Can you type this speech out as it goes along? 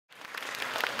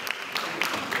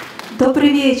Добрый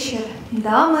вечер,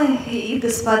 дамы и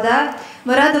господа.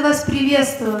 Мы рады вас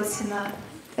приветствовать на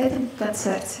этом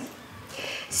концерте.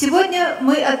 Сегодня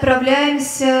мы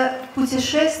отправляемся в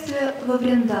путешествие во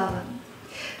Вриндаван,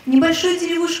 в небольшую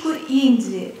деревушку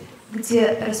Индии,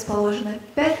 где расположено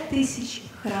 5000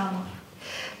 храмов.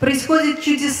 Происходят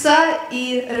чудеса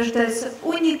и рождаются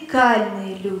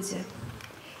уникальные люди.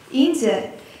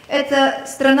 Индия – это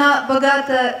страна,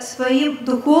 богата своим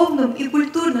духовным и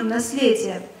культурным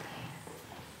наследием.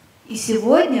 И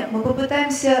сегодня мы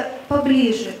попытаемся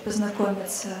поближе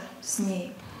познакомиться с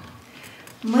ней.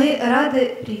 Мы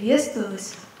рады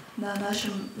приветствовать на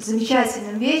нашем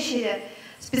замечательном вечере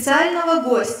специального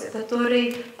гостя,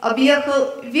 который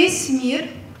объехал весь мир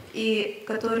и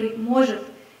который может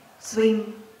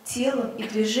своим телом и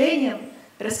движением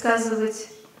рассказывать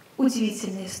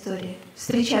удивительные истории.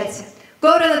 Встречайте,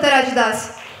 Гаура Натарадж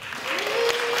Дас.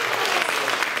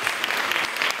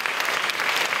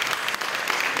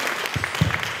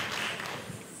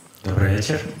 Добрый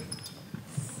вечер.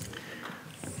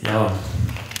 Я вам.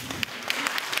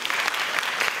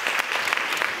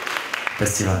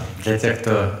 Спасибо. Для тех,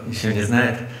 кто еще не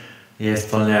знает, я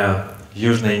исполняю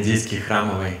южноиндийский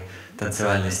храмовый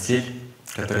танцевальный стиль,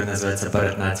 который называется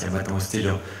Bharatnatyam. Этому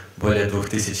стилю более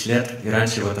 2000 лет, и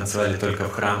раньше его танцевали только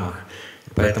в храмах. И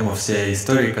поэтому все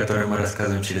истории, которые мы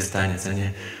рассказываем через танец,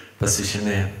 они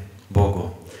посвящены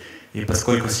Богу. И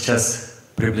поскольку сейчас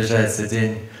приближается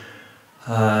день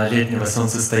летнего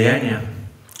солнцестояния,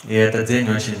 и этот день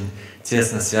очень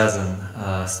тесно связан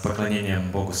с поклонением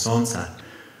Богу Солнца,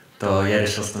 то я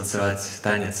решил станцевать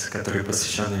танец, который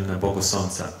посвящен именно Богу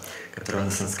Солнца, которого на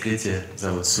санскрите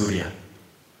зовут Сурья.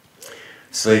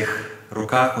 В своих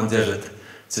руках он держит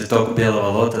цветок белого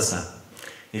лотоса,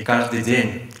 и каждый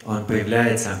день он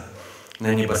появляется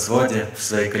на небосводе в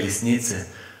своей колеснице,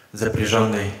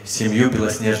 запряженной 7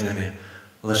 белоснежными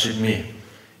лошадьми,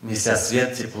 неся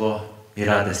свет, тепло и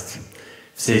радость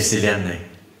всей Вселенной.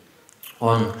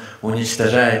 Он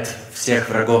уничтожает всех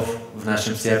врагов в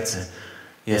нашем сердце,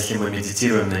 если мы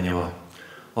медитируем на него.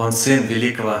 Он сын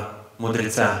великого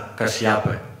мудреца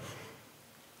Кашьяпы,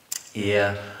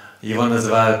 и его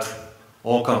называют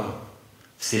оком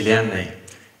Вселенной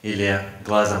или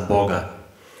глазом Бога.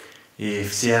 И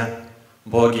все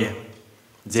боги,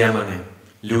 демоны,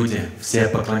 люди, все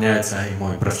поклоняются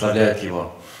ему и прославляют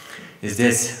его. И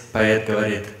здесь поэт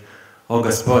говорит: «О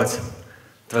Господь,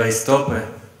 Твои стопы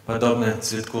подобны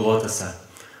цветку лотоса,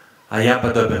 а я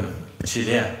подобен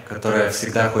пчеле, которая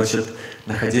всегда хочет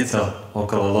находиться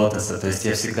около лотоса, то есть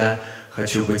я всегда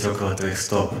хочу быть около Твоих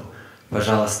стоп.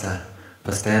 Пожалуйста,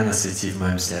 постоянно свети в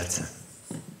моем сердце».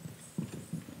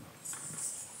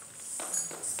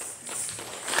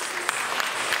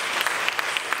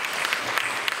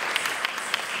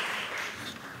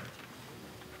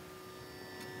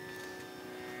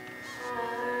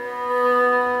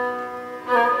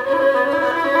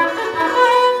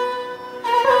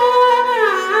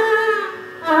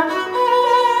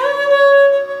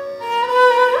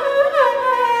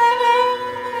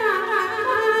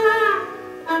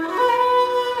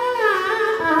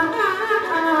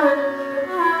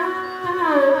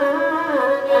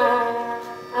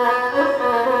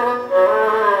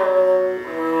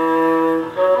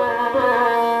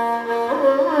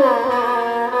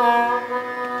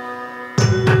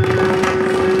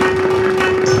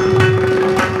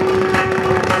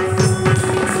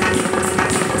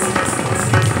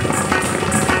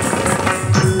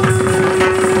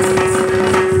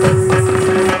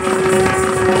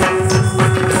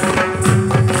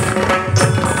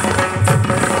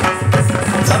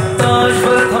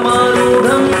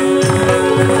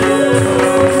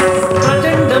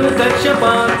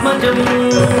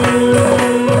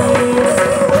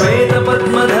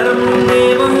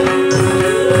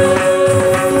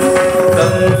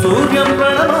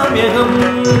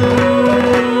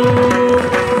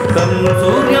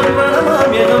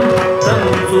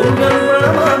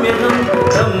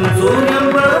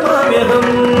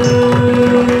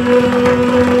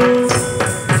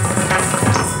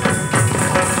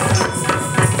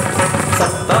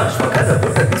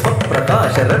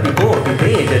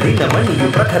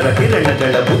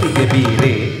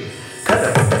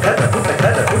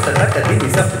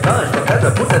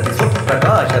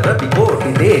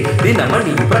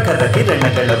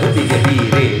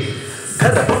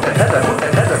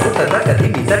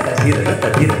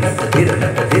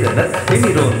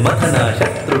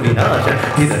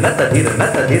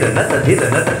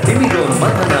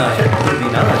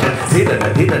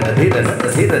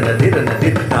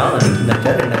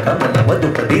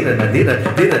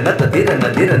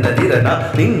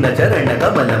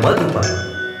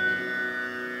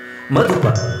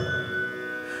 Madhupa,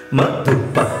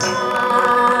 Madhupa.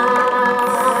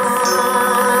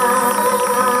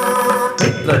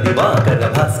 Mitra Divakara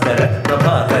Bhaskara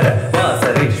Prabhakara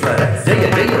Vasareshwara Jaya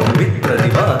Jaya Mitra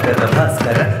Divakara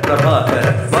Bhaskara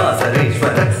Prabhakara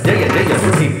Vasareshwara Jaya Jaya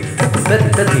Mukundari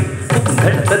Tati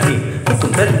Mukundari Tati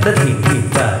Mukundari Tati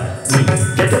Gita Ni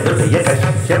Jaya Dodaya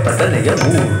Kashya Padanaya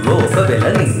Loka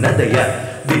Velani Nadaya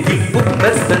Didi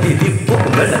Mukundari Tati Di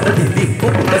Mukundari Tati Di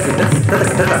Mukundari Tati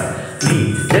Tata Ni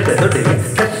Jaya Dodaya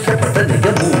Kashya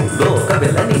Padanaya Loka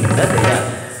Velani Nadaya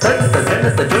Tata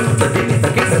Ganata Junta Dini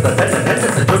Takita Tata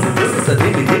Ganata Junta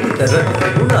Dini Dini Tara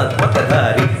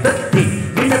Gunaatmakadhari Tati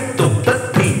Ginatum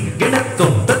Tati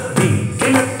Ginatum Tati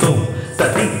Ginatum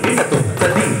Tati Ginatum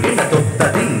Tati Ginatum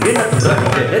Tati Ginatum Ravi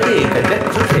Jagadeka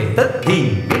Jachushe Tati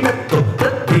Ginatum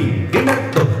Tati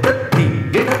Ginatum Tati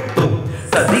Ginatum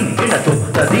Tati Ginatum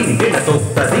Tati Ginatum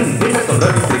Tati Ginatum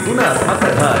Ravi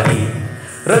Gunaatmakadhari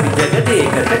Ravi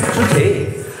Jagadeka Jachushe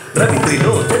Ravi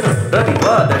Trilocana Ravi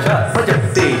Vadasha Majam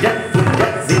Teja Punya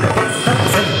Dinapam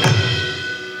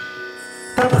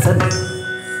Tapasan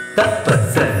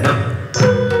Tapasanam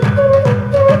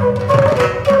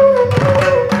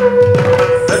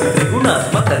Ravi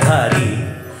Trigunaatmakadhari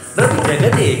Ravi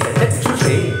Jagadeka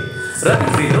Chakshushe Ravi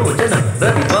Trilocana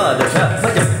Ravi Vadasha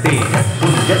Majam Teja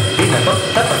Punya Dinapam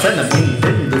Tapasanam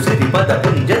Nintendu Siripada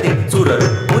Punjati Suraru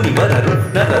Munivararu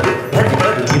Nararu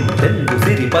Bhajivaru Nintendu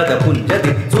Siripada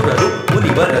Punjati Suraru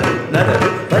Munivararu Nararu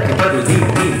Bhajivaru Di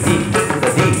Di Di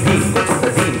Di Di Kokunda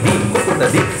Di Di Kokunda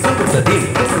Di Kokunda Di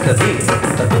Kokunda Di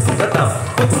Kokunda Kokunda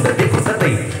Kokunda Di Kokunda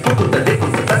Di Kokunda Di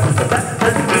Kokunda Kokunda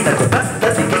Tati Gina Kota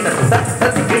Tati Gina Kota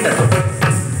Tati Gina Kota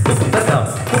Kokunda Tam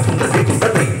Kokunda Di Kokunda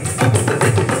Di Kokunda Di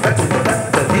Kokunda Kokunda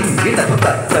Tati Gina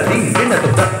Kota Tati Gina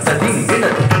Kota Tati Gina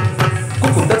Kota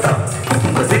Kokunda Tam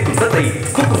Kokunda Di Kokunda Di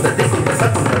Kokunda Di Kokunda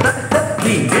Kokunda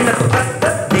Tati Gina Kota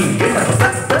Tati Gina Kota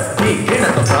Tati Gina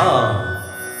Kota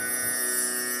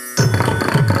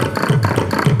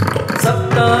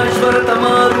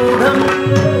Saptashvaratamaruಢam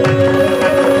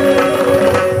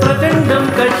Prachandam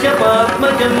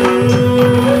Kashyapatmajam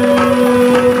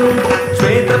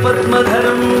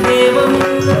Shvetapatmadharam Devam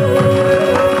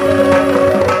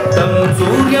Tam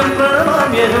Suryam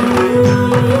Pranamamyaham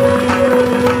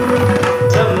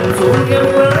Tam Suryam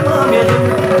Pranamamyaham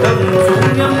Tam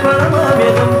Suryam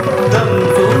Pranamamyaham Tam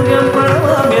Suryam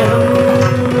Pranamamyaham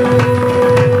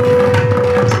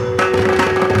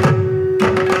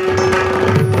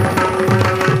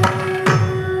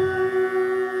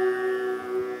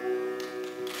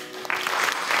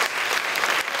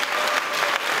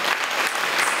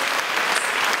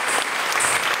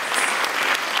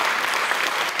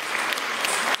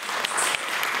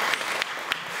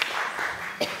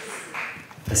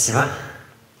Спасибо.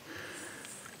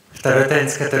 Второй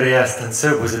танец, который я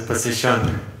станцую, будет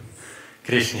посвящен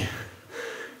Кришне.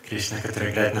 Кришна,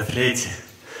 который играет на флейте,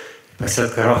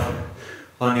 пасет коров.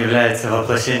 Он является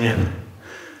воплощением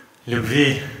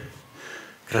любви,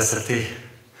 красоты,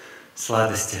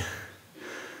 сладости.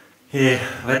 И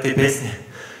в этой песне,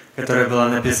 которая была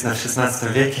написана в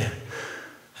XVI веке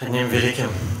одним великим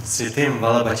святым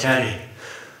Валабхачари,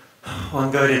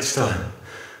 он говорит, что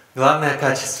главное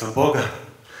качество Бога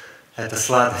 — это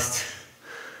сладость.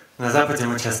 На Западе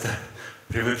мы часто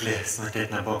привыкли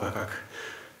смотреть на Бога как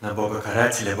на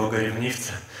Бога-карателя,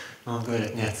 Бога-ревнивца. Но он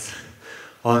говорит, нет,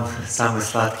 Он самый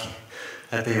сладкий.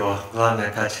 Это Его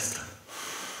главное качество.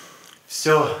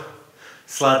 Все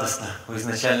сладостно у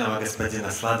изначального Господина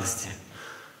сладости.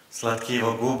 Сладкие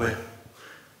Его губы,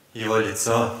 Его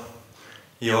лицо,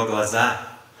 Его глаза,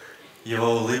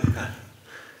 Его улыбка,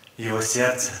 Его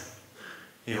сердце,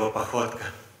 Его походка.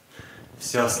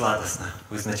 Все сладостно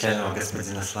у изначального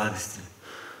Господина сладости.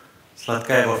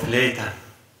 Сладка Его флейта,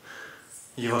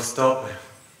 Его стопы,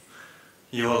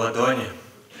 Его ладони,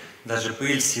 даже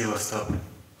пыль с Его стоп.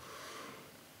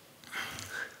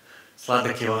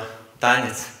 Сладок Его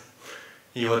танец,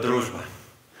 Его дружба.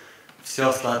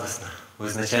 Все сладостно у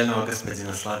изначального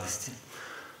Господина сладости.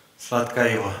 Сладка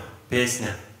Его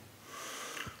песня.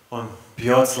 Он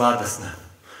пьет сладостно,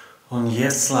 Он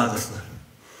ест сладостно,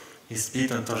 и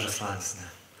спит Он тоже сладостно.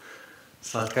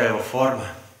 Сладка Его форма,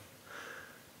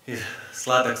 и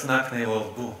сладок знак на Его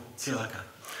лбу, тилака.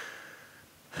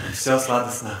 Все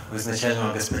сладостно у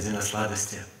изначального Господина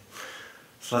сладости.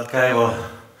 Сладка Его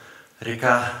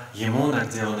река Ямуна,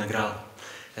 где Он играл.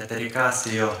 Это река с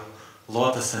ее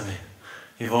лотосами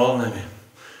и волнами.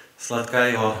 Сладка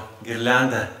Его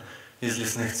гирлянда из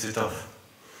лесных цветов.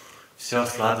 Все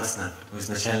сладостно у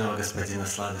изначального Господина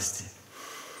сладости.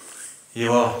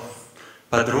 Его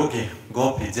подруги,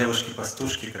 гопи,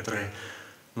 девушки-пастушки, которые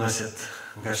носят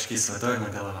горшки с водой на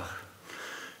головах.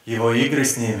 Его игры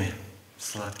с ними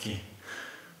сладкие,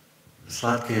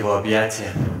 сладкое его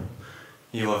объятие,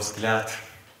 его взгляд,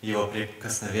 его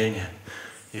прикосновение.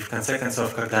 И в конце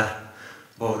концов, когда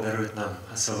Бог дарует нам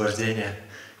освобождение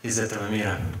из этого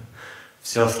мира,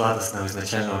 все сладостно у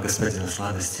изначального Господина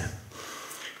сладости.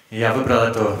 И я выбрал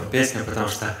эту песню, потому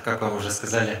что, как вам уже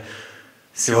сказали,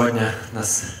 сегодня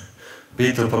нас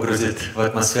Битту погрузит в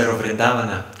атмосферу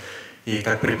Вриндавана. И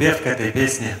как припев к этой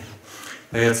песне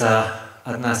поется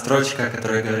одна строчка,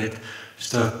 которая говорит,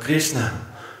 что Кришна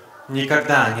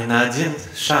никогда ни на один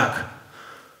шаг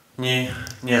не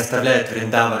оставляет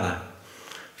Вриндавана.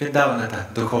 Вриндаван — это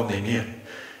духовный мир.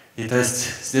 И то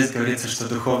есть здесь говорится, что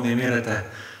духовный мир — это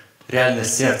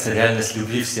реальность сердца, реальность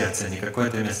любви в сердце, не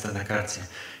какое-то место на карте.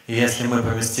 И если мы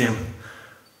поместим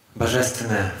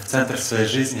Божественное в центр своей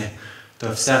жизни,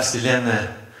 то вся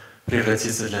Вселенная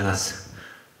превратится для нас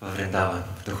во Вриндаван,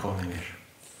 в духовный мир.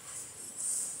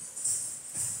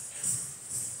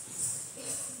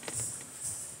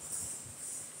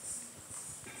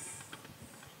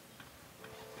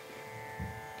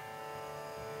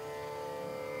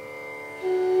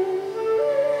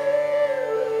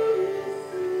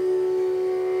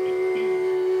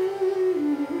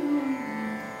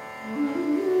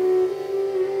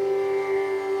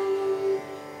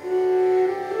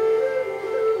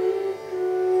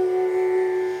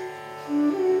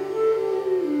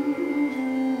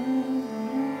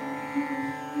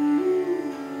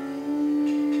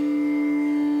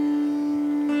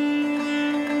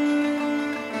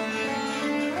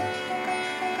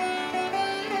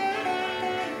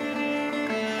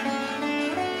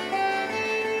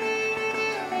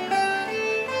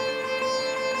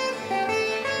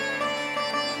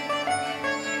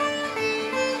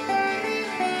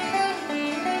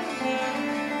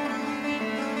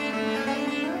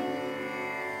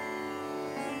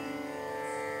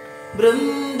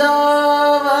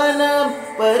 वृन्दावन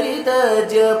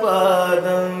परित्यज्य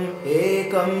पादम्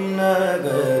एकं न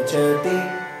गच्छति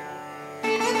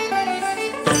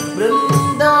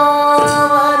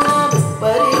वृन्दावन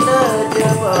परित्यज्य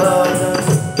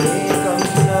पादम् एकं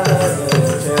न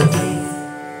गच्छति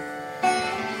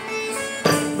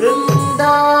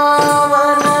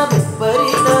वृन्दावन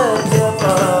परित्यज्य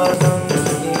पादम्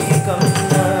एकं न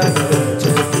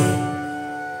गच्छति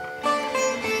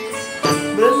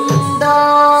वृन्दावन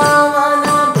परित्यज्य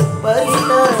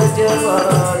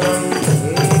पादम्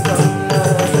एकं न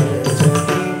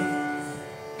गच्छति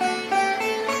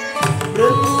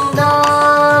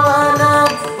वृन्दावन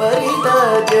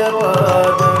परित्यज्य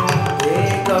पादम्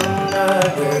एकं न गच्छति वृन्दावन परित्यज्य पादम् एकं न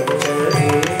गच्छति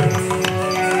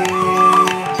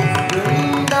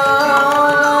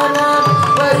वृन्दावन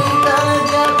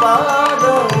परित्यज्य पादम्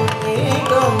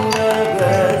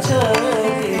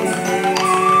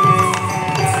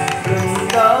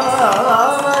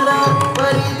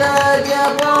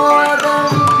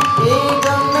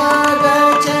एकं न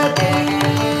गच्छति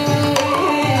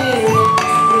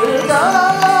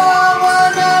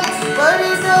वृन्दावन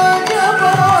परित्यज्य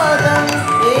पादम्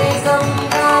एकं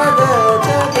न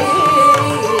गच्छति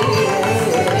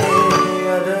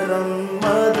अधरं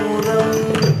मधुरं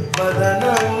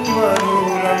वदनं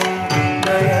मधुरं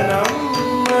नयनं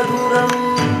मधुरं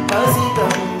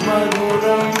हसितं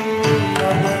मधुरं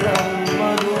अधरं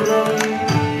मधुरं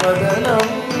वदनं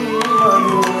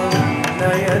मधुरं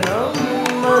नयनं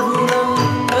मधुरं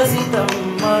हसितं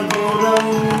मधुरं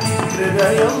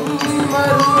हृदयं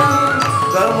मधुरं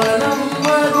गमनं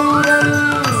मधुरं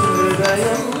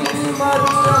हृदयं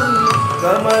मधुरं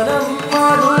गमनं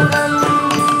मधुरं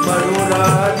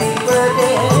मधुराधिपते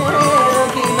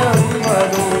अखिलं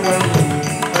मधुरं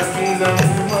अखिलं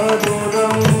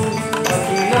मधुरं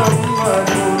अखिलं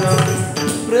मधुरं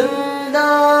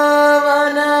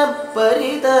वृन्दावन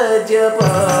परित्यज्य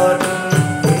पादम्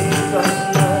एकं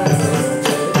न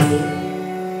गच्छति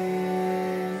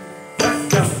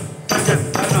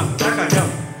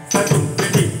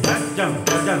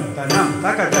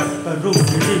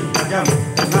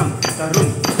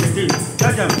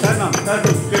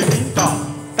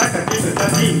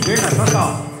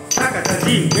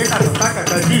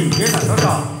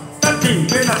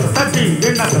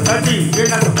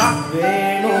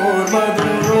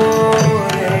वेणुर्मधुरो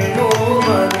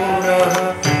वेणुर्मधुरः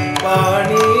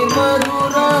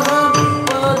पाणिर्मधुरः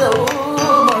पदौ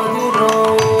मधुरो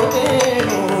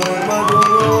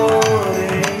वेणुर्मधुरो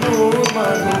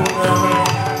वेणुर्मधुरः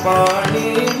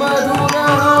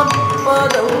पाणिर्मधुरः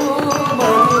पदौ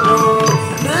मधुरो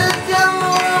नृत्यं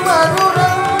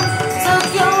मधुरं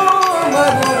सख्यं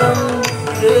मधुरं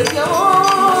नृत्यं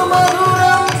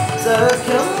मधुरं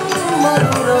सख्यं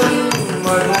मधुरं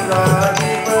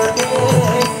मधुराधिपते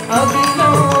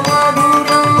अखिलं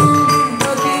मधुरं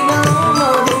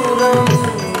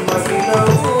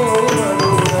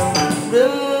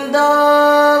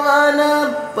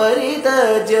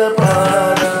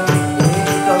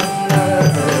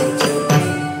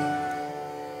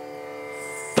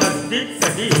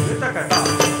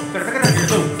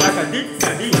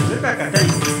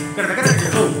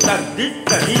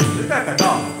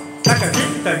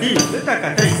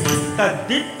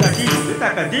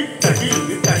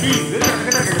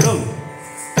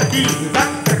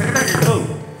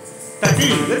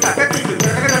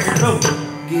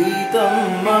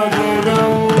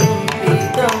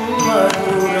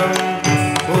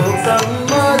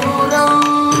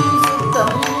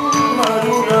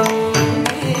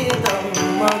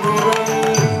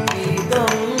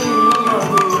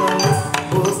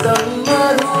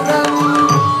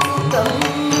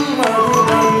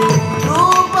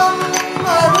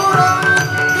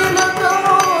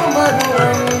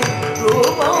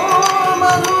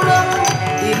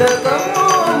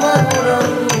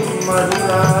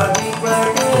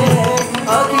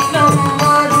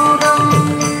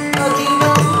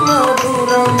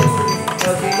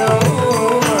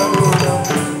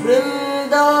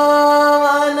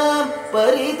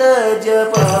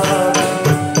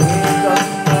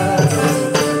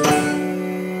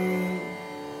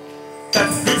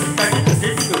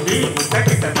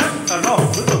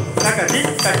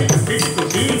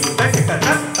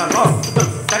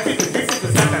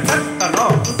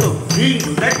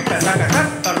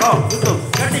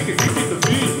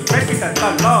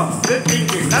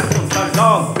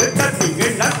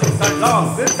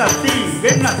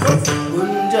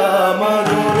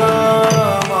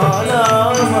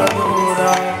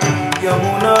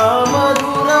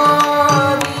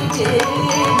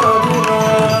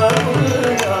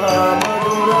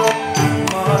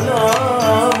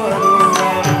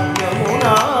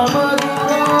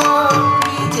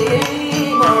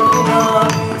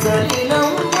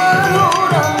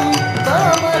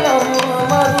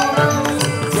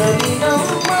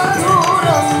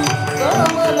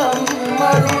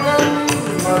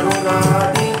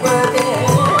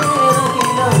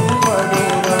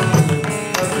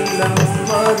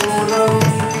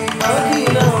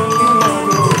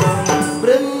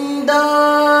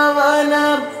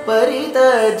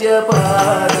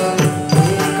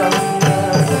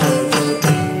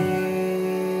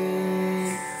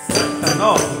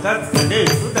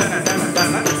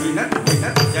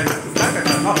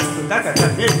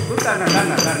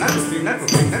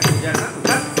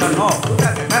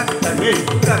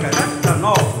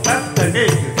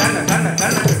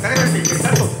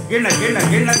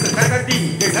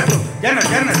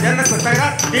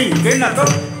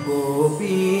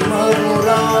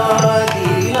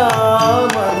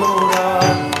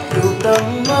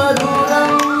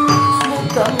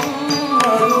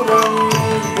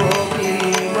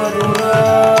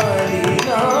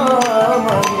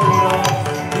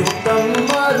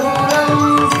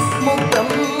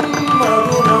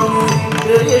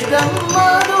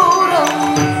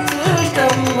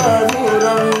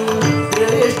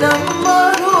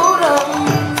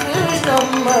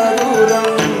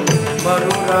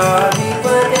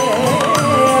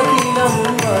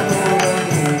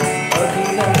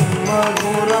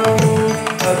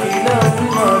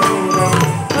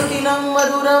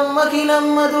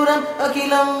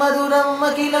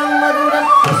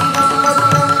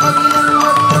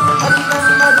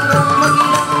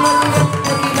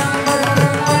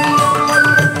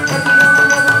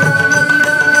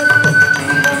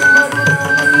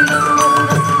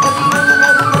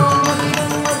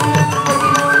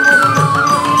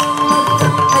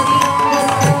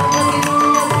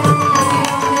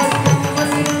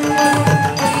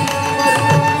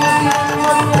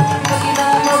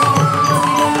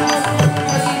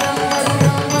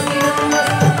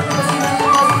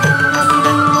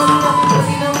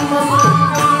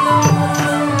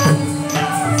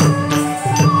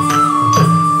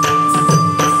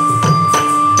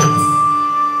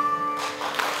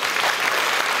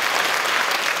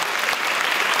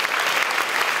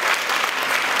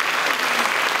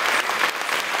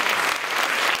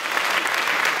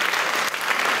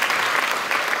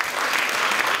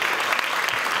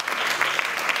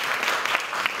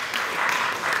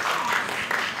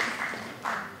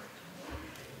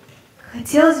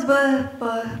Хотелось бы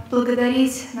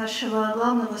поблагодарить нашего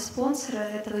главного спонсора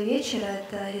этого вечера.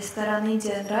 Это ресторан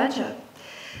 «Индия»,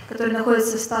 который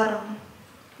находится в старом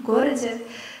городе.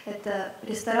 Это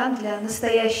ресторан для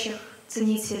настоящих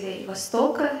ценителей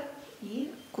Востока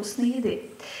и вкусной еды.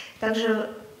 Также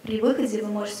при выходе вы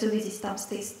можете увидеть, там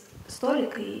стоит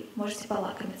столик, и можете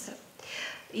полакомиться.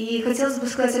 И хотелось бы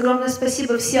сказать огромное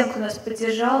спасибо всем, кто нас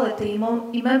поддержал. Это и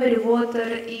Memory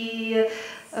Water, и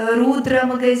Рудра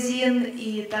магазин,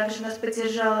 и также нас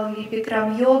поддержал и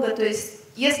Бикрам Йога. То есть,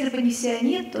 если бы не все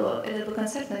они, то этот бы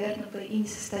концерт, наверное, бы и не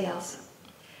состоялся.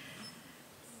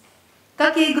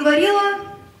 Как я и говорила,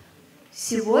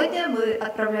 сегодня мы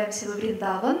отправляемся во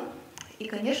Вриндаван. И,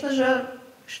 конечно же,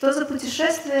 что за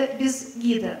путешествие без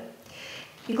гида?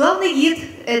 И главный гид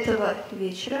этого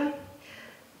вечера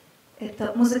 –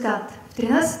 это музыкант в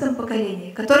 13-м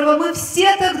поколении, которого мы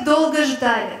все так долго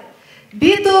ждали.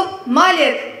 Битту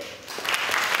Маллик!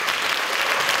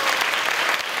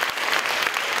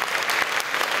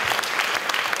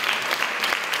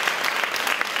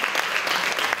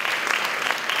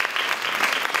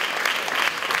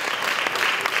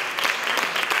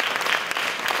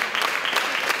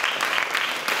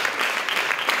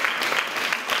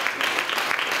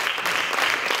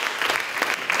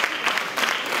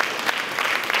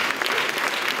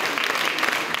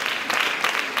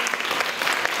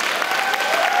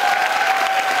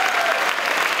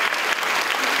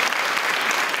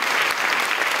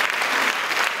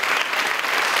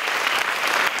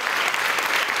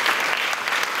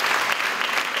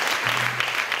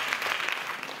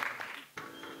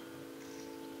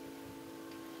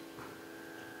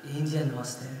 Индия,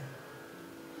 намасте.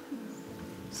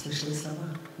 Слышали слова?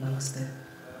 Намасте.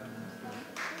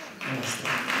 Намасте.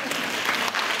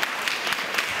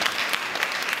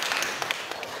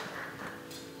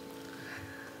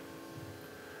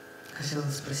 Хотела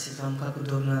спросить вам, как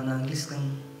удобно на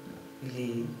английском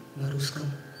или на русском?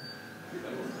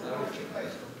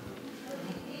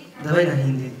 Давай на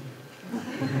хинди.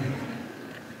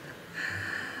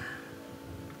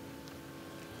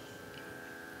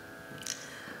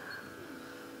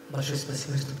 Большое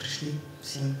спасибо, что пришли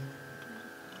всем.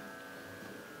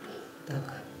 Так,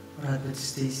 рад быть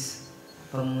здесь.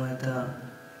 По-моему, это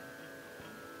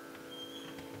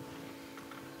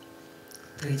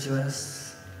третий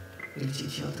раз или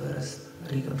четвертый раз в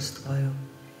Риге выступаю.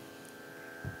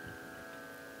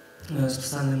 Но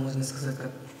специально, можно сказать,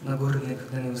 как на городе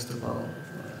никогда не выступал.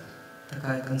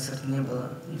 Такая концерта не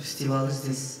было. И фестиваль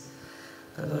здесь,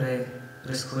 который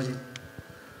происходит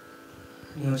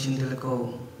не очень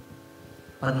далеко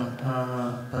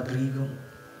под Ригу.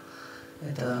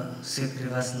 Это «Свет при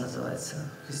вас» называется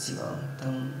фестиваль.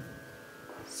 Там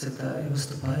всегда я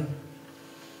выступаю.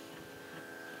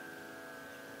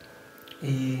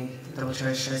 И это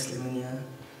большое счастье для меня,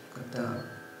 когда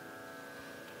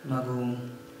могу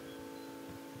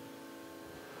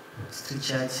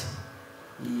встречать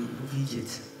и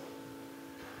увидеть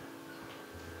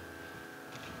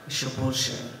еще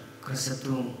больше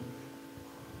красоту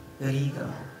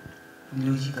Рига,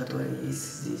 люди, которые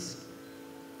есть здесь.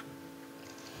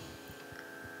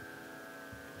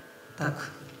 Так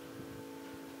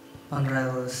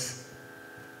понравилось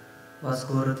ваш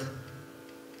город,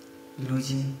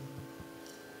 люди.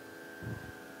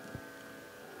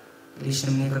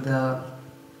 Лично мне, когда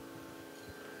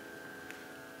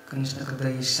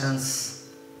есть шанс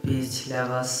петь для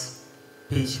вас,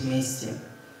 петь вместе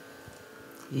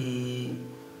и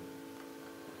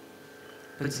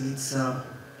поделиться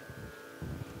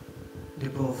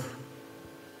любовь,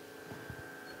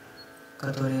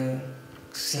 которой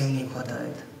всем не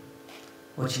хватает.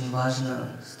 Очень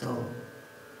важно, что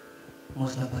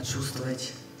можно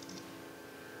почувствовать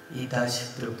и дать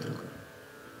друг другу.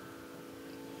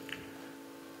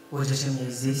 Вот зачем я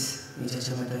здесь, и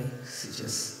зачем это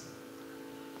сейчас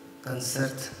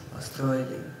концерт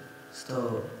построили,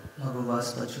 что могу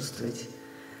вас почувствовать,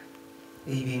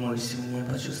 и вы можете меня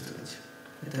почувствовать.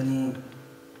 Это не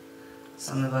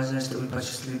самое важное, что вы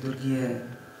почувствовали другие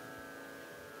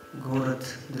город,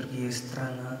 другие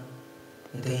страны.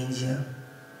 Это Индия,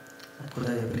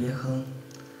 откуда я приехал.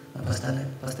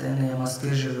 Постоянно я в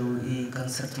Москве живу, и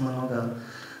концертов много.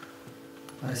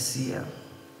 Россия.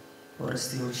 В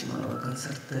России очень много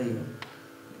концертов, и,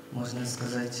 можно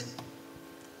сказать,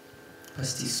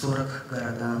 почти 40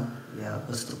 городов я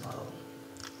выступал.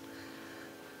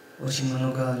 Очень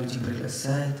много людей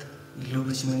приглашают и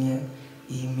любят меня.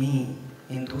 И мы,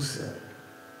 индусы,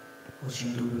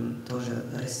 очень любим тоже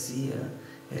Россия,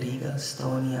 Рига,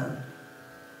 Эстония.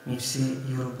 Мы все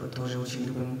Европу тоже очень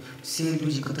любим. Все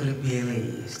люди, которые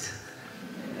белые есть.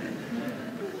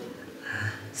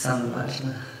 Самое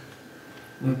важное.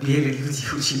 Мы белые люди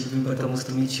очень любим, потому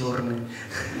что мы черные.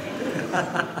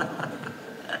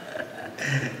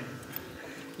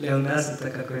 Для нас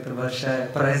это какой-то большой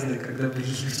праздник, когда белые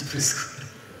люди происходят.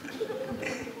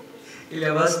 И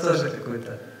для вас тоже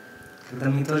какой-то. Когда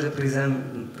мы тоже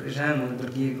приезжаем в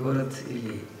другие города,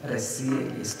 или Россия,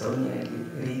 или Эстония, или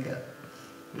Рига,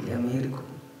 или Америку,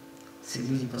 все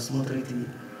люди посмотрят, и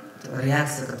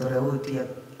реакция, которая вот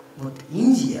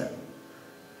Индия,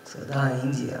 да,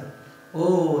 Индия,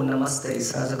 о, намасте, и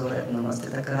сразу говорят намасте,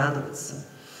 так радуются.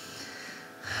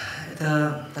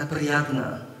 Это так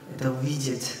приятно, это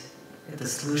увидеть это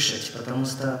слышать, потому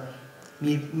что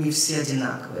мы все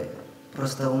одинаковые.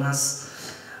 Просто у нас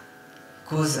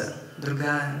кожа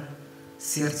другая,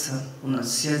 сердце у нас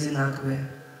все одинаковые,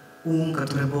 ум,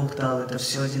 который Бог дал, это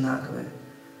все одинаковое.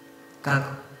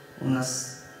 Как у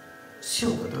нас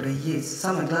все, которое есть.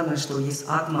 Самое главное, что есть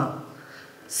атма,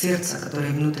 сердце,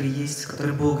 которое внутри есть,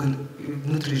 которое Бог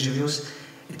внутри живет,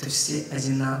 это все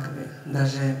одинаковые.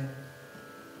 Даже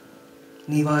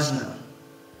неважно,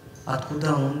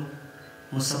 откуда он,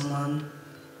 мусульман,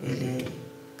 или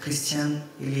христиан,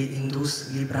 или индус,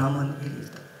 или браман, или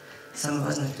это. Самое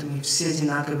важное, что мы все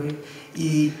одинаковые,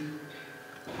 и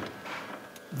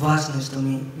важно, что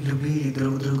мы любили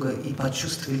друг друга и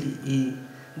почувствовали, и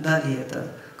дали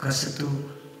это красоту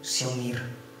всем миру.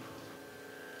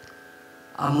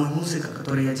 А моя музыка,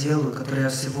 которую я делаю, которую я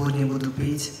сегодня буду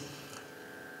петь,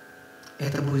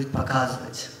 это будет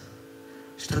показывать,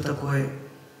 что такое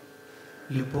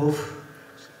любовь,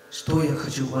 что я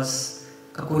хочу вас,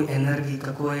 какой энергии,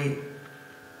 какой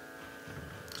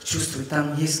чувство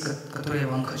там есть, которое я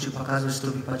вам хочу показывать,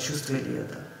 чтобы вы почувствовали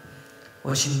это.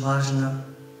 Очень важно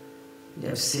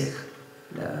для всех,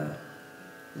 для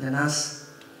нас.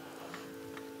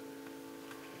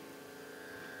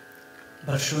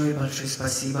 Большое-большое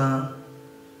спасибо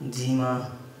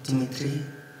Дима, Дмитрий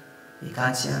и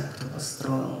Катя, кто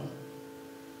построил,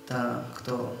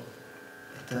 кто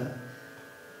это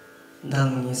дал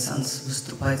мне шанс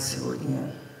выступать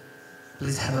сегодня.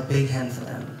 Please have a big hand for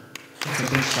them. It's a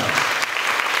big shout.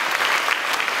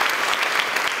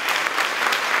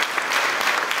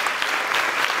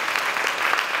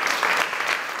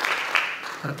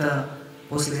 Как-то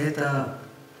после этого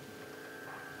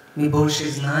мы больше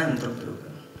знаем друг друга.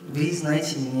 Вы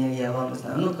знаете меня, я вам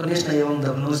знаю. Ну, конечно, я вам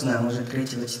давно знаю, уже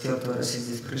 3-4 раз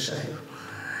здесь приезжаю.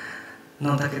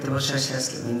 Но так это большое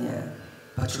счастье мне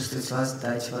почувствовать вас,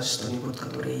 дать вас что-нибудь,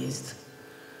 которое есть.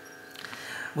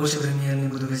 Больше времени я не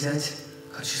буду взять.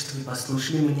 Хочу, чтобы вы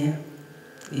послушали меня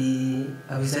и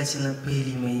обязательно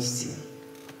пели вместе,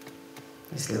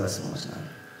 если возможно.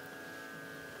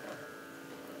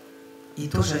 И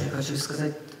тоже я хочу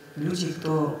сказать, люди,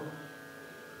 кто,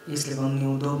 если вам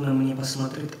неудобно мне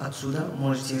посмотреть отсюда,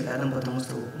 можете рядом, потому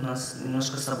что у нас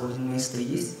немножко свободное место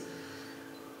есть.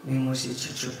 Вы можете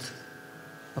чуть-чуть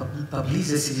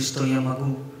поблизости, что я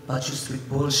могу почувствовать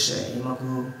больше, и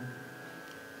могу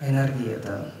энергию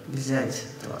это взять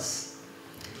от вас.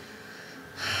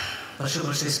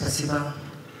 Большое-большое спасибо.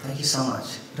 Thank you so much.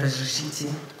 Разрешите,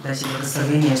 дайте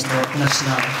благословение, что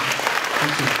начинал.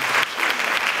 Thank you.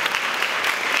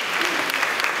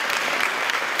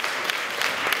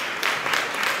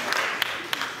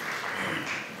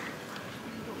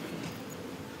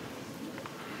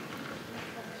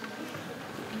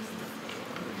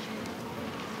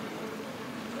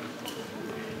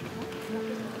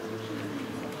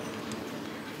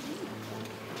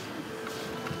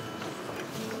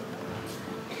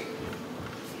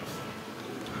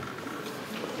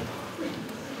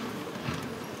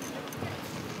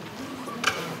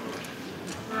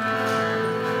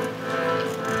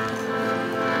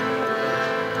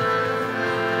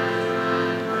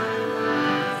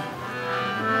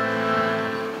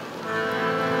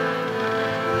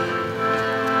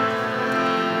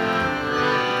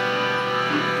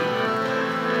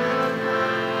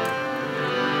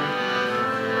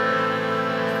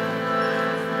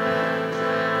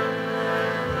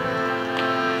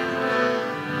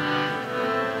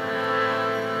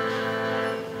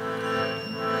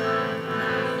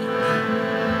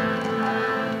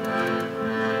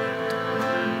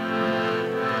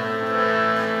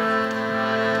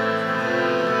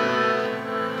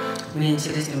 Мне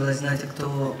интересно было знать,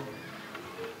 кто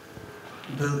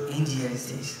был в Индии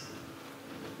здесь.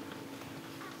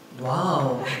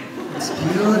 Wow, it's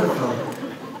beautiful.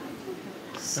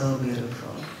 So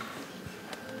beautiful.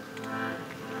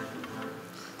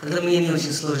 Тогда мне не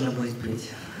очень сложно будет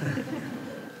петь.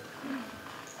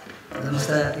 Потому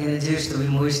что я надеюсь, что вы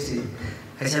можете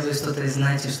хотя бы что-то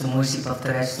знаете, что можете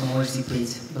повторять, что можете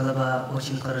петь. Было бы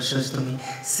очень хорошо, что мы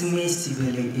вместе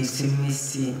были и все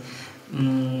вместе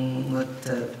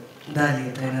дали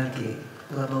этой энергии.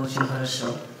 Было бы очень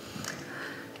хорошо.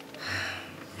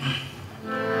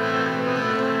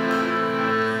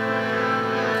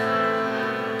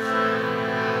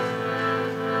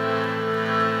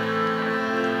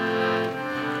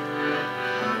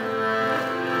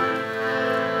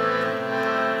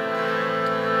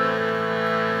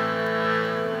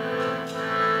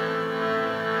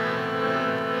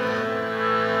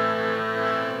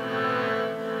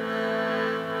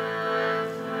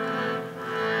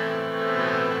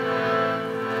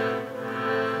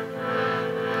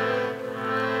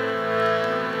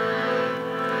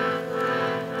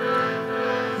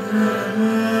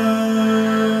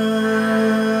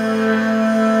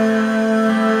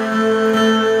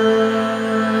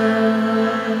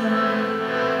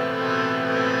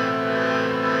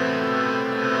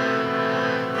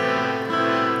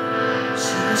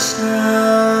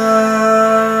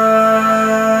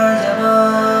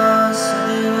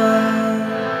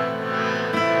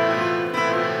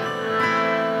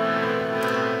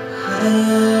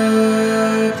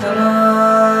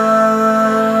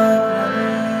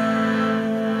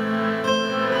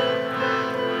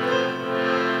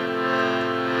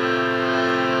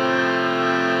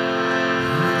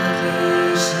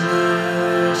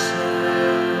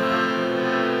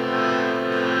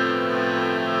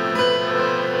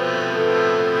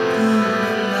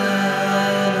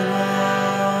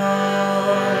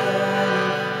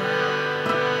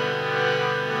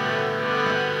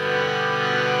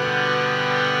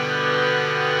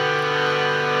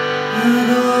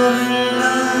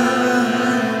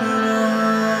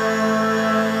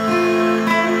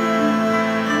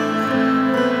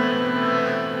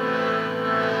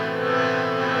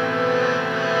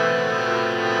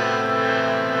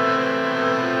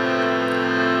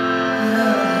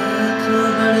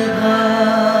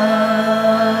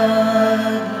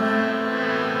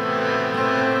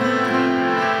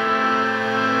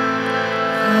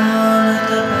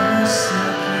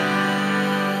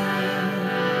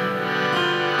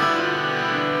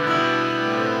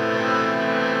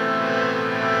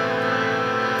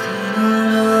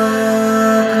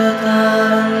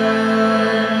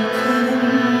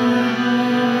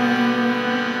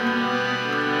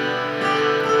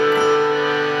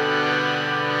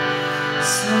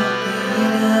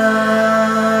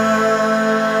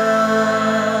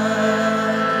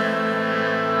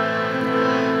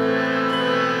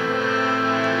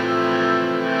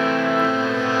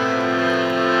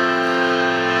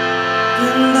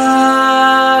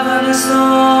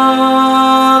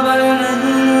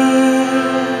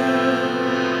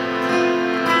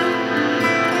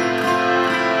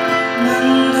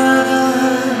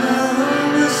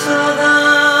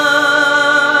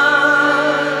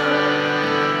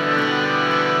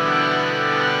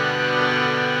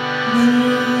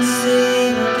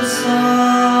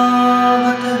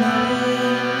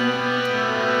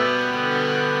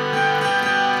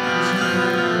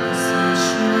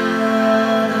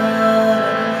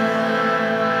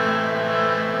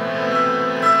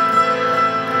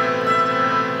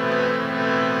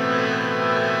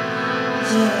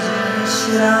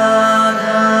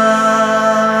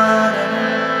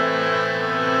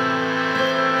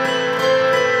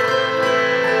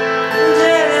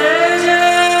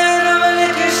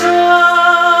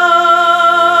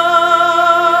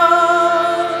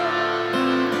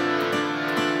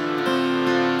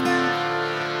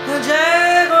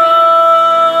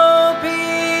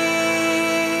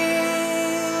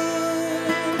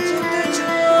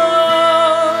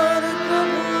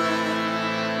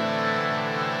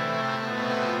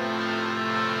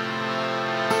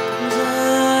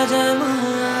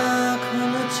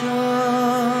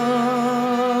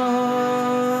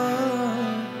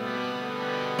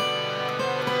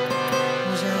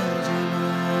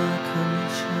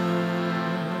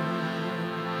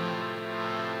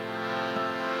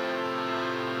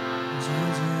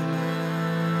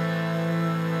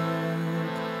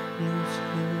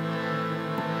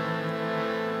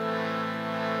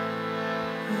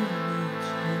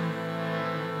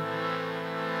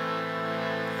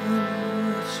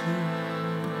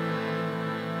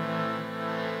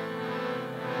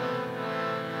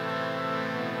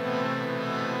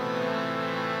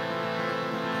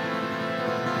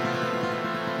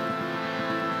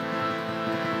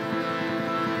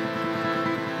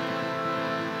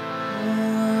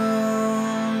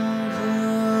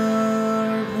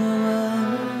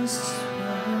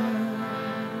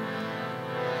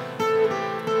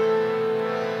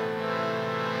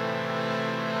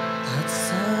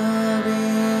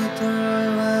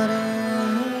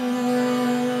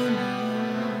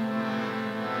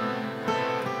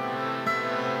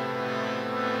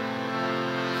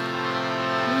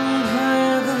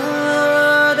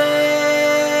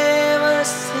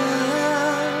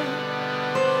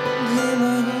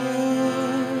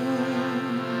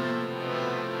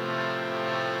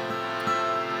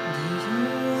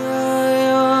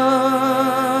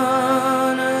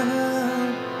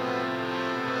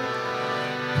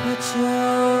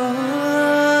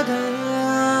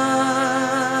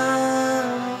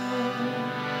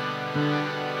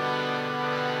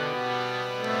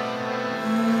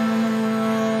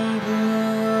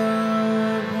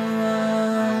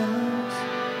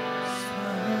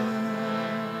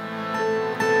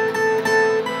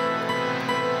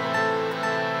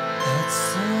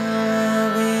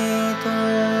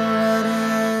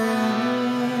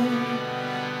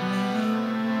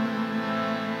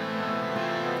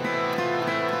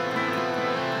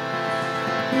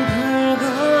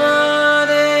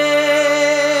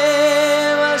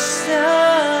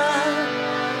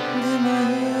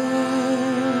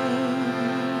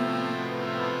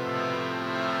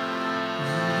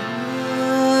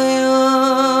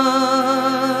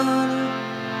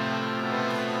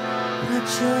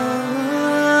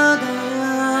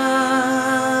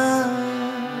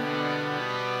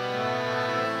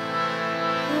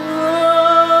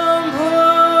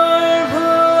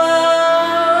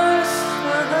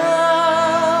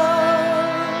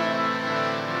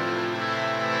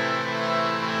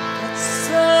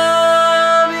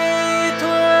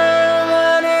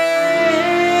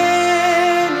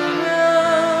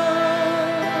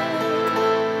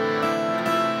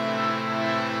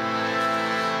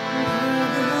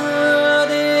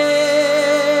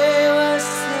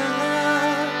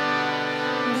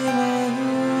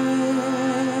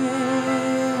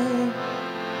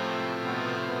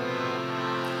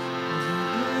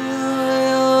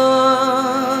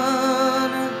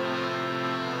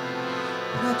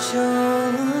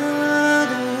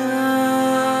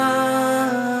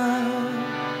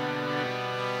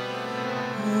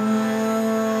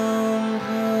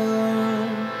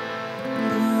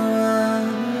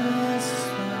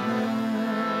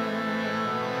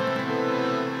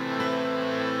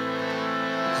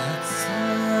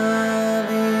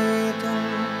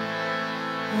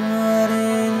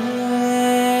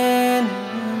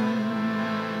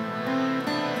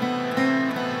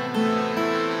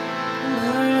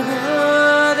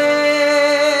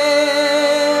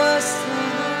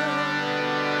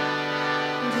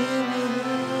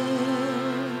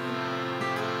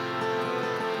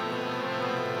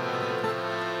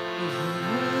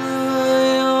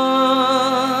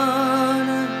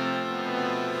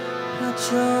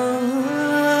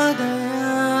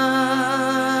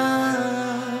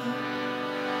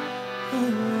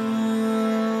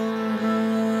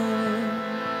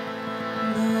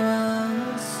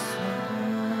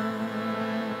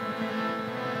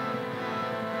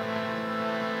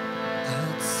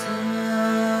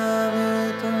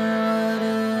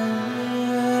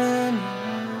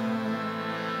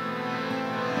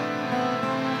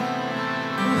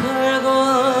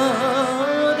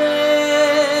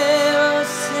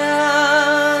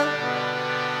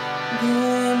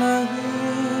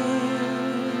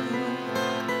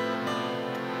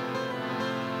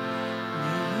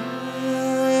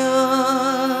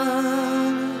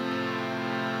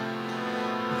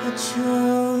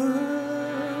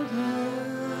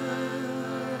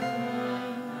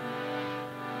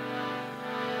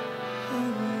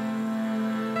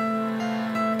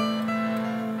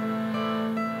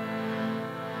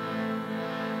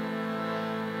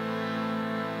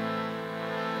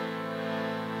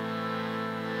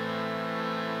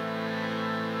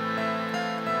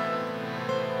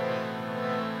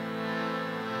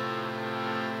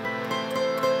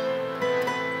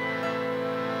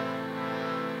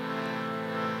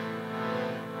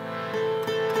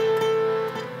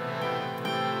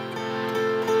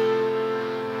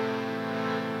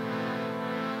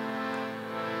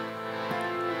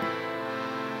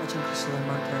 очень красивая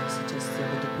мантра, сейчас я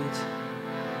буду петь.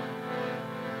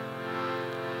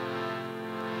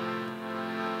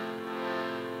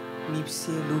 Мы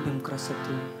все любим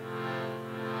красоту.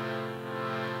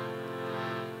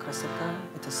 Красота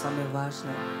 — это самое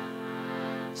важное.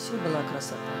 Все была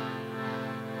красота.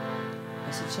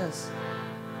 А сейчас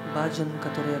баджан,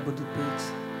 который я буду петь,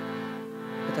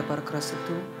 это про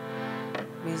красоту.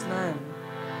 Мы знаем,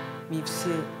 мы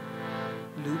все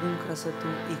любим красоту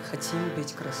и хотим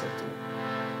петь красоту.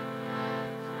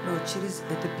 Но через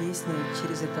эту песню,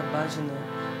 через это баджана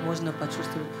можно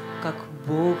почувствовать, как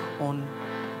Бог, Он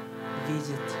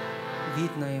видит,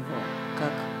 видно Его,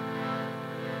 как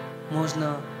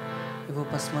можно Его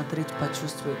посмотреть,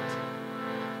 почувствовать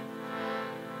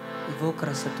Его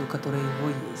красоту, которая Его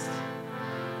есть.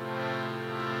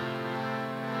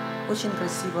 Очень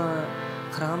красиво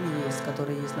храм есть,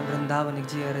 который есть на Вриндаване,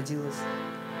 где я родилась.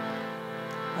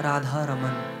 Радха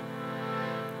Раман.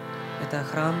 Это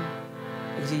храм,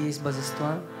 где есть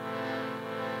божества.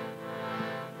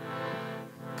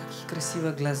 Какие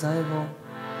красивые глаза Его,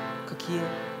 какие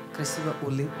красивая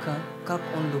улыбка, как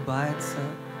Он улыбается.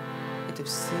 Это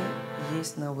все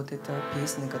есть на вот этой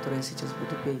песне, которую я сейчас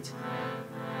буду петь.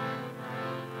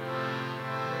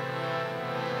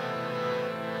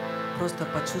 Просто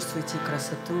почувствуйте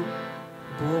красоту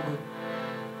Бога,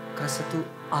 красоту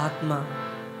Атма,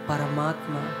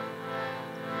 Параматма,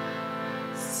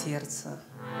 сердца,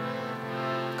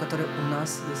 которое у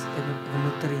нас есть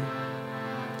внутри.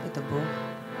 Это Бог.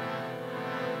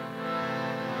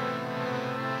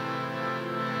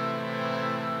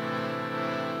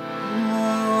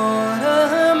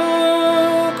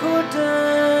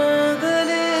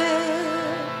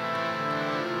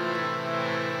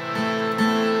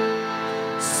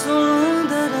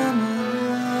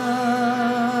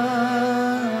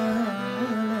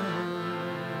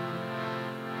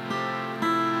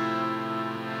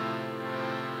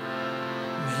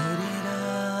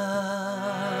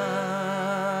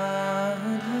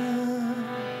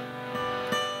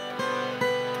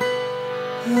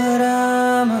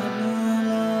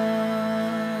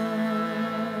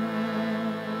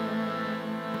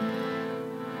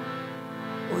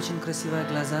 Очень красивые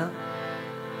глаза,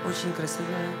 очень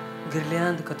красивая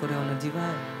гирлянда, которую он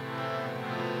надевает.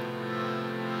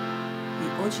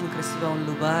 И очень красиво он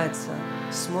улыбается,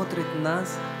 смотрит на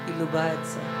нас и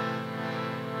улыбается.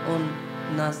 Он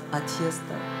нас Отец,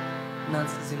 нас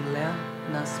земля,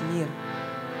 нас мир.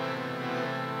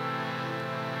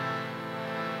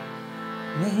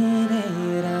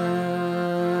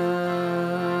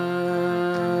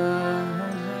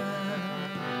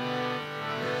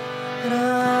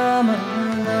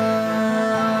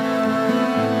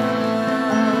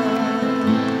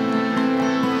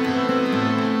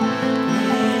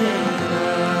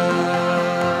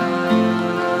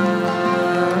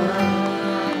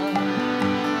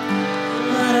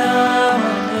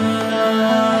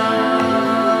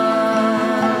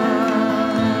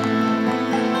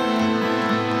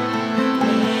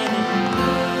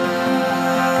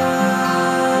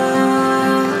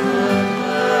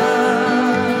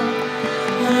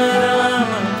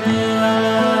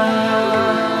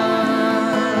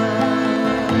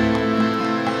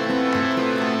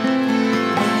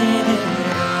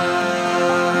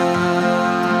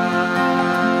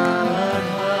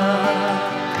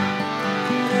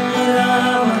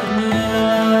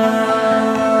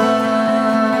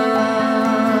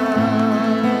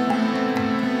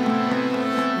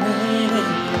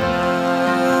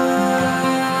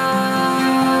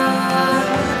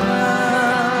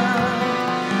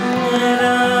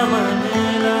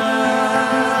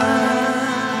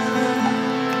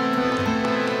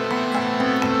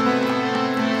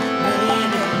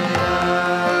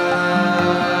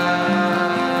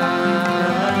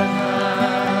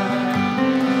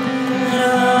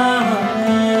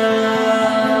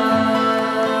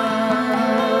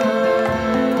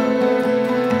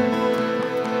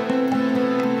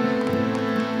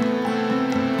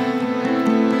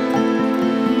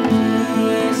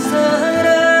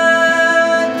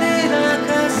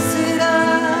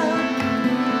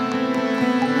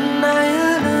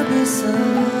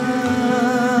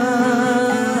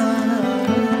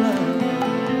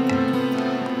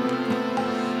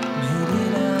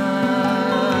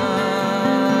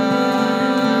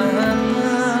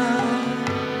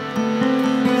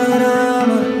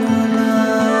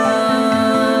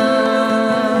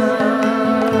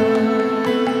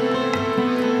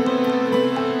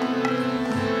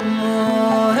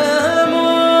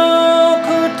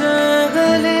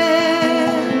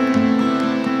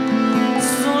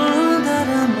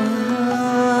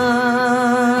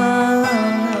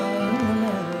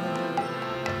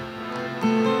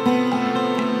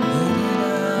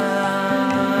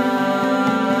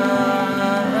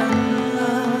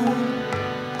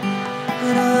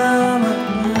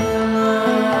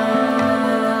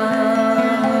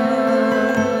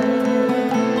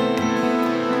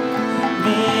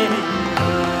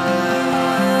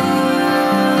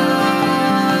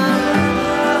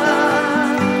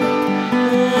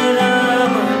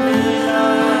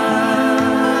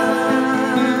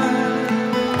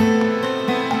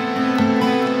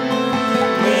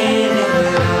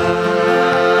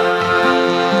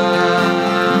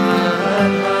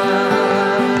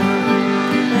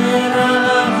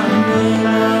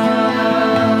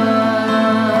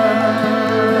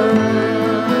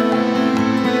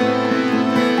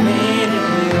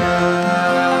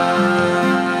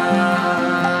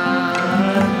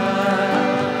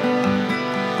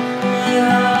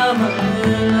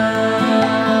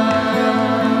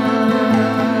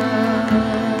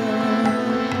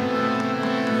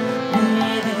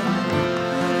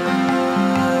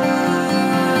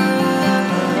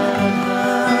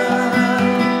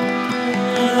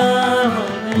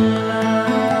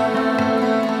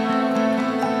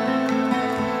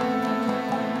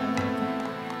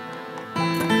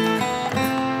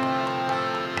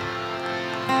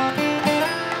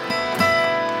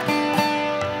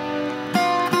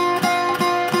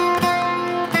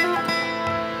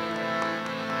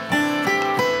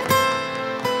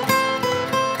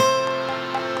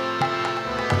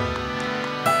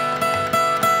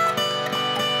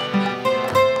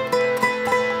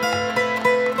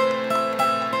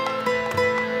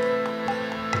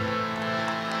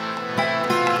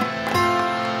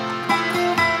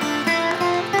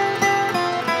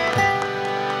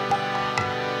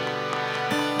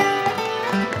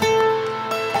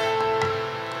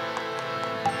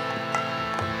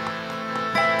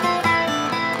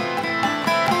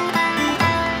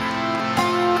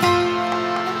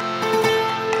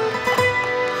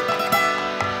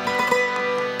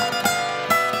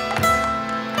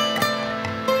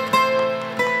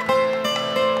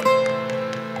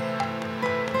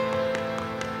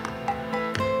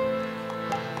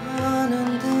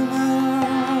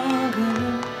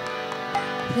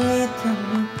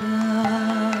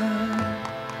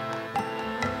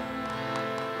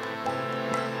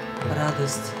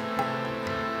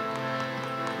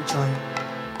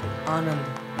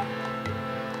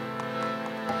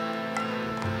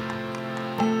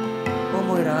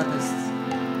 радость,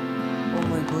 о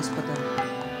мой Господа.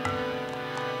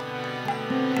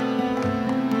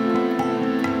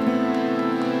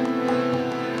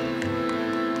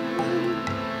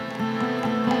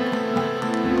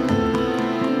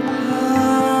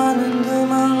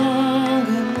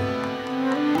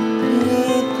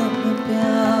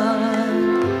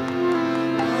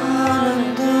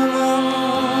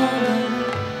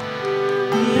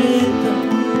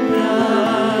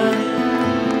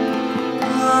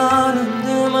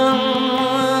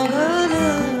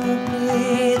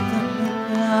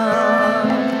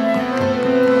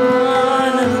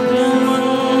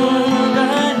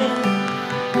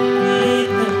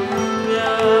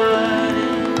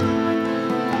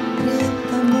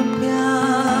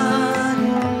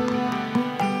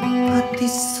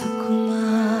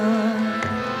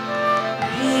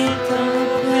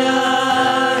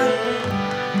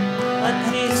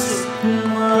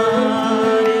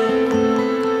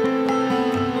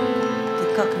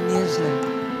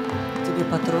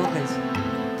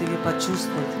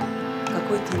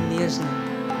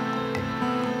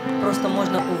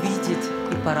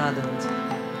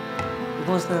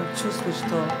 Чувствую,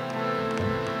 что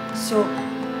все,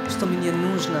 что мне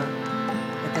нужно,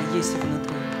 это есть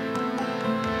внутри.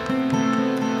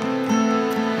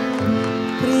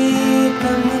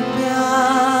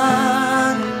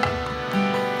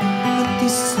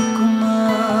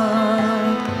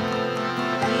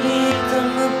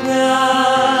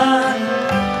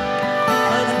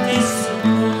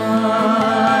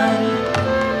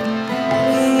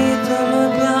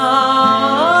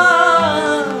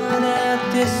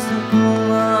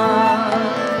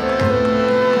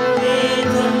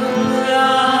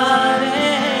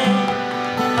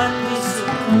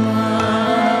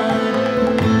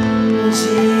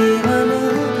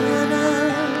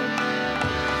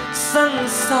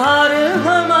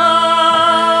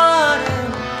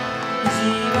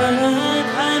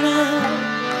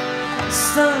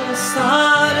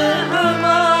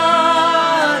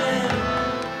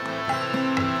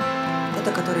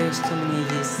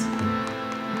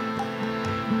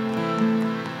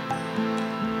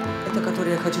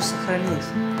 Хочу сохранить.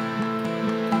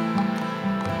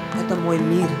 Это мой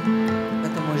мир,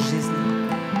 это мой жизнь.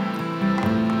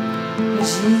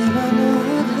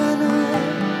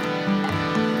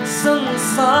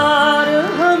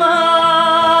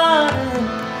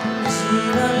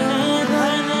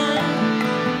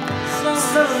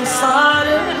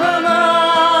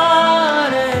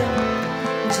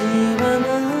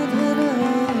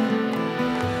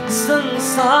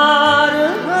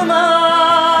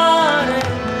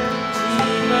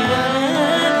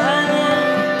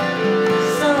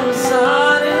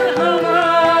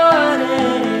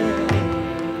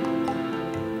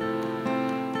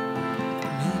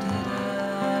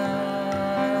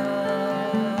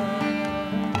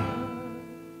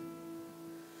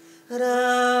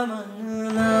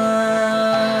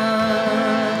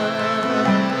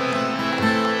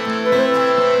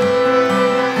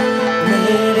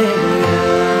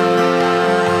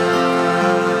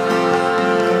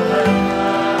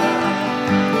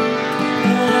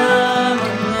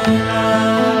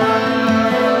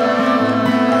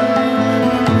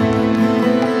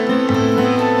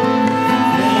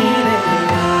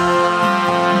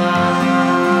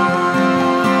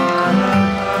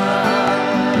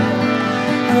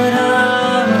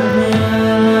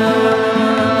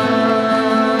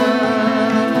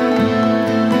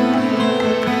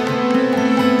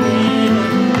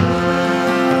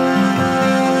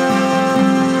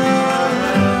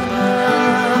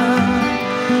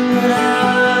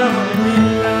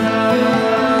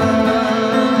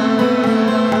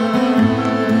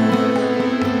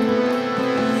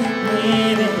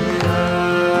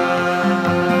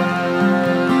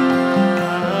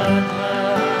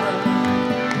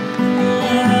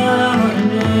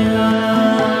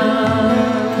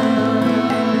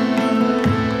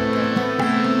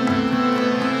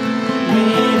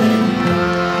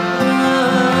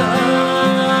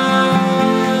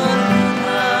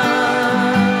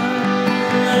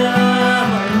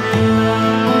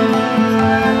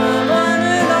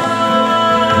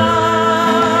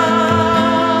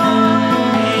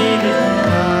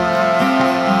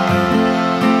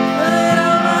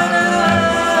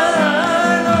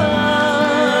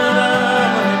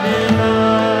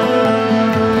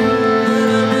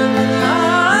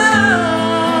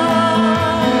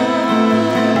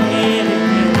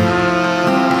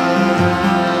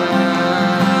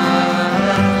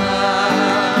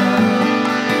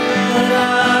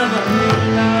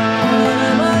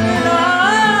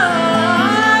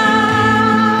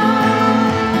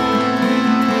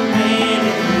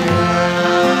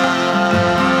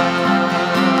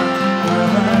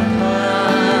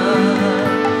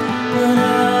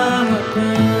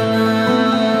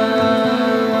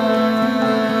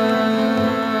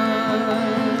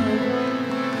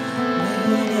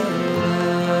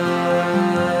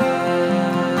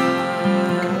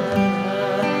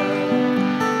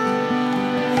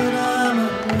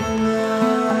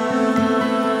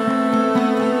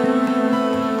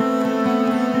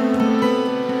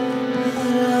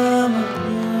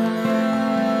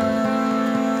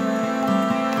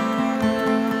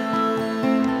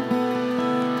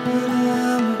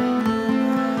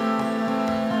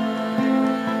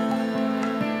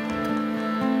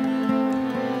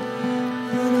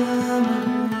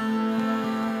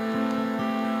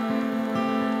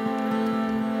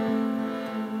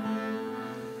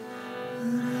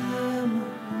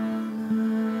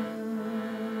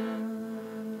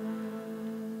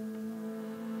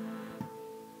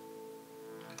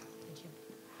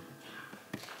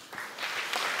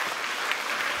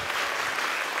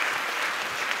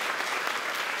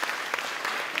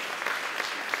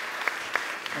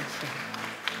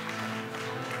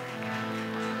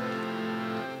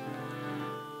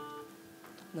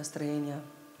 настроение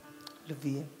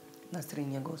любви,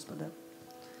 настроение Господа,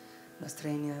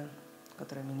 настроение,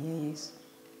 которое у меня есть,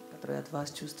 которое я от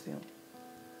вас чувствую.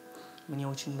 Мне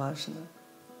очень важно.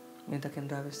 Мне так и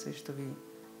нравится, что вы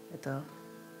это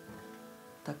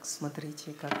так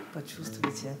смотрите, как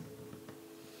почувствуете.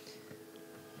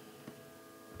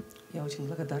 Я очень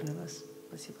благодарна вас.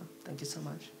 Спасибо. Thank you so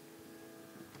much.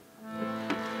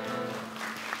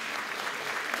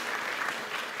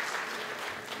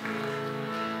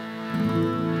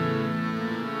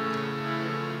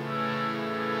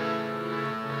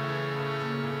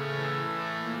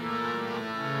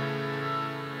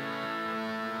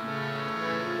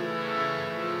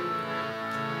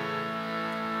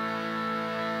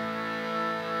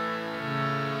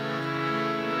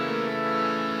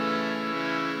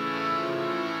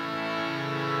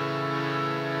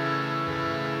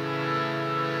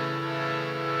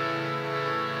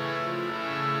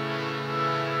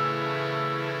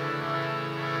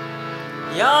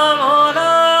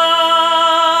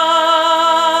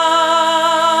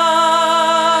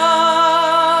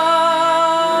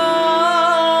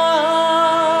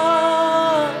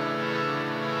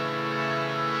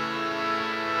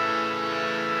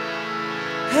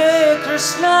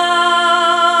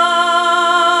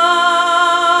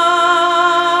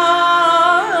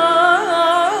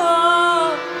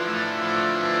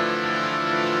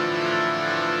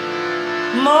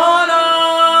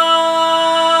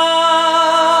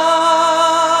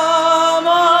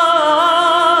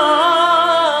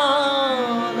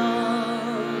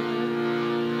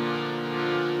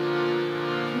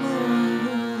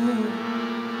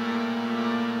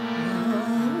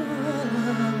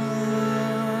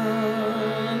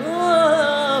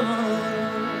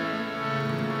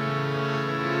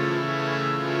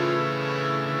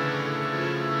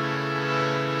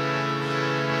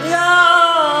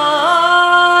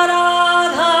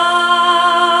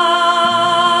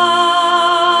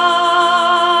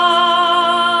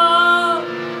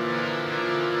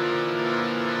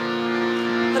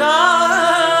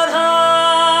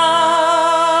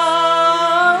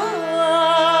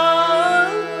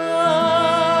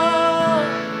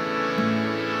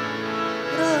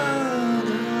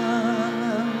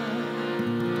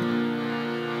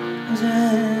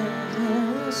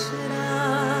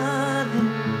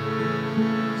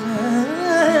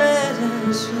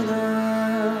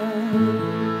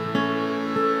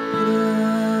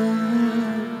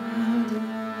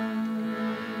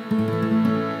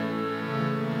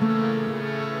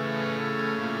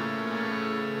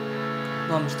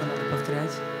 Вам что надо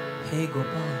повторять? Hey, Gopal.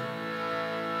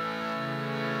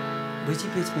 Будете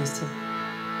петь вместе?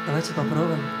 Давайте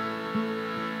попробуем.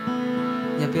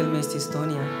 Я пел вместе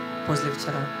Эстония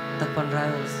позавчера. Так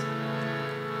понравилось.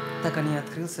 Так они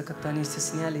открылся, как-то они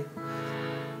стесняли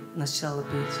начало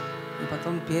петь. И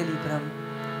потом пели, прям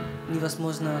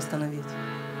невозможно остановить.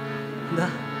 Да.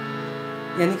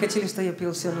 И они хотели, что я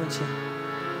пел все ночи.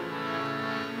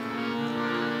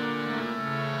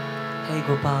 Hey,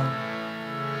 Gopal.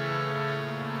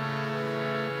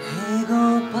 Hey,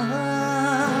 Gopal.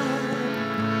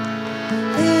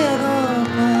 Hey,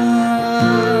 Gopal.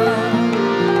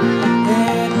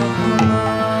 Hey,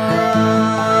 Gopal.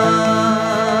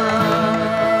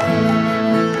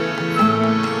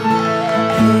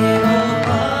 Hey,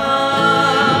 Gopal.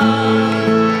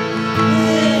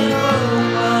 Hey,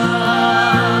 Gopal.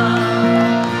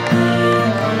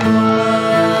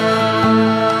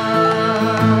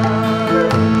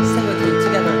 Sing with me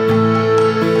together.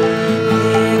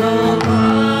 Hey,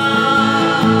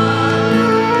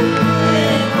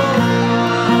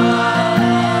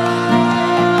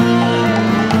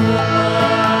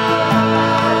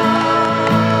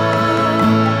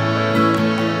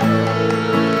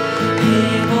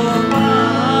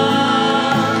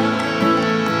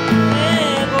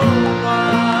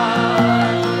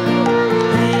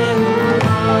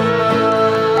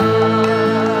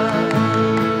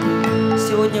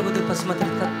 Сегодня буду посмотреть,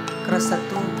 как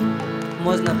красоту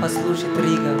можно послушать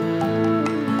Рига.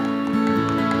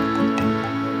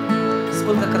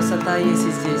 Сколько красота есть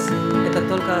и здесь. Это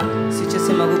только сейчас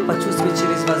я могу почувствовать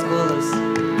через ваш голос.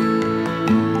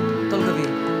 Только вы.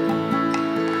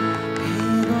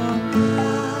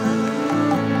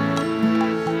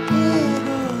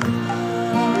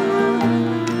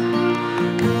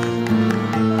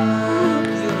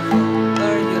 Beautiful,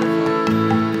 very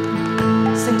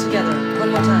beautiful. Sing together,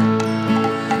 one more time.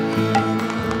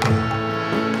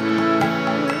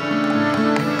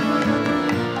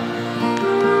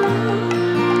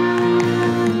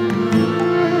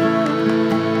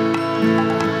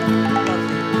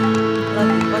 Lovely,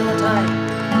 lovely, one more time.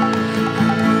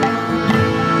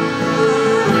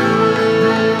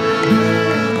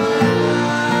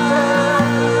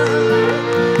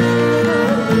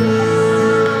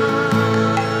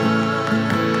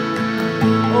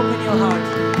 open your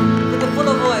heart with the full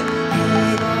of voice.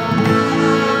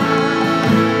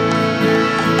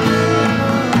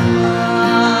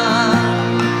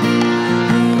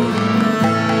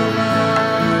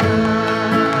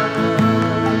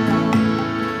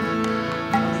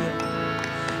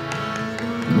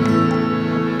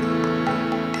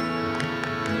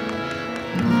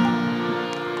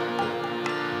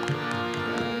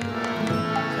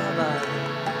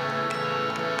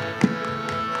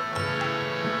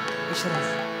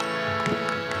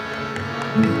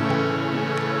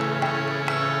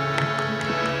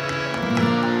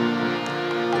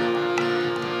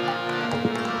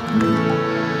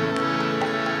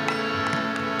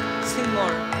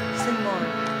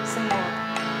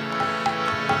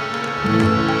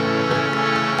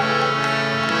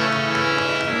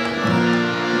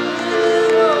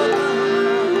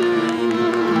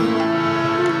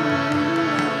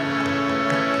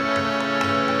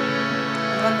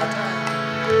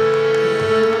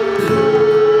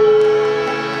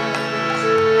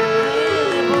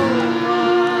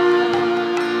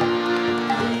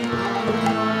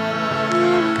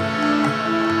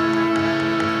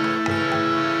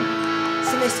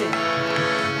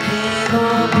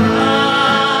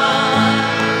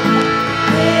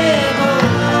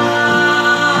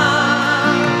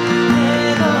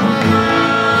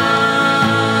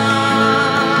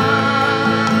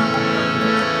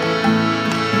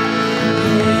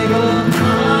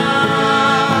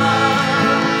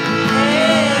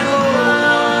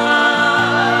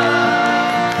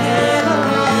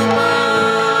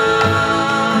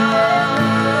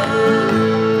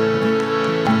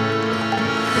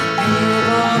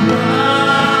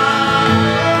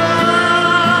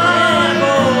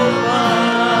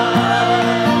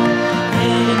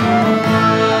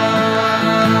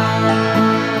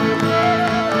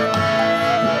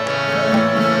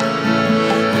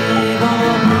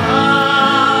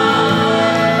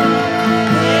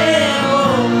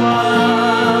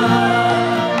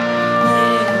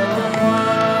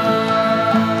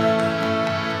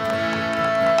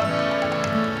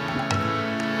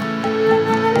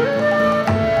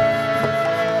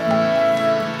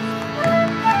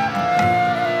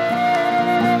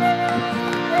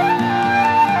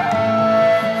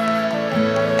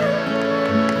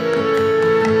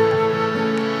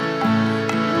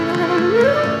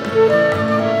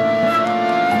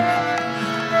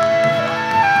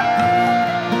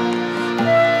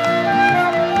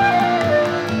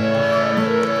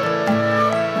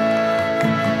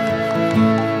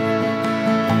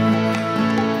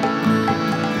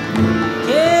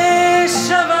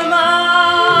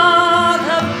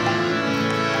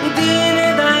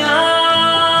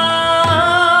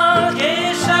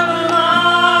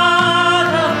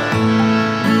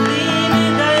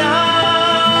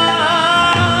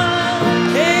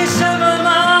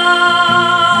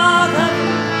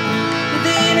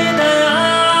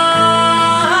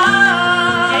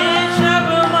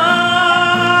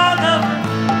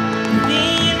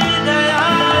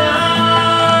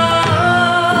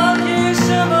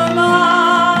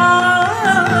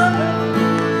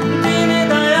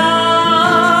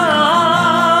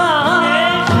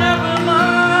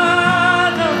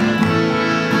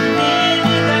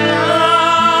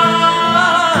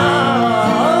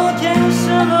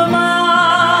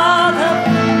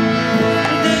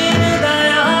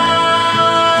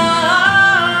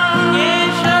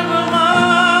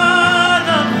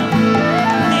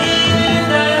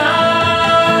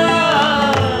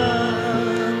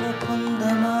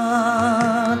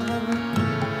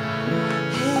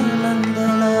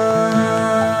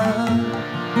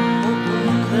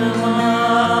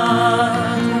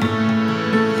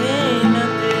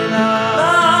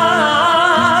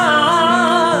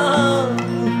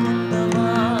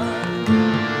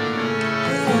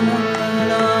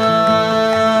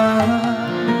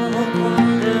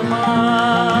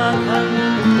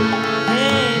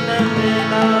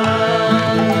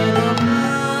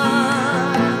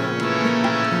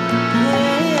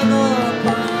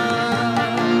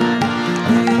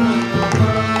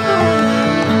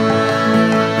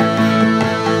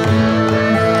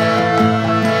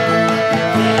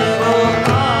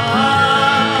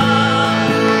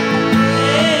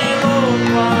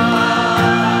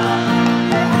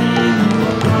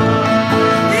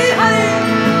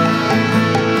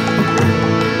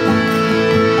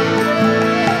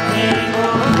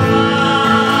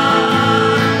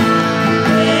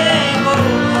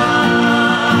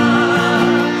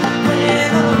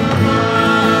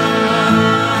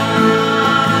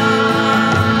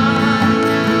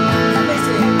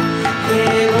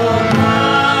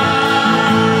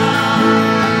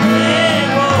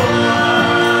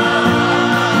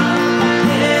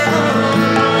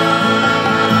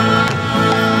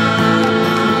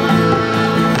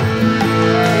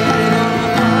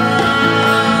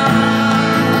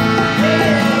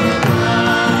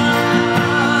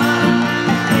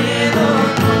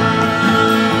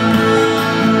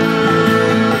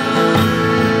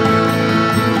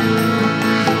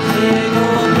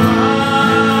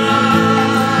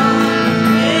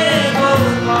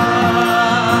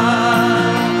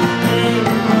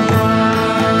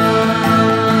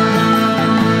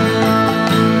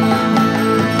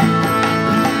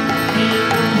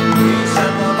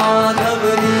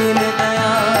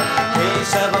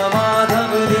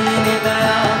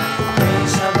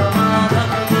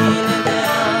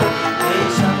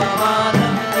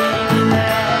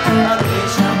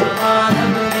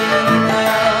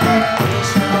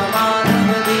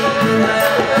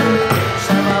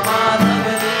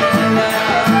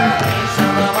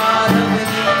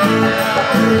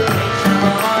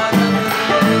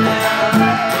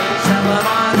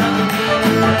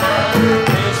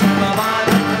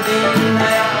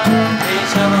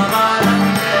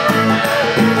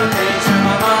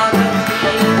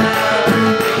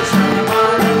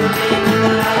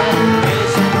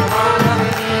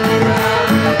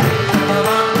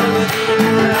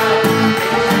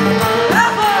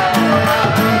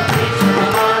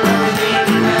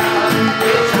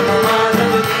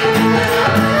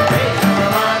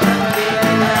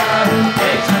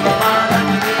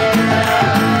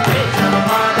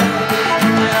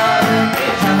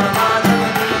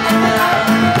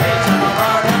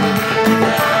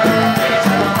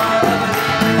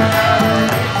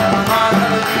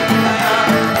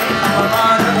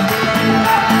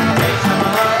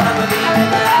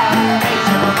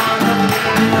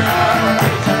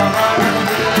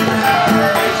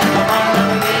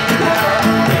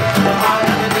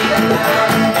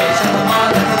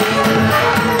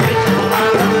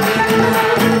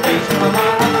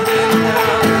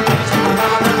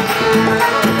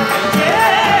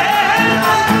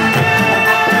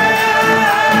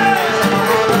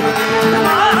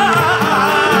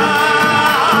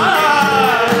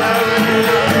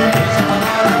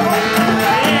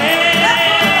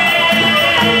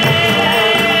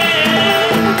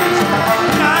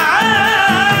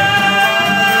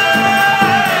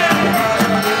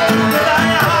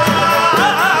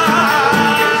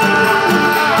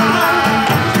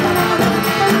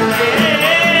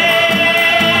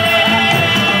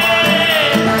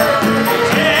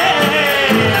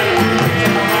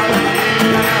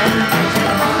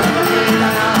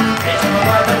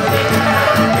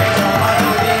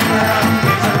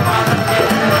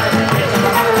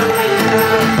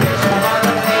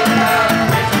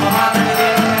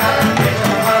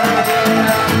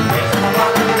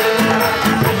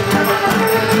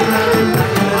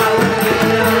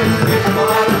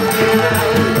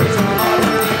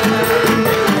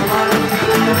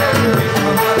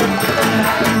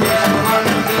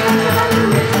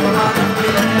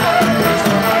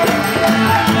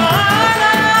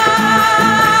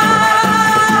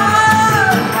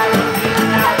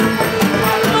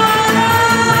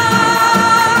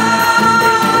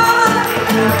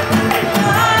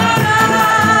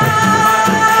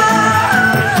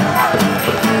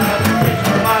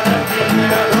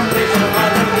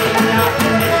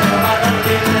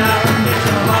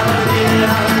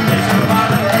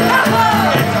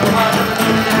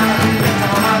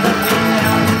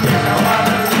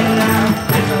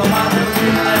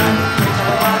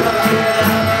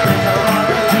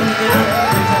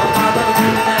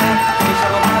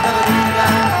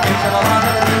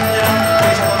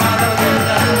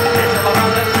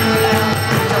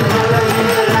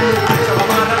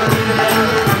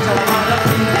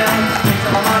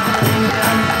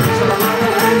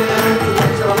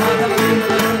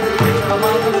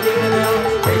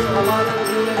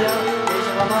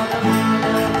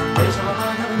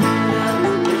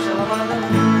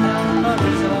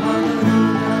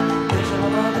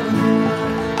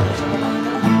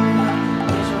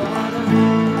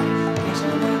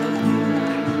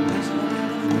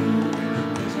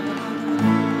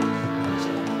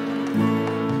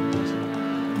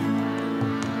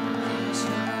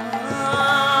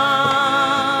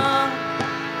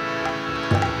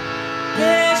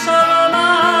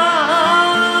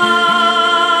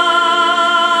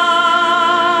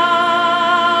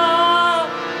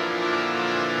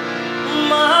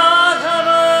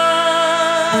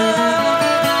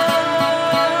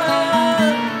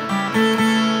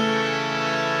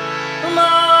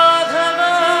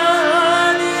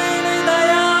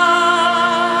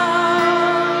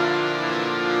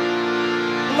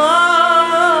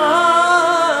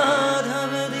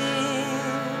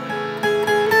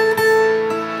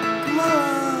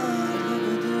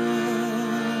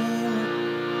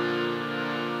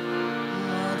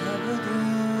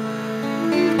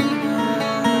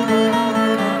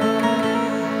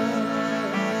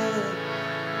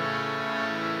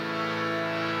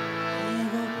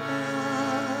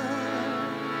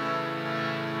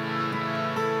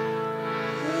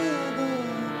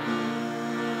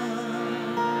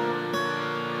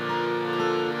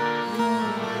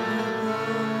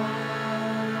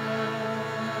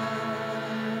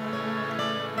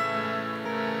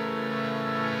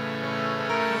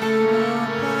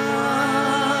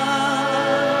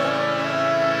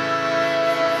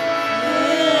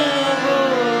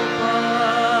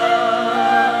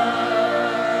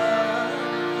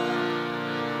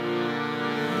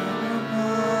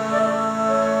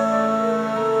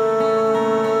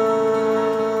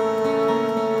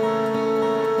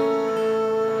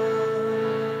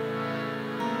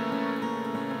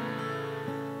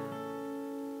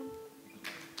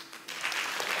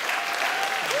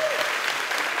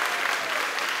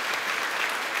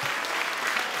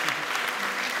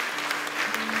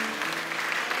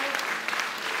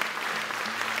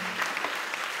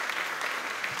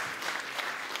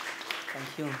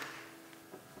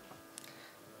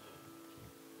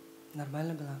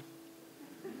 Нормально было?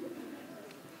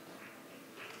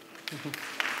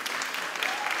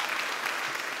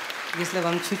 Если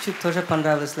вам чуть-чуть тоже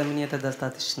понравилось, для меня это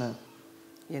достаточно.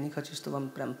 Я не хочу, чтобы вам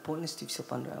прям полностью все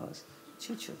понравилось.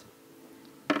 Чуть-чуть.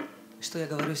 Что я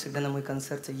говорю всегда на моих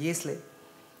концертах. Если,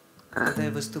 когда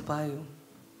я выступаю,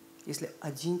 если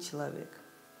один человек,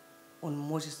 он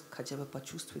может хотя бы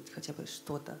почувствовать хотя бы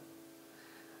что-то,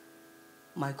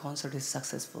 my concert is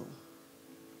successful.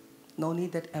 No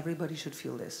need that everybody should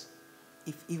feel this.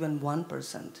 If even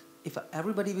 1%, if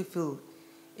everybody will feel,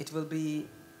 it will be,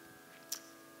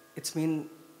 it's mean,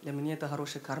 для меня это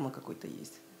хорошая карма какой-то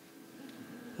есть.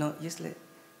 Но если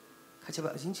хотя бы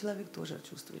один человек тоже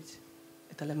чувствует,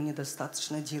 это для меня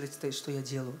достаточно делать то, что я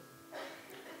делаю.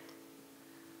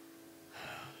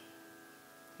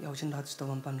 Я очень рад, что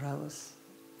вам понравилось.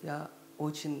 Я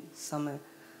очень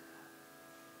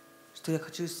что я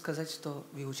хочу сказать, что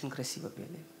вы очень красиво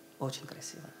пели. Очень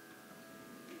красиво.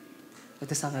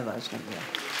 Это самое важное было.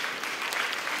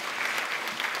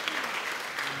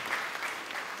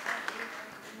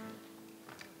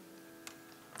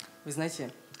 Вы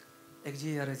знаете,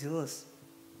 где я родилась,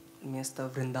 место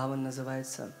Вриндаван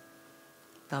называется,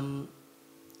 там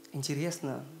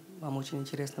интересно, вам очень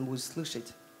интересно будет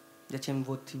слышать. Зачем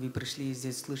вот вы пришли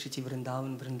здесь, слышите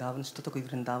Вриндаван, Вриндаван, что такое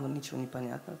Вриндаван, ничего не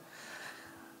понятно.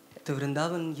 Это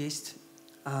Вриндаван есть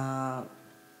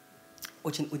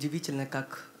очень удивительно,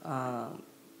 как,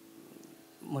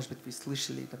 может быть, вы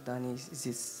слышали, когда они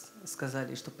здесь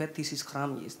сказали, что 5000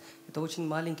 храмов есть. Это очень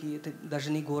маленький, это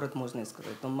даже не город, можно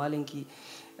сказать, это маленький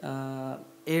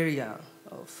area,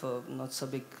 not so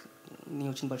big, не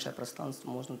очень большое пространство,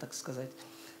 можно так сказать.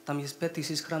 Там есть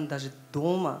 5000 храмов, даже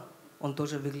дома он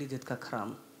тоже выглядит как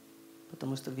храм,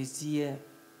 потому что везде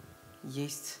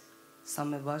есть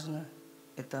самое важное,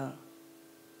 это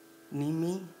не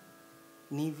мы,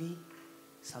 не вы,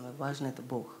 самое важное это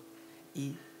Бог.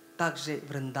 И также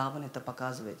Вриндаван это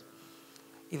показывает.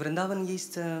 И Вриндаван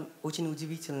есть очень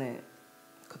удивительное,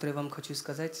 которое я вам хочу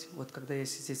сказать. Вот когда я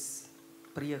здесь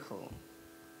приехал,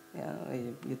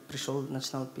 я пришел,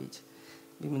 начал петь.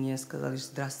 Вы мне сказали,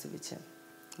 здравствуйте,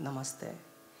 намасте.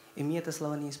 И мы это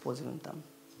слово не используем там.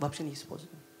 Вообще не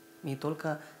используем. Мы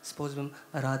только используем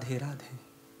Радхе, Радхе.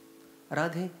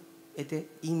 Радхе – это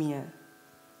имя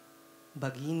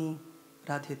богини,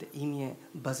 Радхе – это имя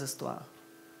божества.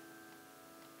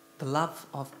 The love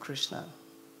of Krishna,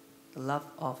 the love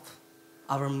of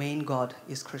our main God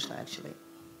is Krishna actually.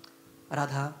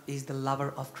 Radha is the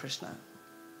lover of Krishna,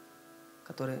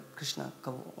 который Кришна,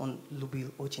 кого он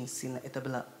любил очень сильно, это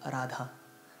была Радха,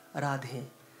 Радхе.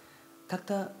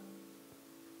 Как-то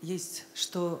есть,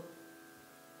 что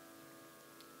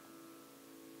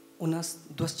у нас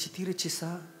 24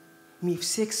 часа, мы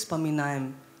всех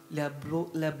вспоминаем, для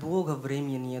Бога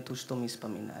времени нету, что мы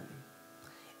вспоминали.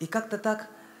 И как-то так,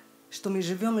 что мы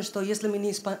живем, и что если мы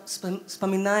не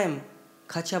вспоминаем,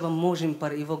 хотя бы можем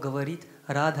про его говорить,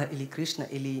 Радха или Кришна,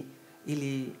 или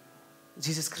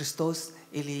Иисус Христос,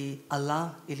 или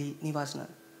Аллах, или неважно.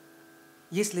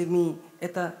 Если мы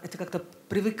это как-то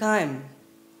привыкаем,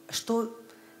 что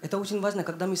это очень важно,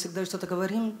 когда мы всегда что-то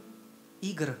говорим,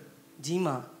 игр,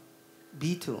 Дима,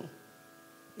 Битту,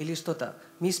 или что-то,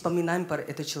 мы вспоминаем про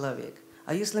этот человек.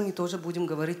 А если мы тоже будем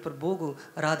говорить про Богу,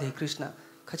 Радха и Кришна,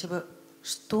 хотя бы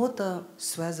что-то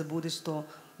связь будет, что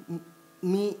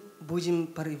мы будем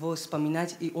про его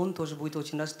вспоминать, и он тоже будет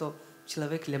очень рад, что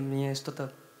человек для меня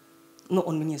что-то... Ну,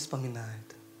 он меня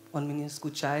вспоминает. Он меня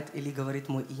скучает или говорит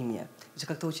мое имя. Это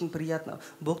как-то очень приятно.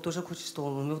 Бог тоже хочет, что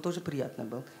он ему тоже приятно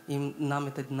был. И нам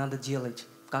это надо делать.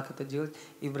 Как это делать?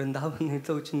 И Вриндаван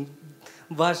это очень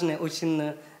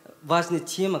важная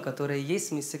тема, которая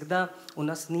есть. Мы всегда, у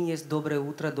нас не есть доброе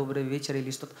утро, добрый вечер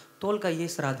или что-то. Только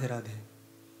есть рады-рады.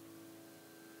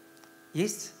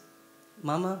 Есть?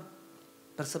 Мама,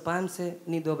 просыпаемся,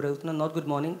 не доброе утро, not good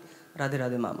morning,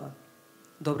 рады-рады, мама.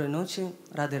 Доброй ночи,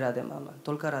 рады-рады, мама.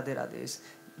 Только рады-рады есть.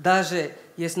 Даже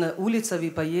если на улице вы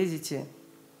поедете,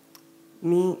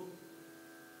 мы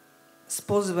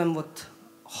используем вот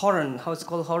horn, how it's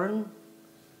called horn?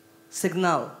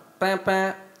 Сигнал.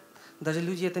 Пэ-пэ. Даже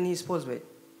люди это не используют.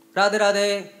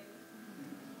 Рады-рады.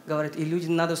 Говорят, и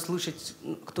людям надо слушать,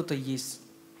 кто-то есть.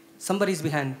 Somebody is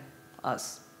behind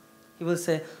us. He will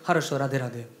say, хорошо,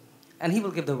 рады-рады. And he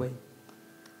will give the way.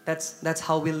 That's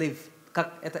how we live.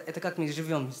 Это как мы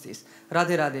живем здесь.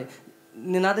 Рады-рады.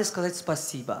 Не надо сказать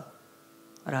спасибо.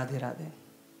 Рады-рады.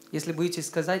 Если вы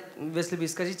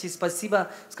скажете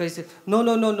спасибо, скажите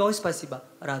no, спасибо.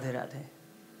 Рады-рады.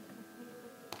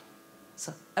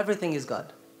 So, everything is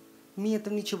God. Мы это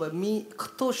ничего.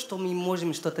 Что мы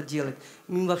можем что-то делать?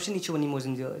 Мы вообще ничего не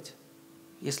можем делать.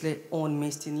 Если Он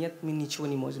вместе нет, мы ничего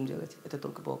не можем делать. Это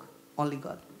только Бог. Only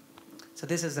God. So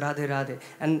this is Radhe-Radhe.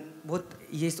 And вот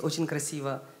есть очень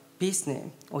красивая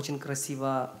песня, очень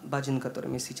красивая баджан,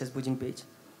 которую мы сейчас будем петь.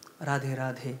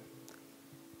 Радhe-Radhe.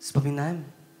 Вспоминаем?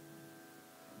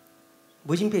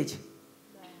 Будем петь?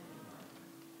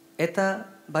 Это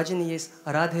баджан есть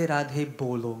Радhe-Radhe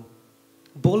Bolo.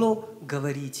 Боло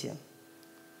говорите.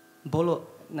 Боло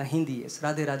на хинди есть.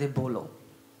 Радhe-Radhe Bolo.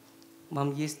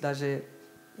 Вам есть даже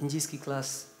индийский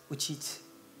класс учить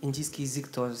индийский язык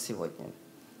тоже сегодня.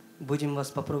 Будем вас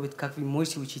попробовать, как вы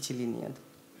можете учить или нет.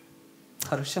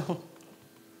 Хорошо?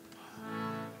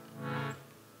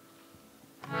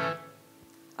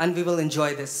 And we will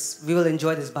enjoy this. We will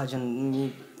enjoy this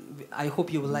bhajan. I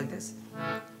hope you will like this.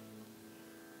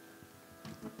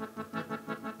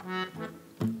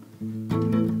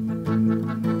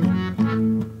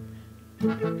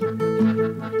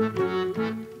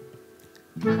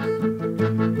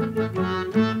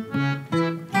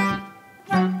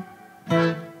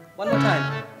 One more time.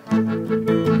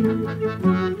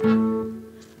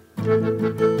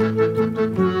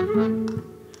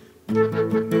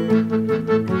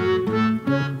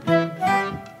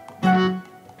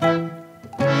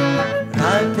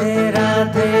 Radhe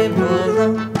Radhe bolo,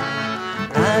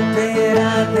 Radhe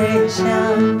Radhe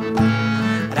Shyam,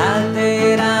 Radhe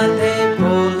Radhe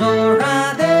bolo,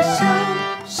 Radhe Shyam,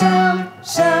 Shyam,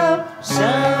 Shyam,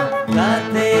 Shyam,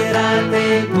 Radhe Radhe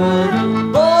bolo,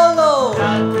 bolo,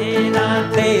 Radhe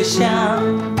Radhe Shyam,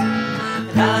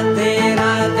 Radhe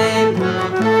Radhe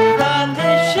bolo, Radhe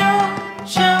Shyam,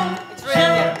 Shyam,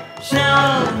 Shyam,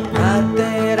 Shyam,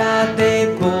 Radhe Radhe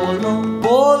bolo,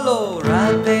 bolo,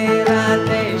 Radhe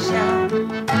Radhe Shyam,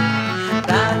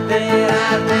 Radhe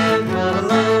Radhe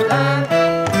bolo, Radhe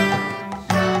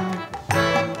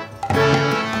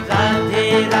Radhe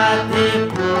Radhe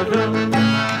bolo,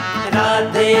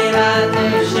 Radhe Radhe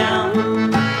Shyam,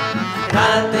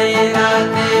 Radhe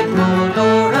Radhe bolo,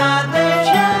 Radhe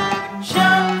Shyam,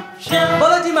 Shyam, Shyam.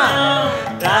 Bolo Dima.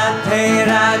 Radhe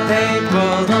Radhe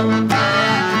bolo,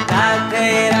 Radhe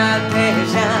Radhe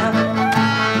Shyam,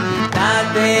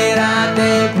 Radhe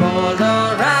Radhe bolo,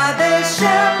 Radhe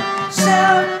Shyam,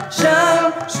 Shyam, Shyam,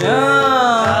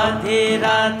 Shyam. Radhe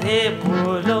Radhe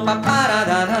bolo,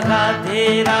 Radhe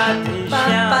Radhe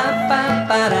Shyam,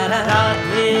 Radhe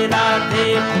Radhe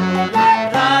bolo,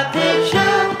 Radhe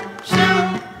Shyam, Shyam,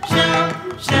 Shyam,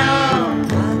 Shyam.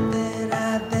 Radhe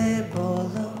Radhe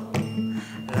bolo,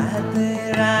 Radhe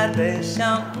Radhe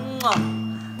Shyam,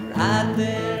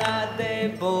 Radhe Radhe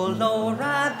bolo,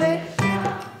 Radhe.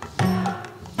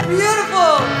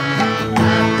 Beautiful.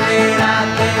 Radhe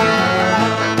Radhe bolo,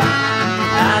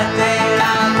 Radhe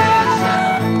Radhe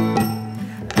Shyam,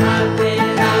 Radhe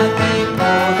Radhe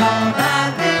bolo,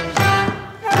 Radhe Shyam.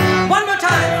 One more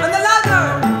time, and the louder.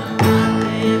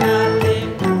 Radhe Radhe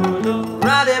bolo,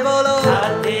 Radhe bolo,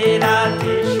 Radhe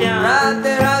Radhe Shyam,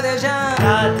 Radhe Radhe Shyam,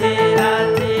 Radhe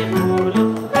Radhe bolo,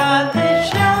 Radhe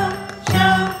Shyam,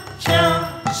 Shyam, Shyam,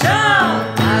 Shyam.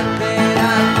 Radhe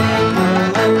Radhe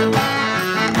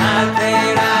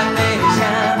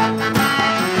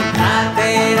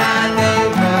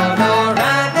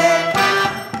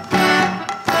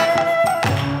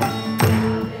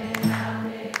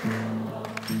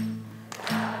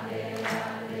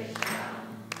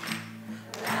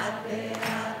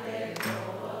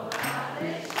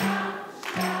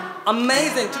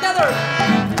Amazing. Together.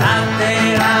 Radhe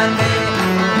Radhe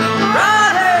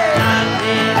Radhe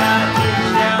Radhe Radhe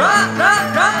Radhe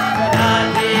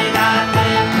Radhe Radhe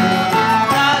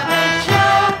Radhe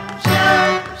Sham Sham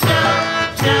Sham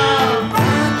Sham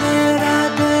Radhe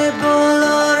Radhe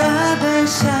bolo Radhe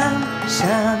Sham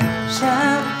Sham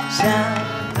Sham Sham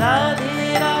Radhe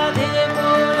Radhe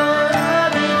bolo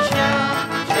Radhe Sham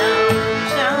Sham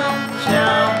Sham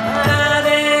Sham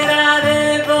Radhe Radhe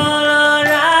bolo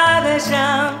Radhe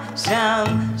Sham Sham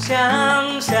Sham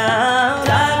Sham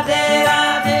Radhe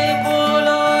Radhe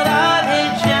bolo Radhe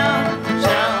Sham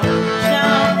Sham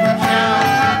Sham Sham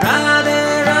Radhe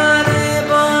Radhe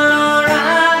bolo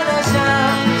Radhe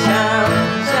Sham Sham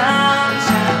Sham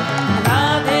Sham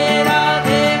Radhe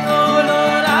Radhe bolo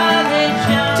Radhe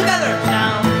Sham. Together.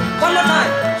 Sham. One more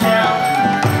time. Sham.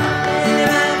 Radhe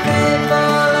Radhe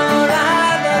bolo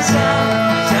Radhe Sham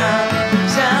Sham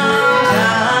Sham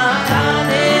Sham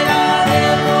Radhe Radhe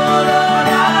bolo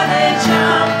Radhe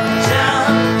Sham Sham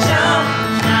Sham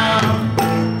Sham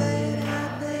Radhe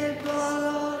Radhe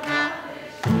bolo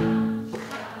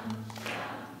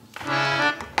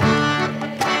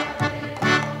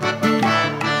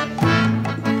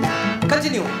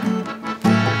Continue.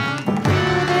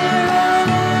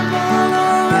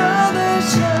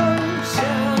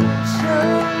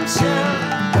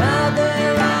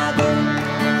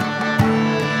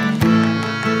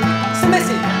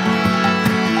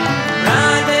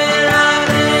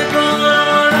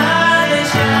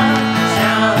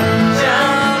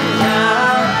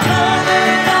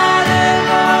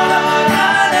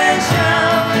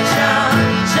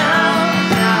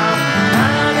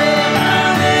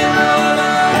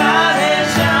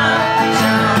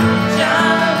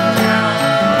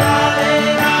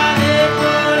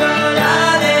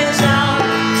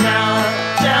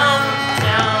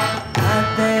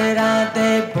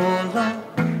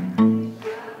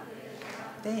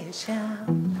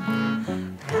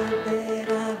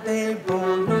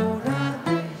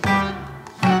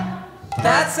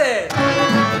 That's it.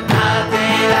 Radhe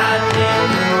Radhe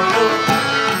bolo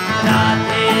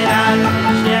Radhe Radhe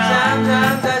Sham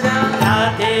Sham Sham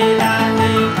Radhe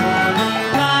Radhe bolo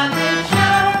Radhe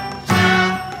Sham Sham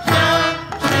Sham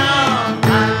Sham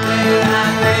Radhe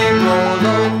Radhe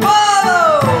bolo bolo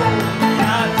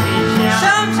Radhe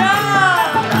Sham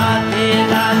Sham Radhe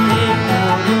Radhe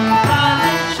bolo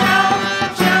Radhe Sham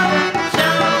Sham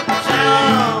Sham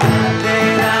Sham Radhe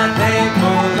Radhe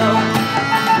bolo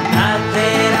Radhe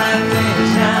Radhe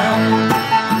Sham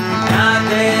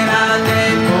Radhe Radhe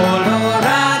bolo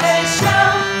Radhe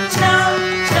Sham Sham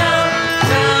Sham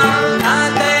Sham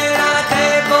Radhe Radhe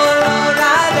bolo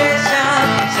Radhe Sham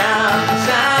Sham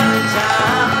Sham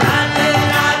Sham Radhe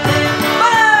Radhe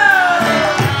bolo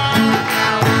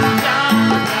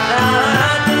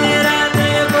Radhe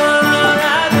Radhe bolo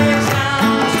Radhe Sham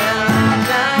Sham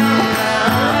Sham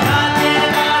Radhe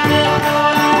Radhe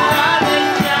bolo Radhe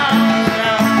Sham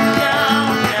Sham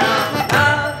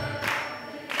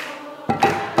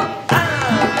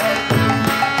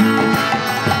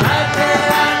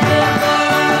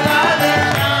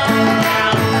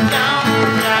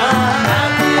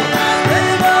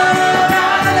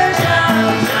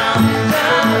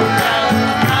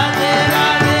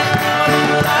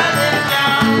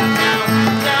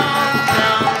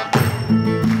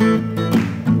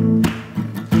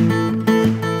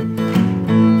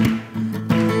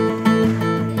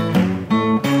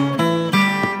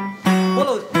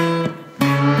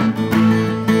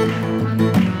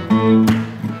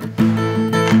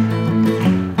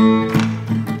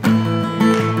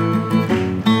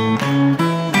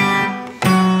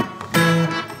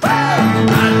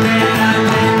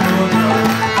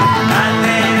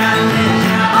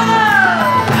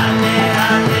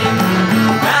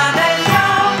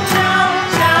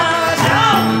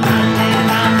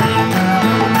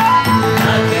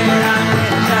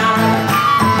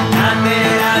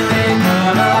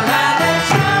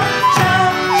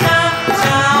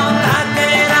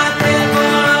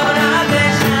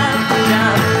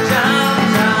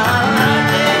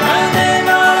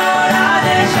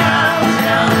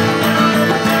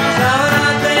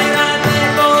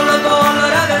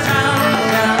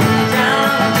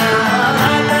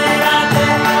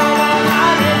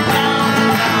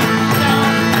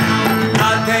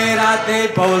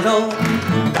bolo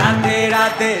Radhe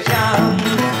Radhe Sham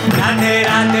Radhe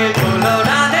Radhe bolo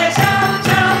Radhe Sham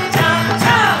Sham Sham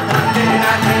Sham Radhe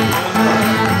Radhe bolo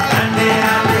Radhe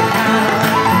Radhe Sham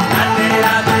Radhe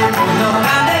Radhe bolo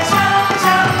Radhe Sham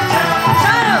Sham Sham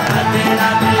Sham Radhe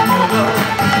Radhe bolo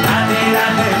Radhe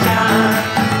Radhe Sham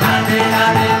Radhe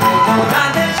Radhe bolo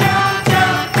Radhe Sham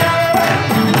Sham Sham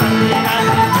Radhe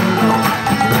Radhe bolo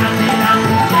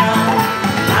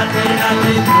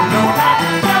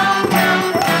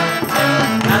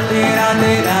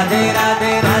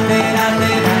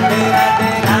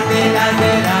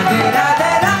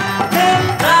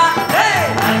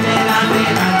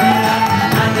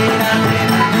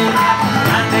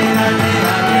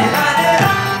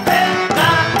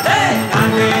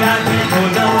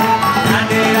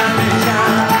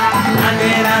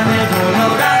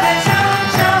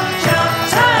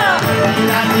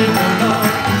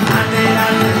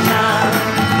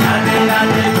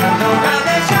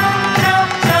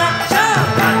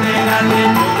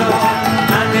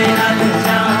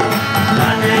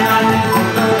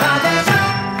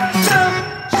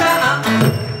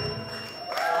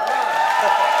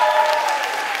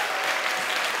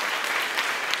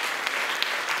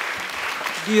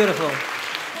beautiful.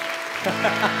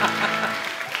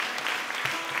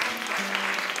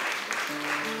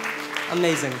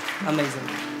 Amazing, amazing.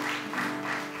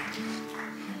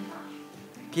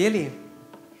 Пели?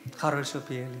 Хорошо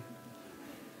пели.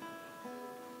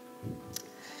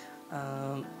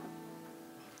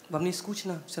 Вам не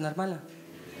скучно? Все нормально?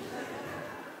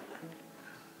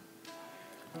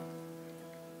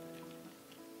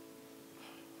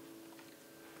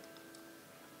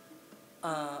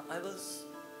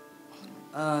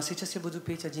 Сейчас я буду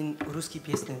петь один русский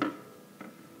песню.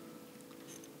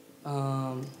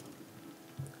 Это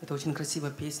очень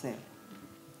красивая песня.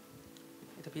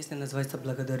 Эта песня называется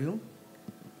 «Благодарю».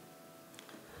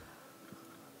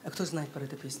 А кто знает про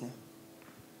эту песню?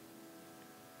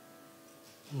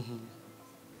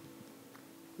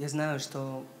 Я знаю,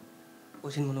 что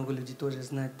очень много людей тоже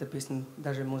знают эту песню.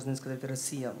 Даже, можно сказать,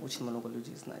 Россия. Очень много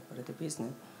людей знает про эту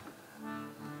песню.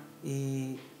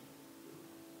 И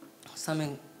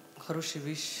самая хорошая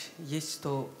вещь есть,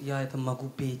 что я это могу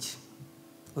петь.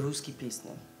 Русские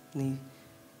песни.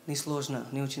 Не сложно,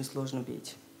 не очень сложно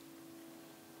петь.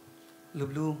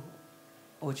 Люблю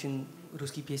очень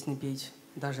русские песни петь.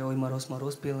 Даже «Ой, мороз,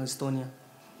 мороз» пела Эстония.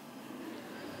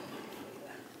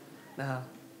 Да.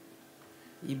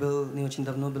 И был не очень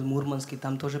давно был Мурманский,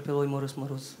 там тоже пел «Ой, мороз,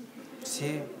 мороз».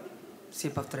 Все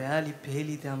повторяли,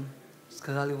 пели там,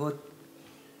 сказали, вот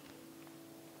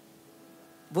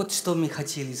что мы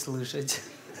хотели слышать.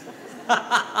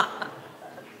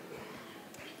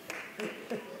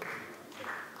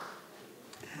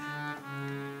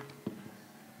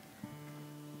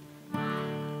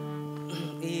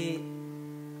 И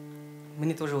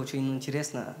мне тоже очень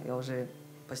интересно, я уже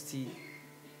почти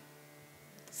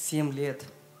 7 лет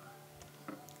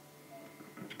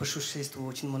путешествую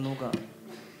очень много.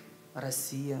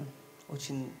 Россия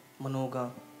очень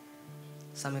много.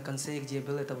 В самом конце, где я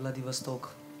был, это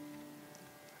Владивосток.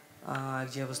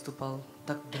 Где я выступал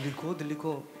так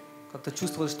далеко-далеко. Как-то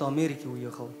чувствовал, что в Америке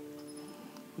уехал.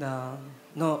 Да.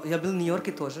 Но я был в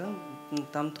Нью-Йорке тоже.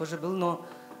 Там тоже был, но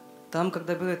там,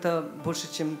 когда был, это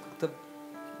больше, чем как-то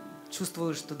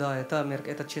чувствую, что да, это Америка,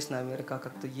 это честная Америка,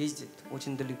 как-то ездит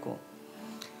очень далеко.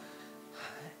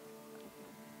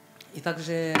 И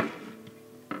также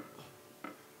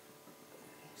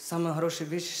самая хорошая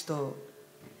вещь, что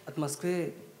от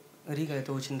Москвы Рига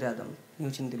это очень рядом, не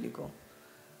очень далеко.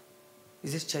 И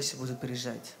здесь чаще буду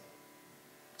приезжать.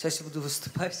 Чаще буду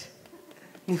выступать,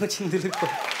 не очень далеко.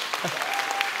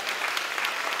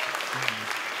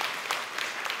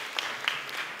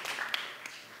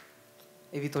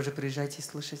 И вы тоже приезжайте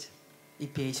слушать и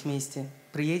петь вместе.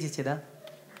 Приедете, да?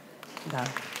 Да.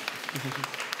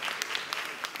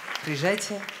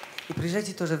 Приезжайте. И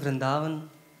приезжайте тоже в Вриндаван.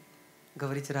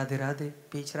 Говорить рады-рады,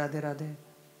 петь рады-рады.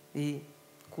 И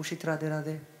кушать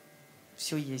рады-рады.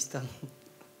 Все есть там.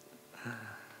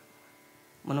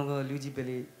 Много людей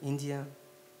были в Индии.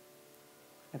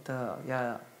 Это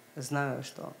я знаю,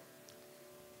 что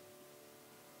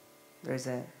there's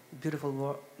a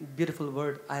beautiful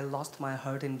word. I lost my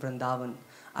heart in Vrindavan.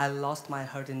 I lost my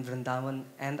heart in Vrindavan,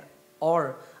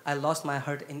 or I lost my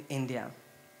heart in India.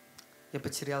 Я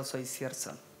потерял свое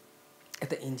сердце.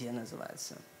 Это Индия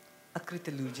называется.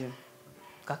 Открытые люди,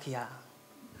 как я.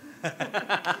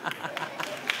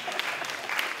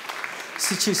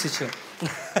 Сичу.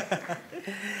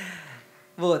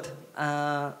 Вот.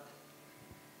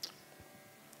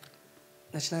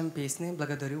 Начинаем песни.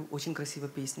 Благодарю. Очень красивые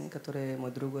песни, которые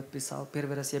мой друг отписал.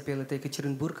 Первый раз я пел это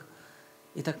Екатеринбург.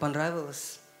 И так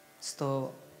понравилось,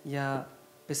 что я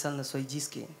писал на свои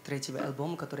диски третьего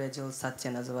альбома, который я делал,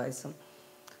 «Сатья» называется.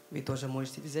 Вы тоже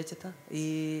можете взять это.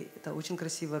 И это очень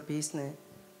красивая песня.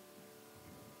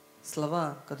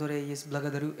 Слова, которые есть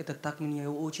 «благодарю», это так мне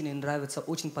очень нравится,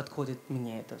 очень подходит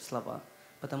мне это слова.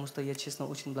 Потому что я, честно,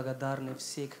 очень благодарный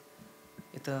всех.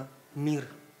 Это мир,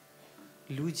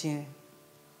 люди,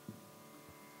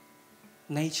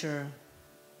 nature,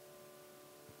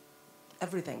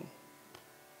 everything.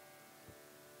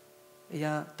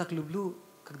 Я так люблю,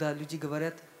 когда люди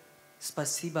говорят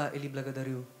 «спасибо» или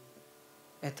 «благодарю».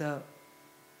 Это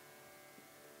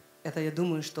я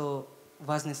думаю, что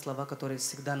важные слова, которые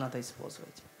всегда надо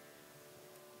использовать.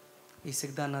 И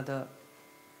всегда надо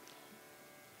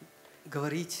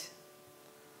говорить.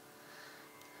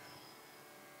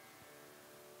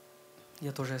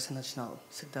 Я тоже это начинал.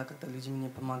 Всегда, когда люди мне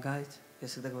помогают, я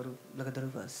всегда говорю «благодарю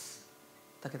вас».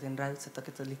 Так это нравится, так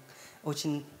это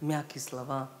очень мягкие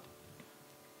слова.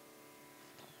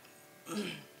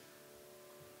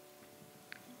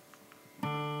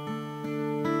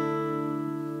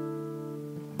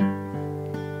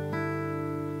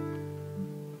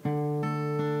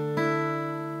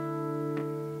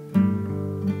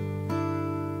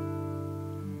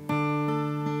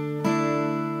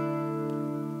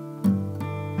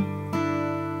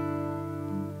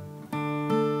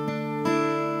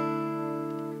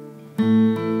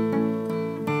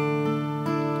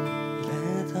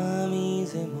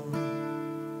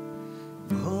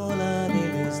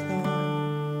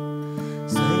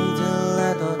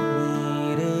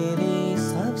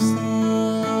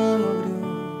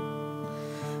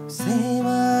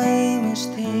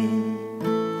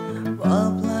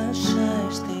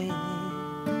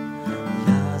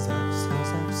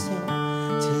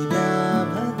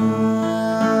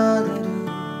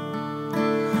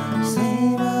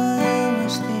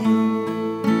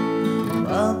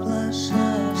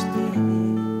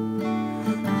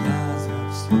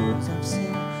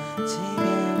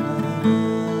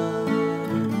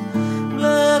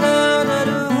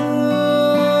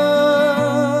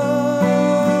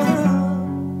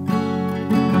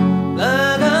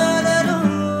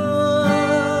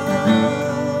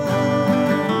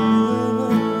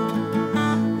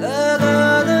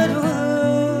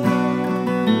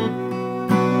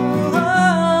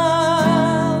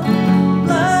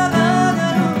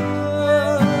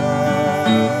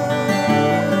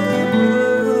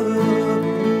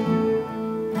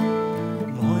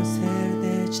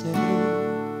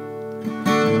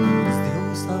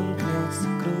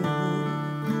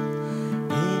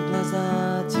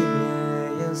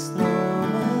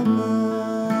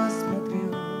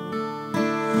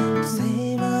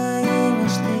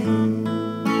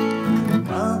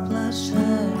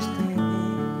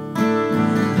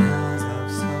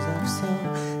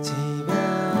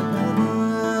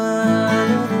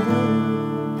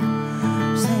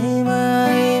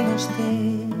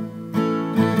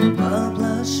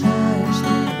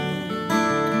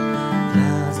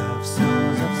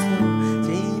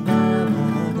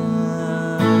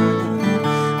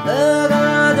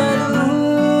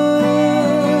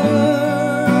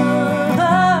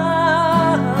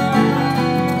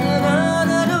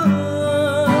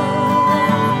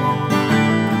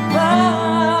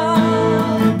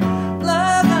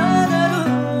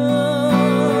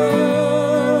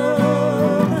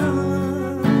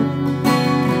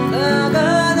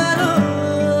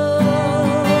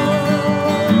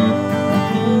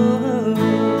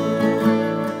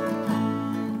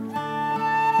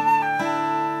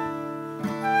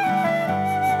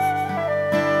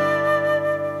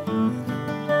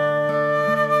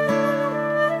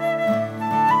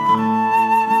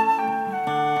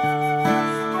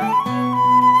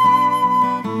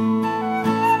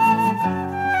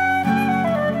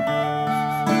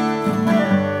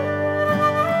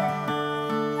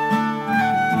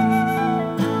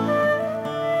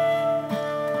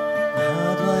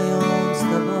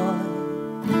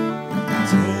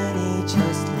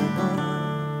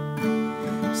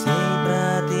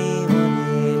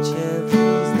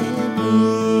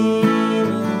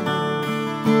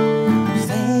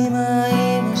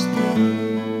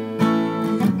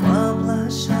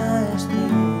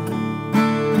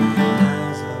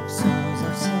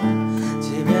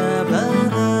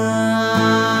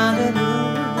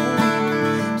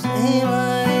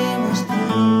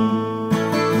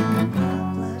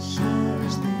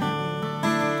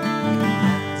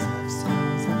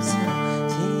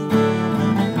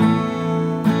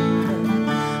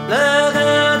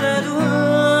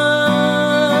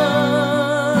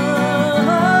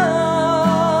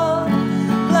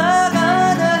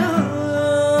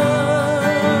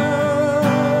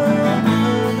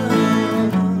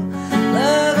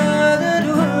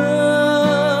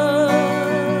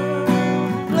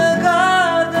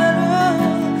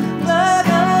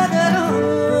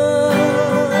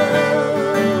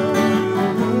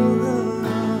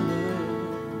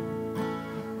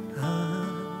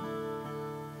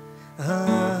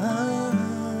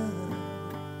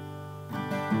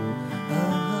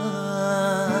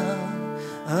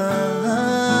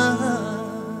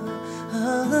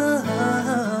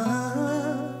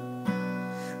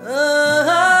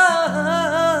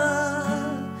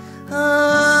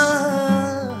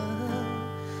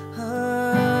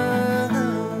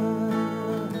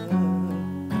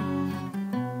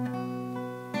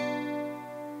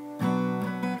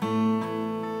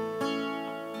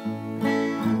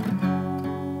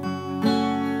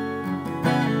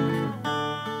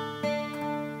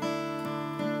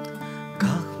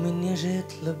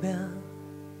 любя,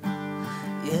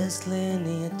 если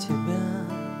нет тебя,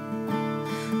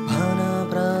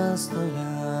 понапрасну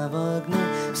я в огне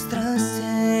в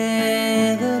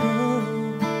страсти горю.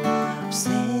 Все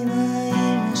мои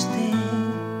мечты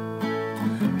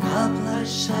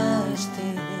воплощаешь ты.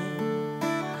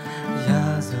 Я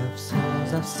за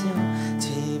все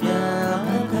тебя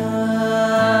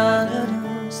благодарю.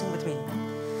 Sing with me.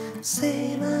 Все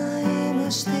мои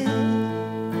мечты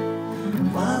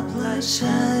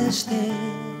воплощаешь ты.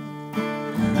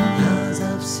 Я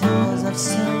за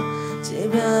все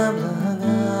тебя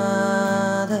благодарю.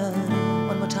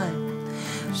 One more time.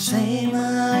 Все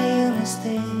мои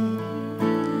мечты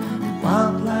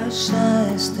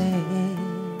воплощаешь ты.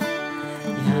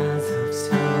 Я за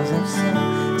все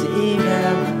тебя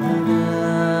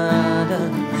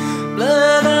благодарю.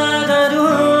 Благодарю.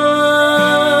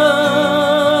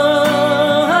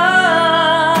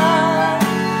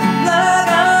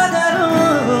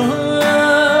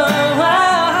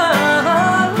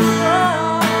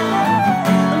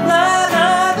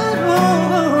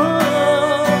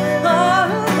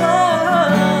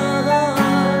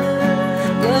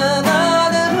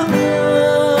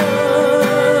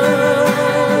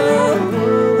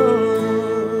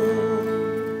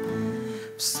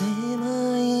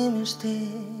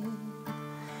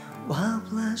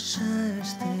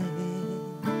 воплощаешь ты.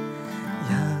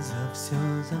 Я за все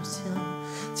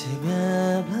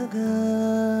тебя благодарю.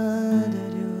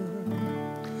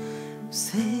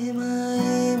 Все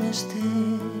мои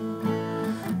мечты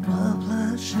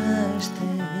воплощаешь ты.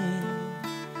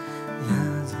 Я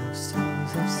за все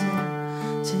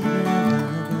тебя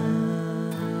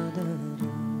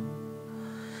благодарю.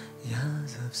 Я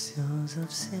за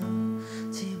все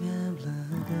тебя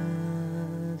благодарю.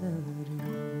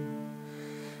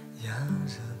 Я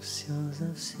за все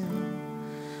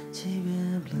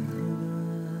тебе благодарю.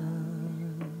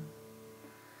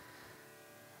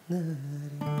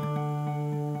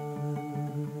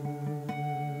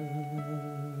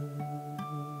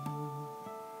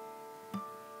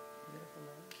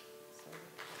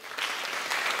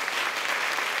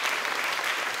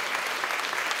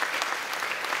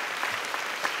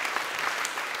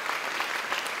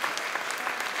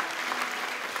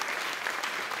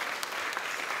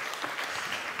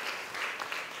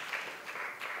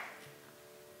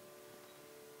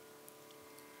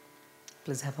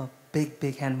 Please have a big,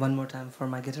 big hand one more time for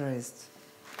my guitarist.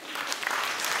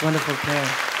 Wonderful player.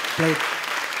 Played.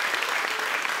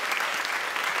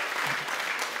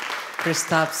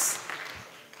 Kristaps,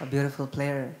 a beautiful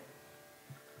player.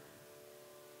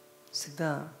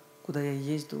 Всегда, куда я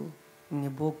езжу, мне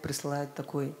Бог присылает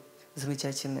такой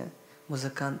замечательный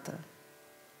музыканта,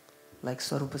 like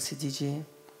Swarupa Siddhiji,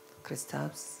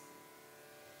 Kristaps,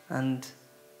 and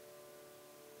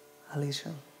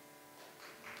Alicia.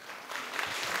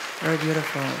 Very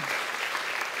beautiful.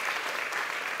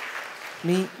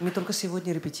 Мы только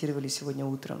сегодня репетировали, сегодня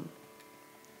утром.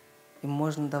 И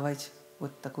можно давать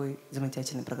вот такой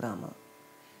замечательной программу.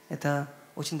 Это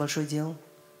очень большое дело.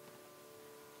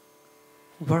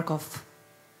 Work of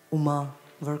ума,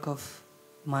 work of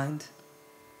mind,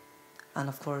 and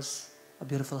of course, a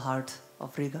beautiful heart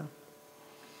of Riga.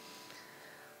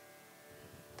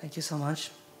 Thank you so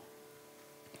much.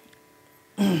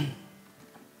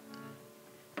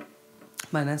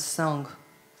 My next song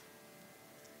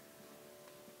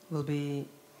will be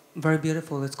very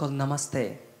beautiful. It's called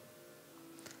Namaste.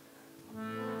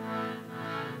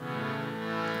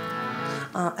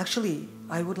 Actually,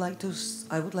 I would like to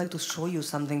show you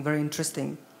something very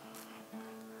interesting,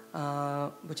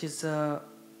 which is very,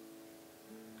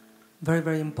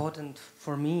 very important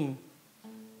for me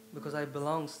because I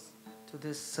belong to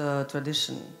this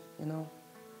tradition. You know.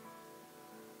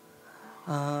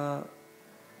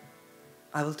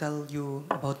 I will tell you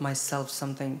about myself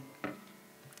something.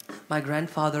 My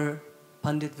grandfather,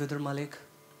 Pandit Bittу Маллик,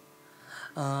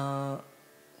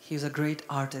 he is a great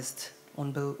artist.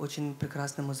 Он был очень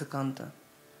прекрасный музыкант.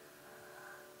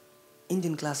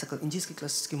 Индийской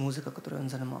классической музыкой, которой он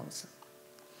занимался.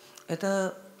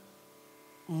 Это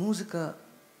музыка,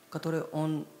 которой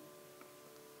он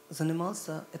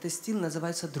занимался, это стиль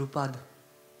называется Друпад.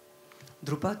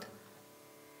 Друпад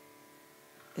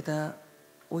 — это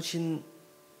очень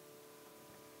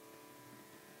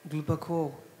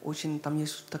глубоко, очень, там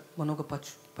есть так много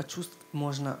почувствовать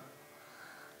можно.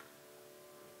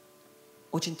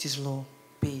 Очень тяжело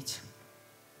петь.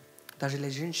 Даже для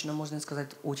женщины, можно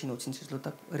сказать, очень-очень тяжело.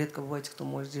 Так редко бывает, кто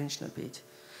может женщина петь.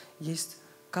 Есть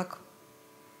как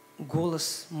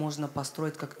голос можно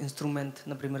построить как инструмент,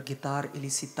 например, гитар или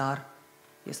ситар.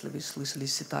 Если вы слышали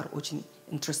ситар, очень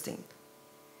interesting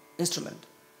инструмент.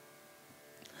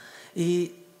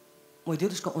 И мой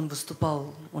дедушка, он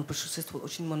выступал, он путешествовал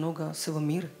очень много, всего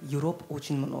мира, Европа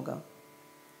очень много.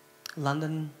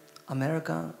 Лондон,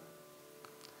 Америка.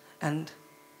 И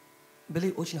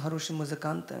были очень хорошие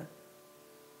музыканты,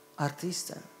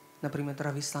 артисты, например,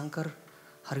 Рави Санкар,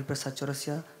 Хари Прасад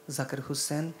Чорасия, Закир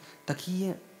Хусейн.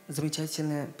 Такие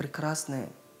замечательные,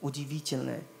 прекрасные,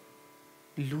 удивительные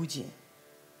люди,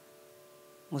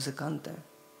 музыканты,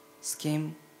 с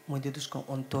кем мой дедушка,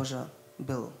 он тоже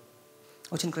был.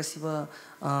 Очень красивая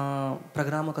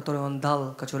программа, которую он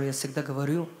дал, которую я всегда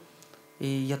говорю, и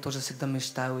я тоже всегда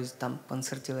мечтаю там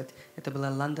концерт делать. Это была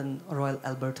London Royal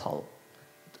Albert Hall.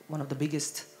 One of the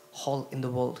biggest hall in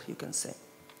the world, you can say.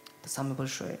 Это самый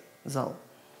большой зал.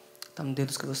 Там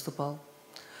дедушка выступал.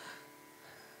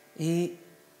 И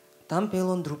там пел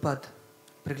он Друпад.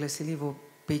 Пригласили его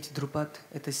петь Друпад.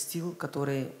 Это стиль,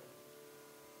 который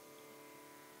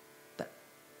the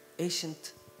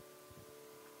ancient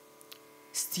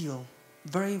style,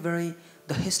 very, very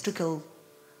the hysterical,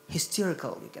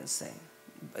 you can say.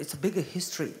 It's a bigger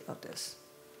history of this.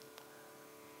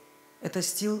 Это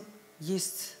стиль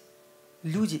есть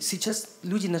люди. Сейчас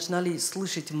люди начинали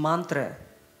слышать мантры,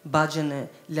 баджаны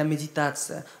для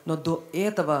медитации, но до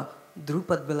этого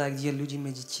Друпад была, где люди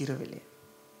медитировали.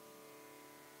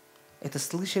 это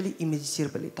слышали и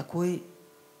медитировали. Такой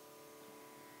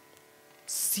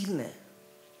сильный.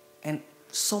 And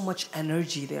so much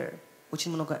energy there.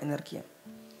 Очень много энергии.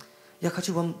 Я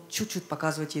хочу вам чуть-чуть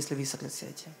показывать, если вы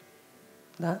согласитесь.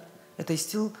 Да? Этот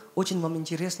стиль очень вам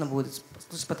интересно будет,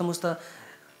 потому что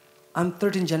I'm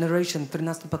 13th generation,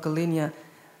 13 поколение.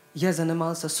 Я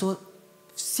занимался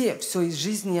всей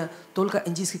жизни только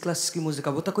индийской классической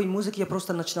музыкой. Вот такой музыки я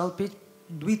просто начинал петь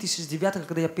в 2009,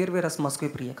 когда я первый раз в Москве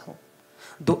приехал.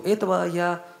 До этого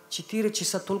я 4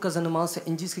 часа только занимался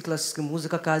индийской классической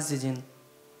музыкой каждый день.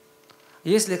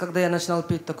 Если, когда я начинал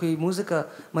петь такую музыку,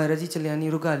 мои родители, они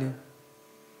ругали.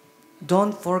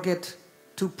 Don't forget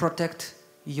to protect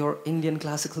your Indian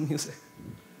classical music.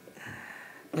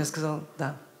 Я сказал,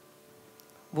 да.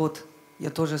 Вот,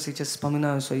 я тоже сейчас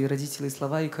вспоминаю свои родители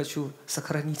слова и хочу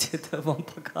сохранить это, вам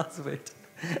показывать.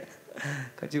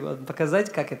 Хочу вам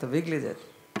показать, как это выглядит.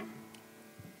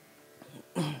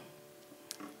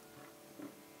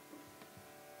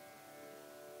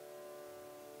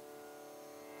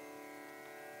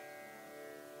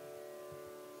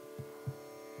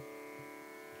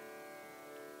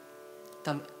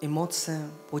 Там эмоции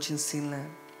очень сильные,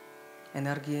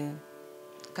 энергия,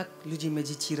 как люди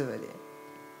медитировали.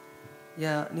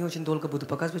 Я не очень долго буду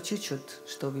показывать, чуть-чуть,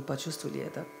 чтобы вы почувствовали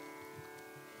это.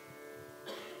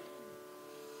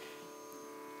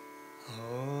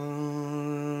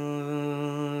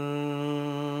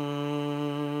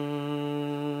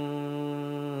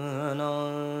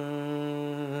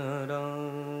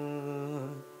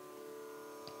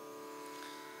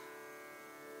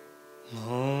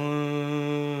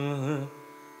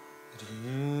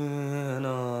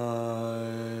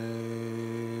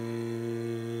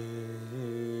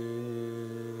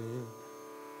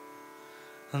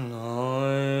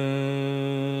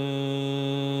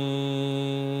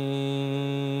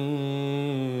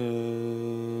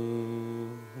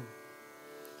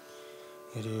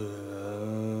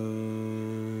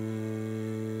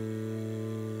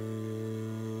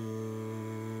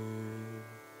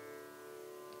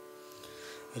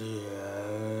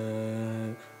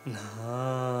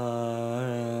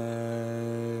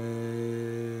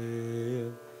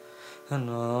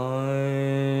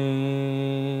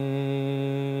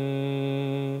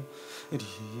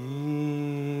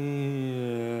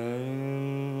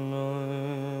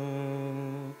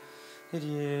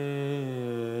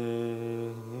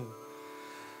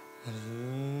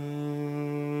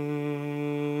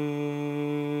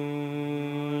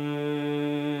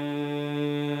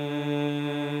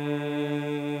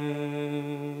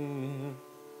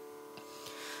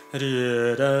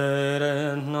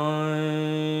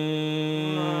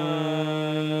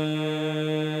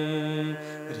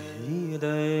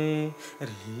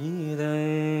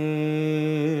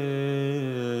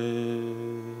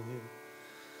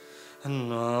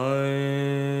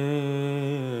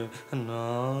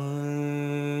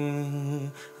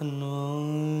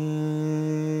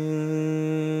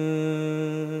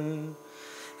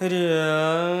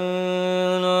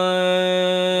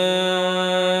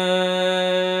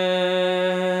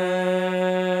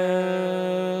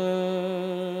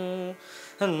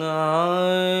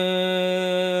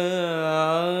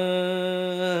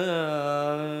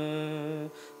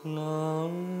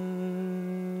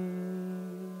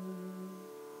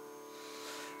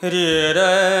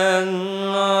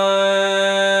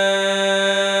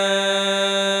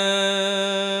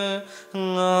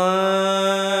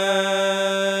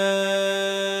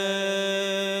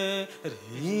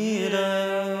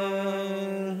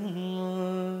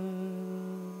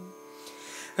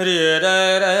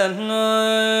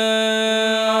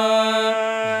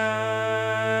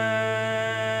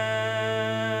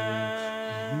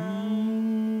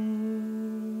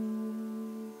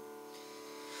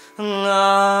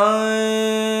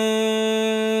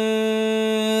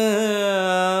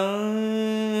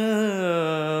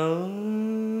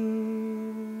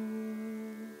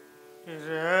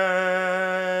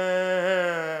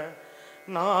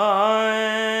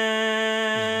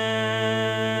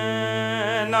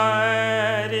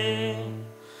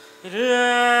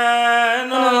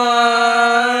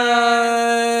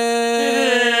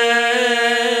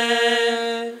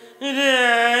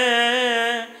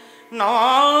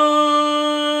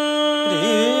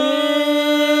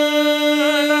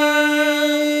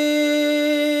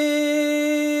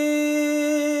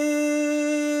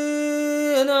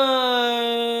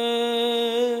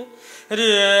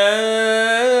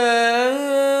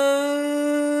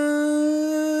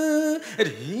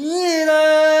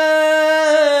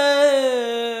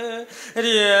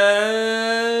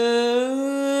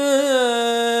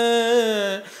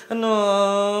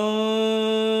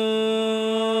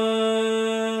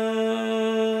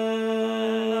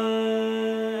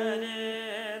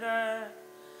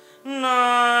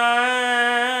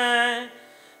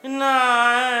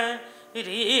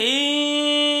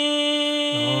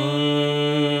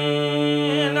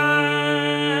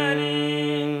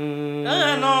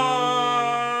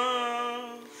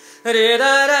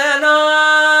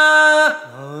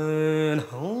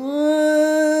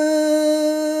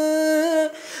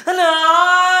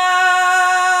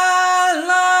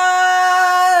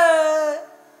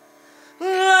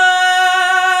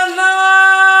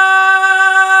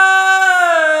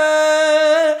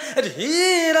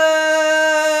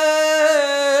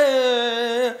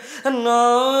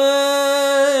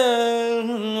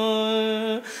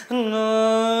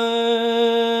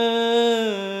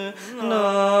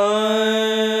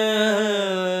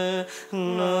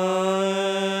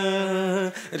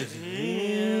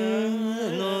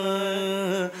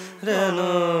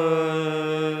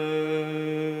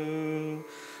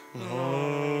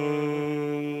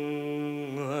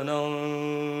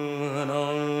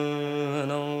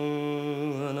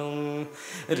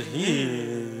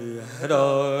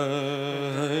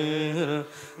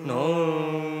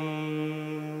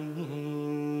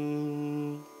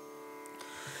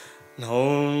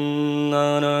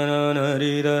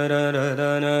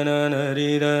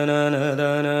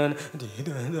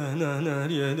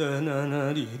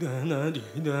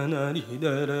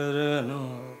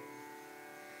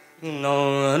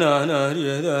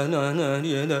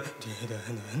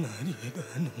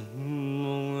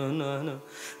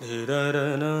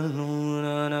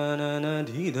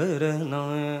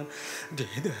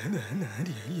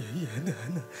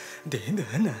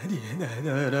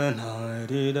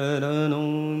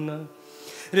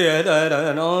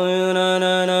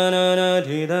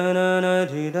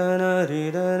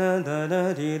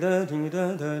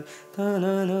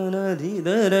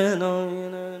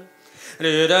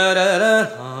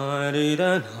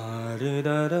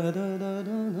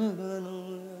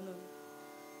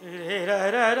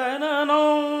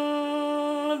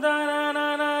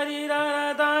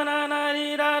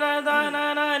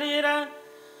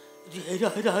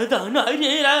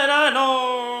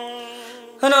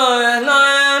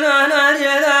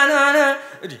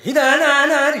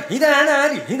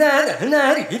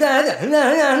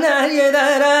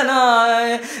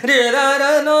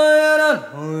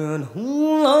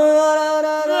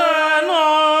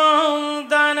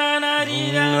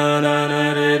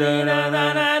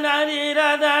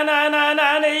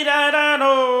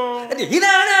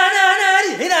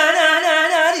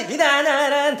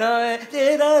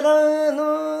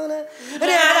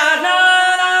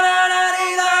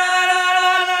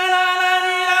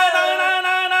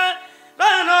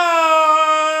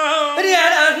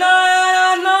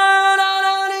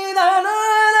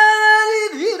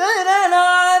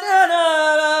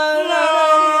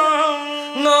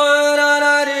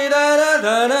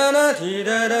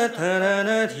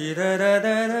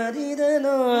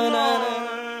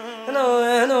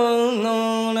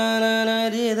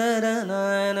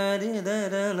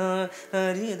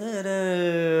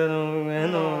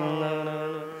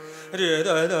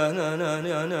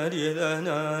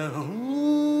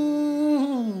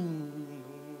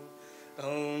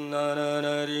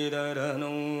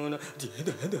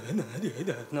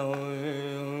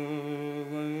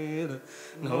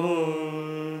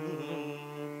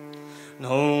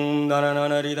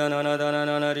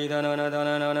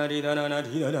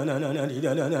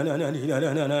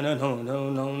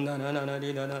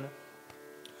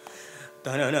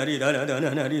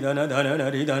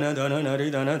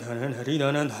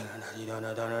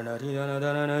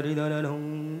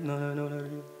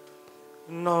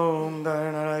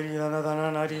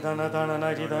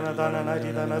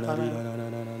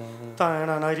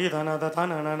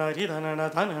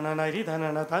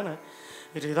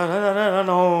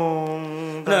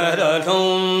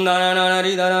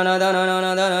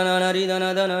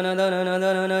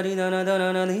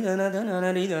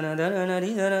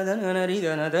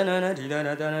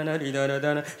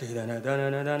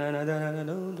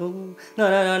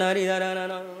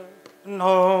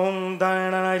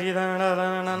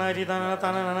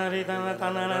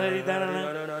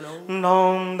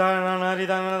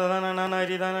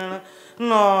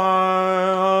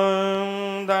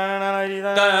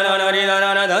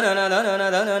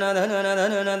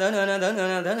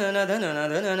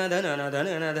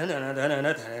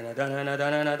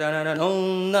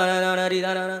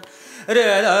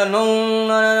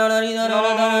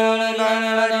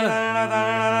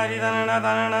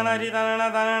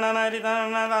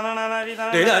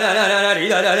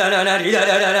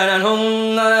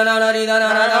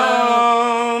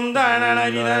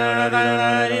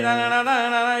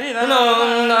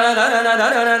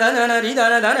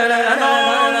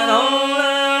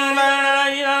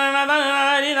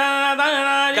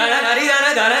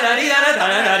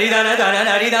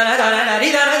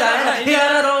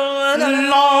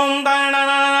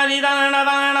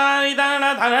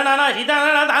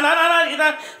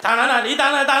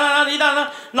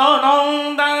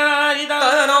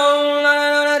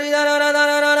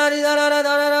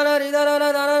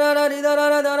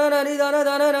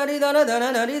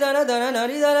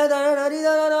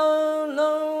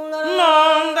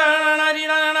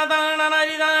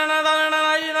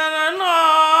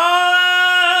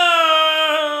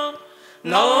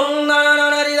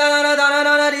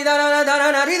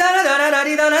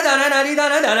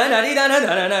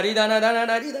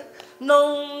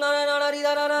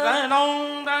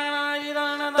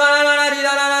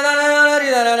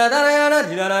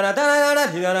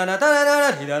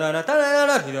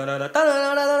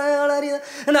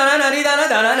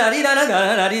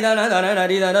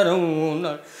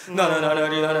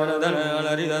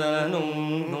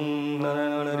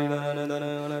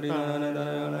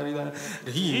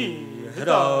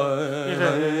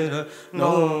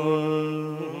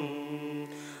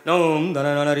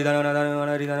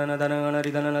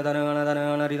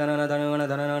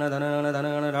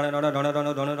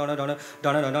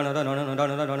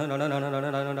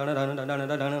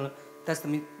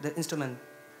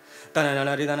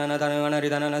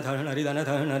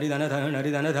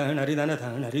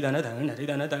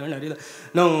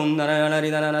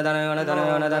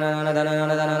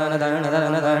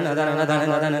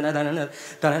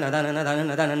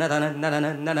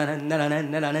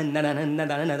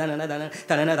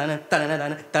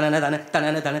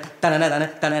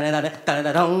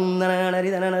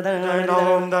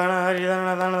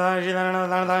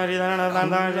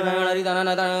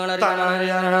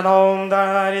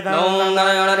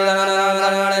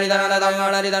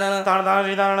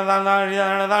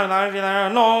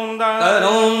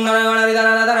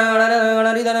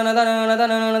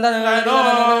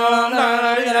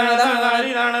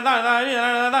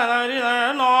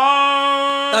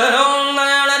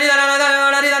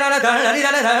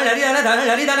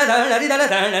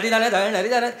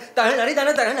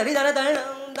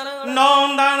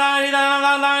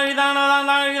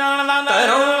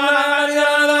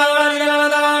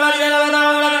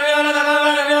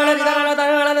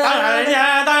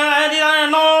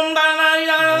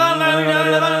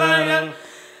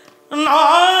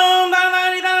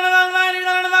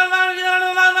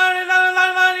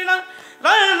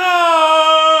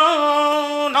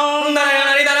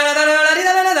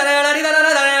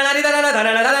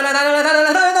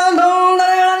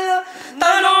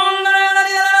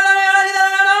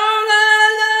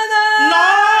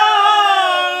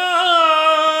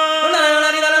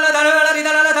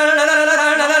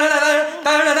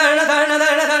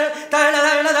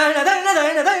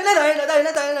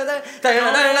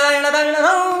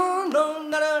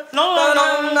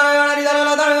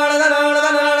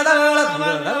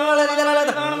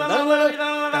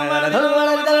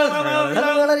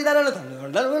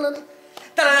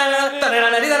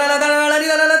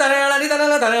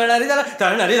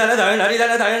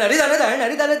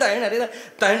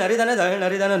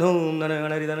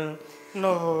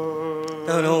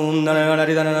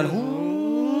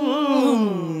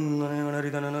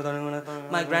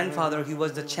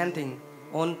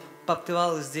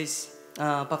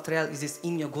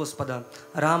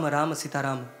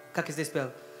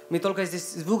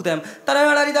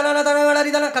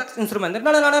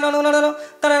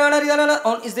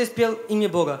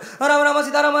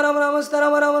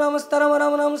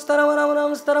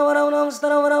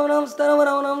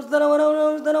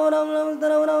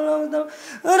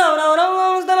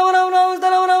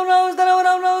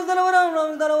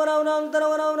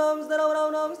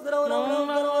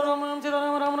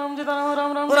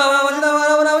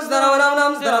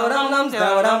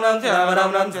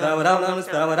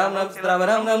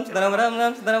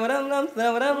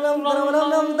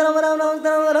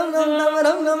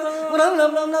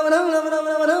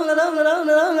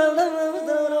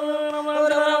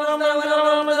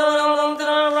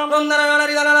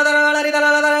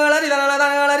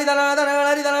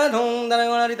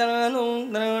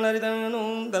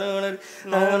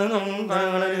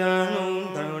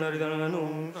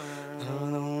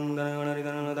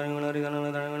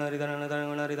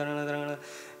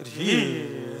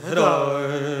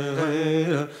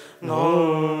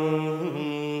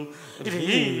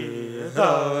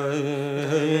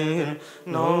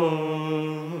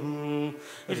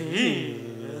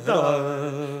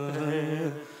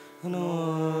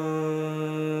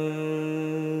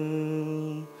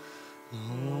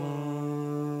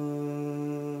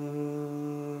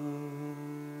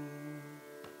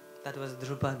 That was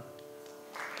Drupad.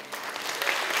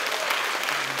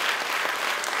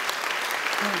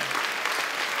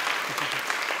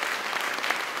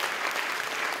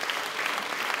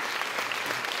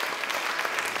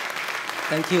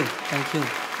 Thank you, thank you.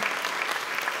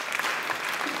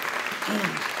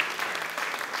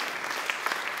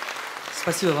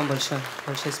 Спасибо вам большое,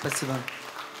 большое спасибо.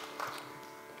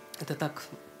 Это так,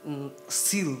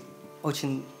 сил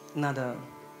очень надо.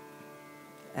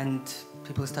 And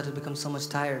people start to become so much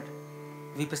tired.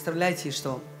 Вы представляете,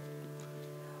 что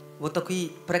вот такая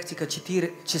практика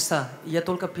 4 часа. Я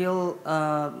только пел,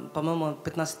 по-моему,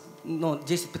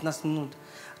 10-15 минут.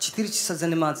 4 часа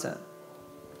заниматься.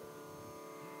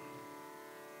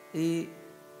 И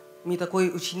мне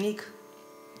такой ученик,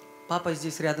 папа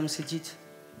здесь рядом сидит,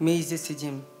 мы здесь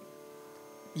сидим.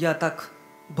 Я так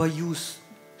боюсь,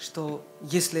 что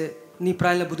если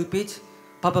неправильно буду петь,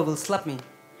 папа will slap me.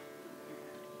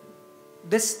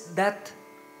 That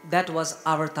was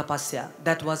our tapasya.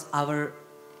 That was our,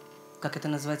 как это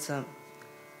называется,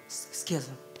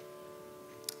 скеза.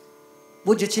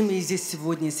 Вот зачем мы здесь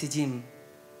сегодня сидим.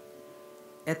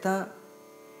 Это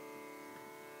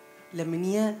для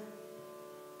меня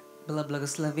было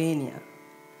благословение.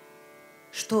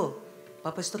 Что?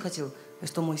 Папа что хотел?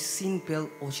 Что мой сын пел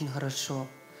очень хорошо.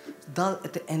 Дал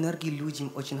эту энергию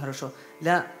людям очень хорошо.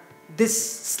 Для this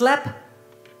slap,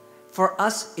 for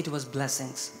us, it was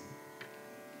blessings.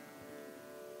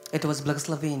 Это was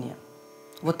благословение.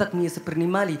 Вот так мы это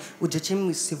принимали, вот зачем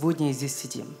мы сегодня здесь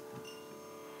сидим.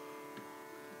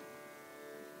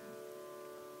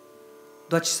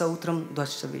 2 часа утром, 2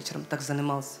 часа вечером, так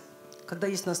занимался. Когда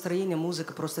есть настроение,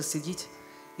 музыка, просто сидеть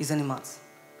и заниматься.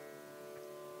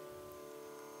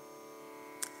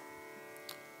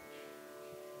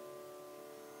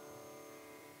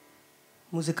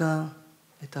 Музыка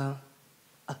 – это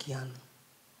океан,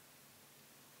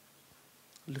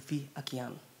 любви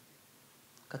океан,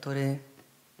 который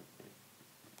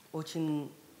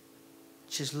очень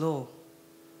тяжело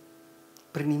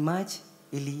принимать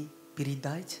или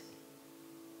передать,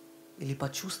 или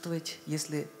почувствовать,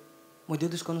 если мой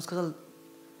дедушка, он сказал,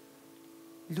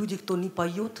 люди, кто не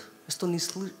поет, кто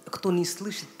не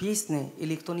слышит песни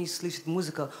или кто не слышит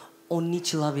музыку, он не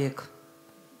человек.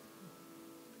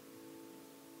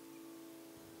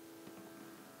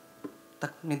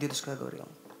 Так мне дедушка говорил.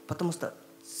 Потому что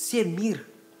все мир,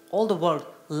 all the world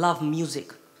love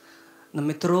music. На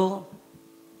метро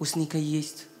усника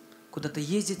есть, куда-то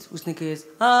ездит, усника есть.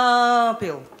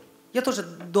 Пел. Я тоже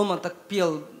дома так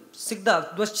пел.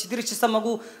 Всегда, 24 часа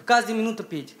могу каждую минуту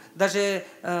петь. Даже,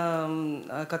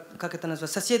 как это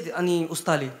называется, соседи, они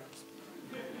устали.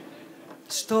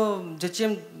 Что,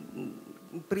 зачем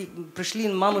пришли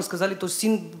маму и сказали, что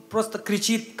сын просто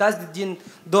кричит каждый день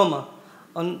дома.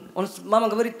 Мама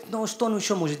говорит, ну что он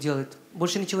еще может делать?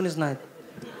 Больше ничего не знает.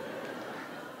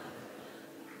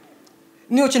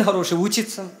 Не очень хороший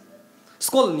учиться, в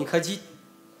школу не ходить.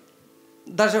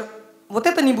 Даже вот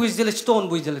это не будет делать, что он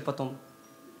будет делать потом?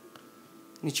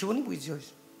 Ничего не будет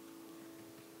делать.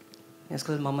 Я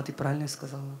сказал, мама, ты правильно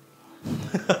сказала.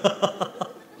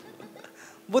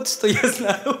 Вот что я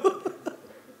знаю.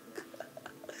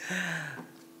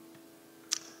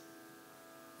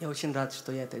 Я очень рад,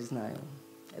 что я это знаю.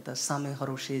 Это самое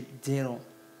хорошее дело,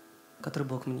 которое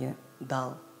Бог мне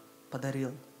дал,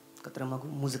 подарил, которым могу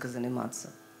музыкой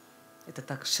заниматься. Это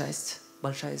так счастье,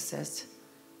 большое счастье.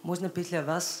 Можно петь для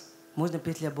вас, можно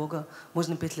петь для Бога,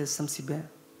 можно петь для сам себя.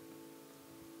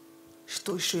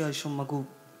 Что еще я еще могу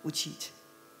учить?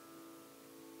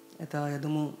 Это, я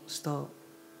думаю, что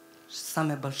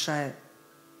самая большая,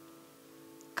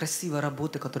 красивая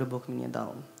работа, которую Бог мне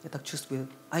дал. Я так чувствую.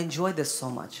 I enjoy this so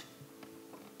much.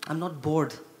 I'm not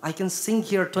bored. I can sing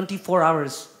here 24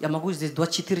 hours. Я могу здесь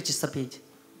 24 часа петь.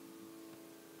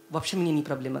 Вообще мне не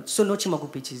проблема. Всю ночь могу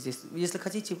петь здесь. Если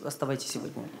хотите, оставайтесь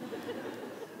сегодня.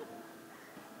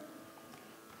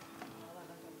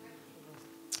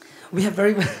 We have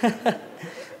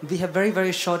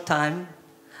very short time,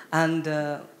 and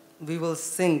we will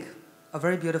sing a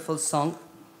very beautiful song,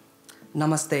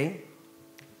 Namaste,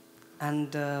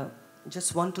 and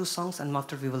just 1-2 songs, and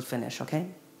after we will finish.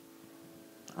 Okay?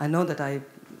 I know that I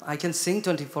can sing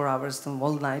 24 hours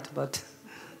all night, but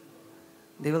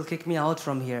they will kick me out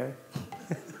from here.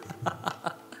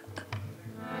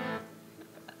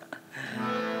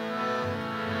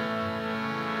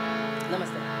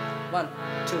 Namaste. 1,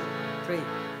 2, 3,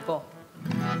 4.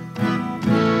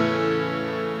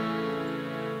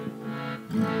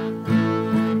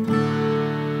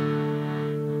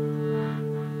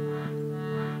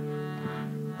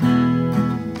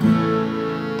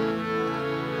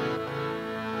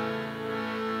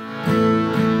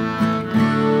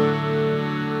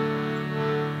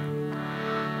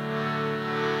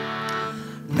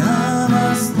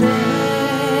 Namaste,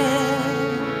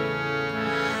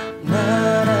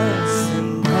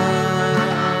 Narasimha.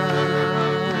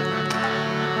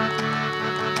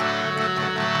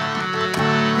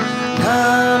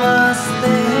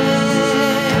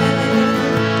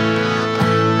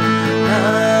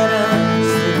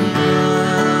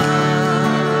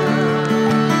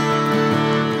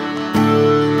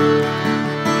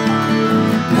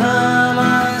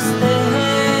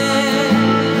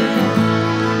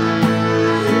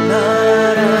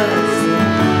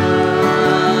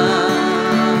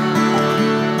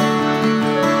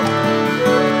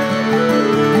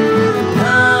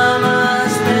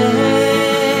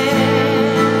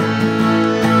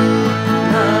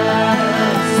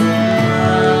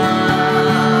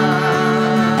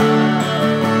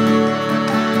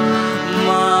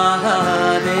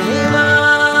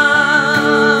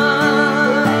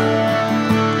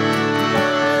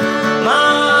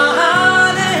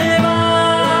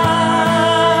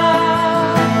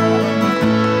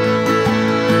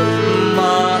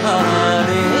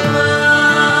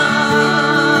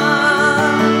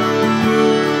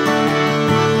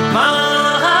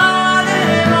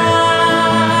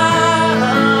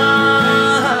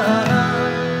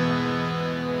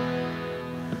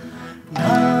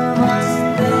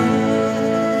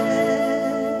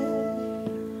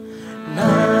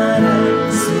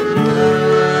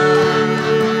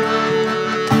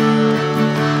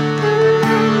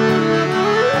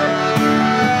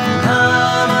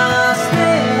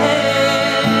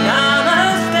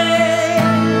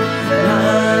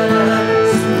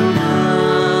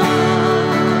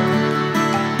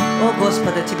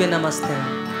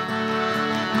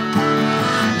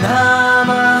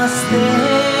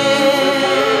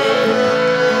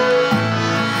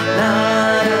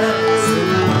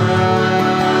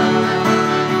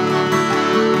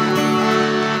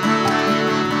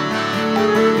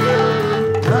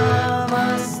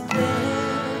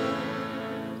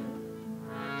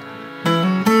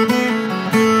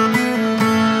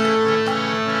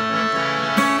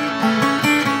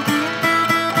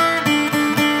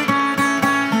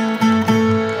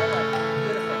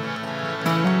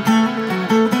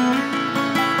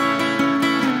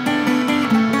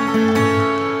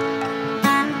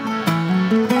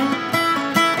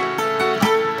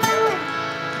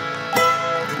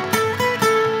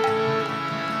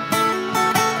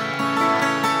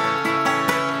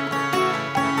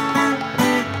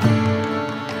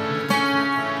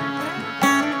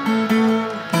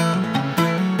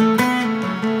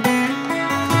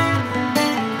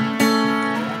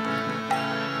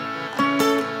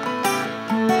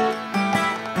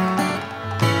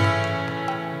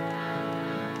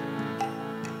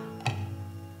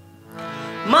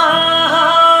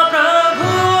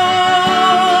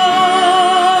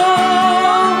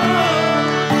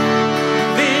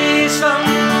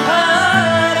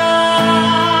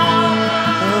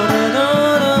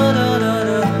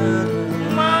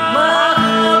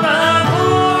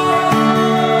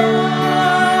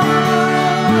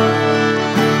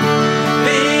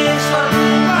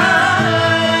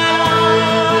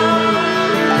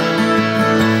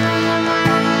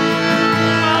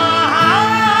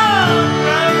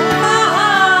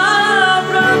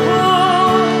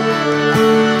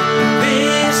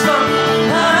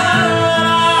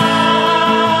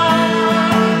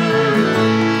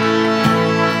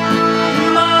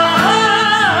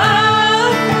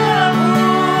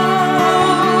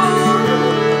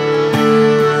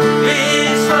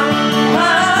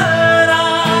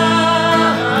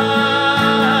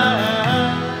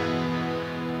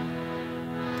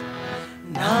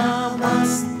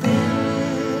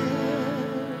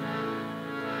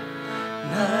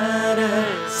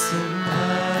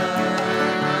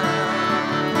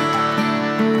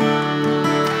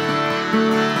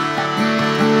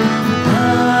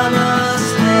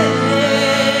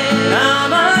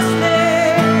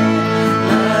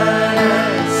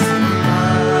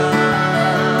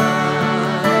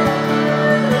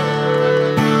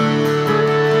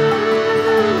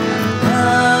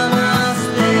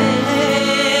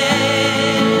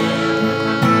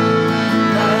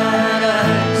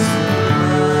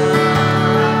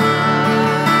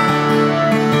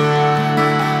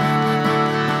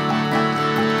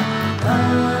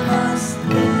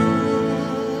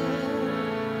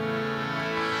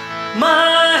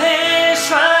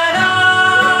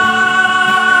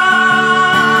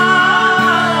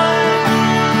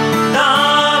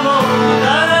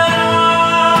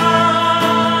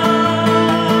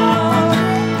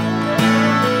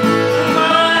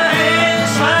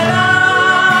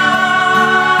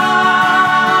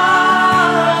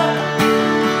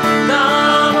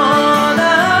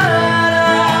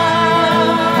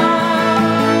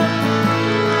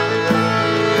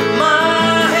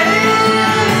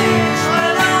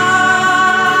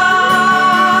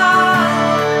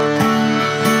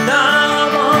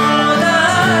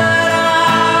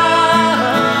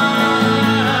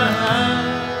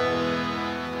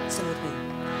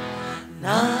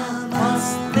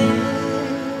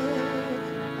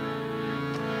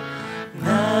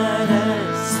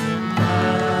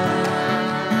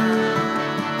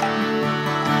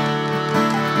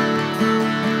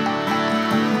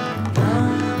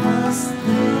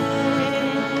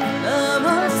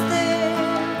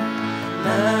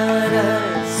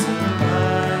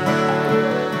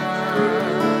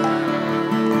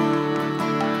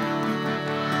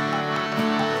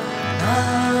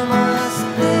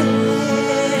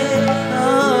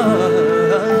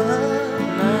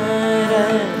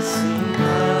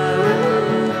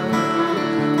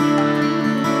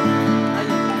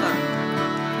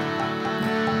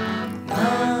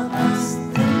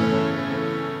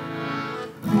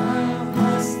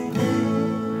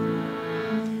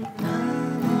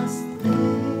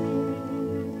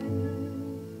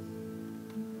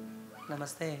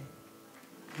 Namaste.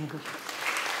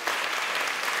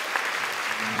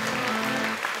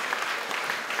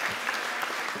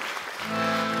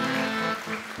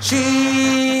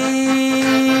 Shiva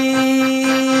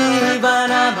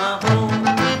Namaho.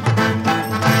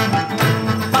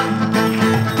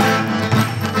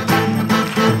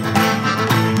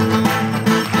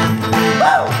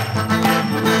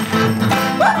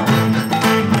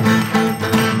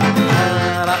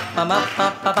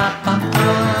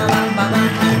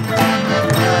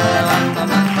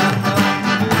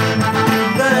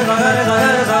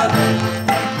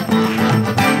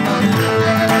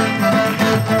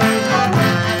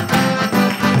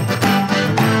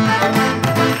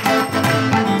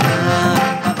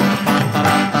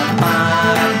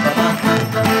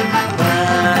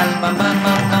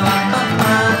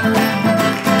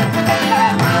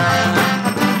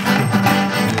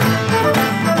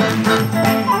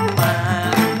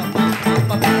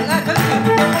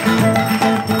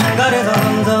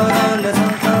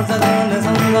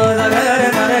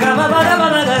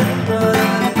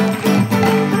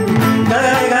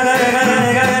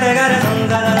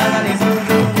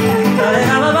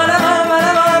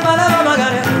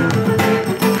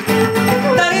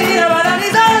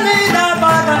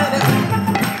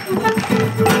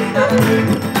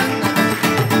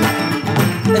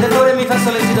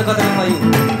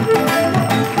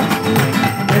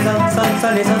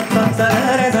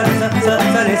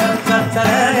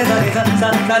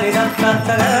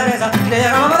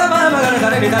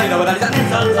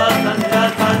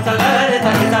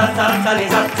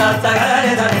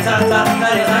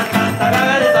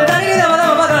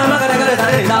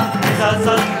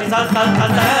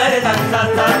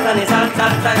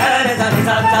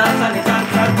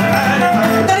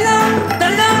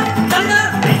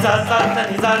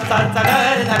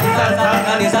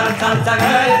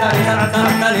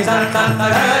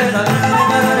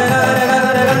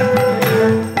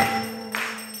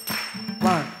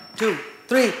 One, two,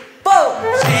 three, four.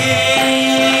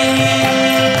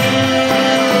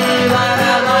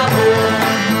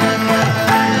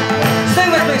 Sing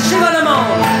with me, Shiva Namo.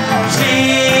 Shiva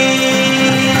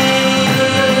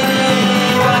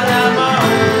Namo.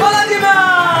 Bharatnatyam.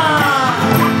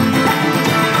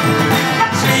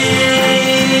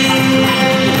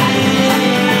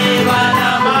 Shiva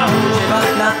Namo. Shiva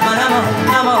Namo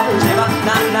Namo. Shiva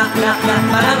Namo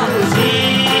Namo. Shiva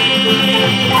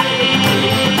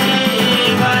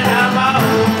Namo.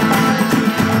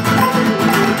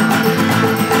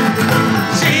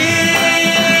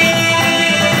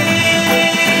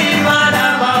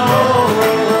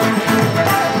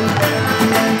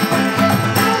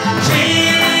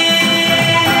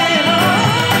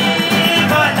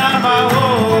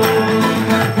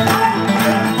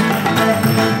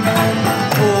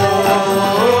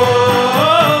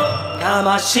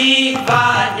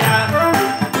 Shivaya.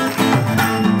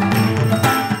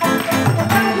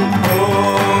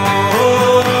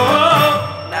 Oh,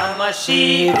 Namah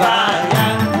Shivaya.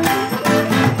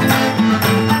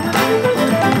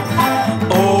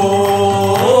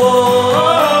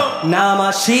 Oh,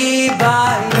 Namah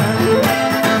Shivaya.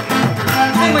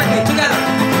 Sing with me together.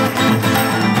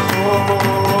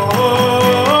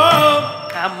 Oh,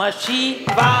 Namah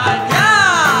Shivaya.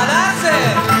 That's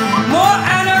it. More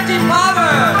energy,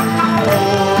 power.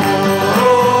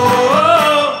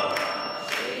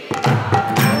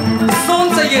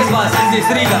 Солнце есть вас здесь,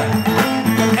 Рига.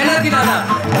 Энергии надо.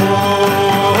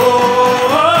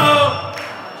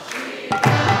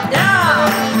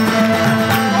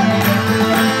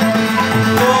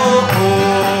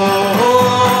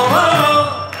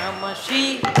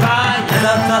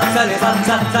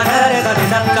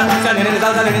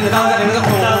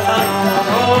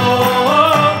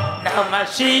 Namah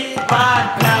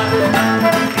Shivaya.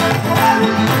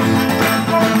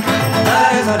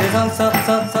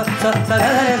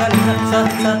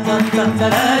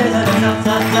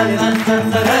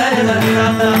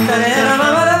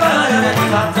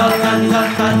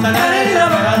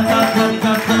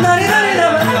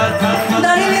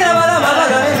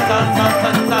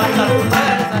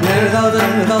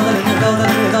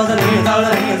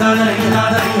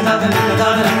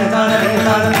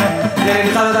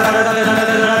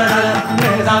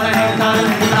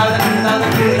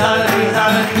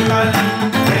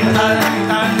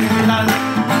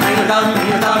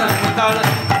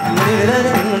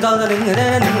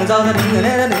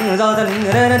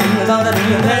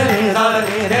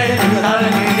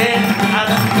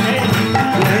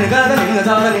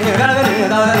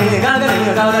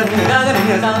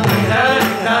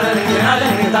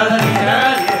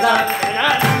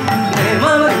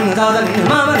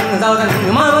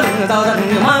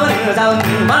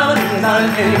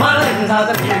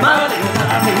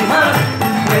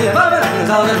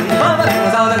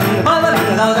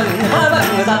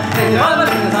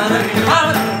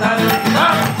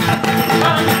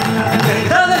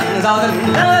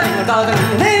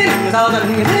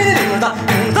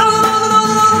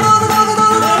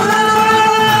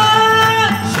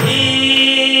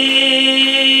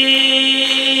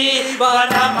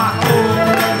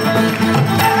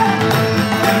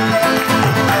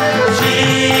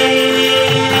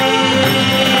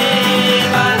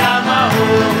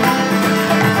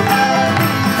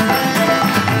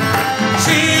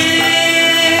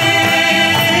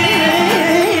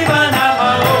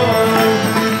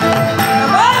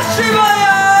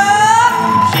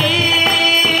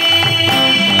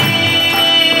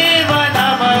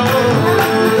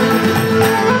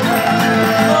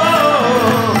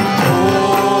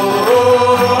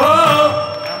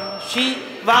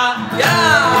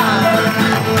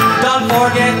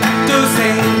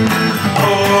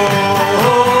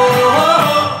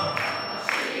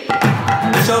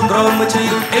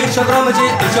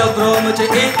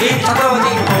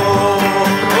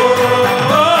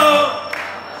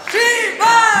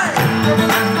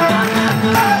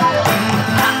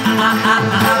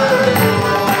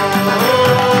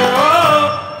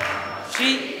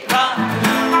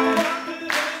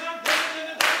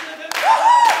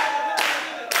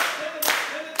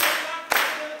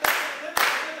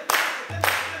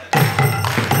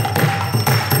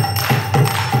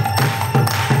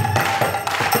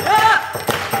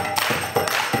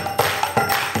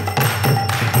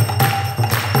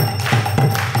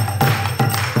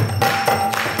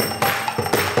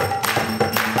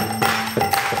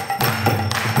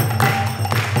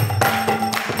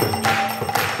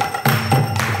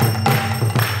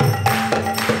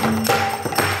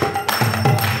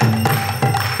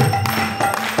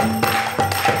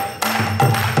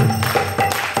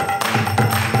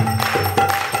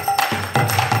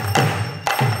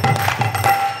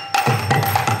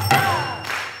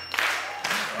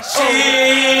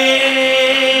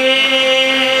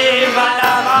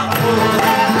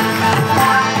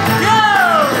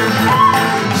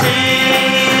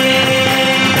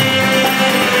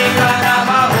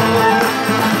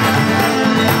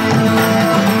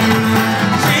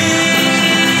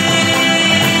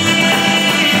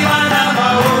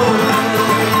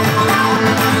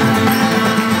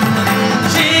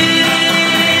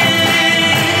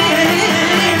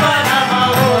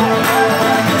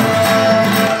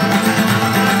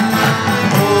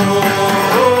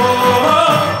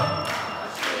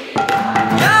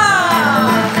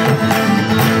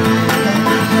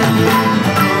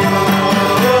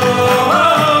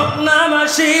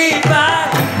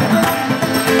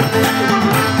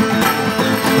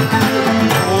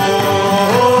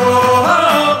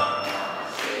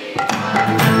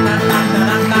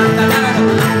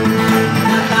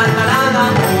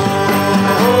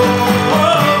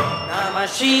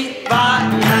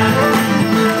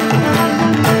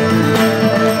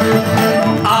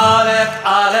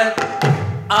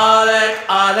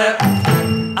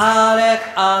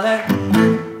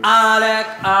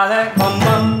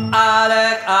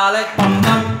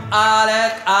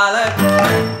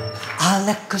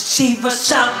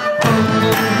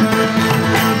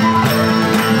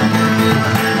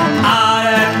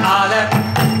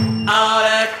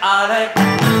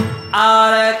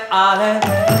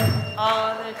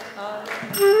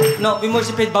 No, вы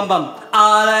можете петь бам-бам.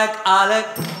 Алек, Алек,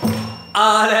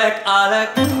 Алек, Алек.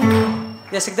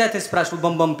 Я всегда это спрашиваю,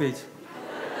 бам-бам петь.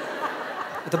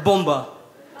 Это бомба,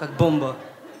 как бомба.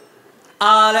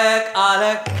 Алек,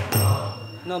 Алек.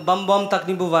 Но бам-бам так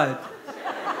не бывает.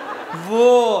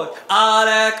 Вот.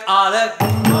 Алек, Алек.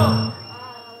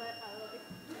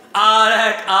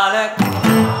 Алек, Алек.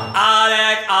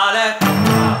 Алек, Алек.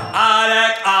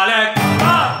 Алек, Алек.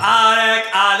 Alec, Alec,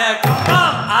 Alec,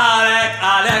 Alec, Alec,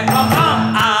 Alec, Alec,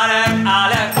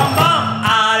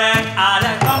 Alec,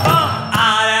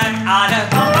 Alec,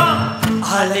 Alec,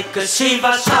 Alec,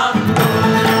 Shiva Shantu.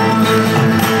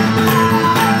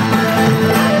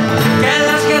 Que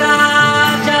las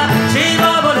queraja,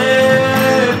 Shiva bole,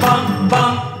 pam,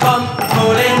 pam, pam,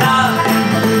 bolena.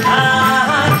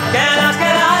 Que las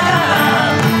queraja,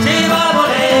 Shiva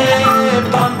bole,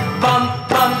 pam, pam,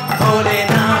 pam,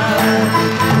 bolena.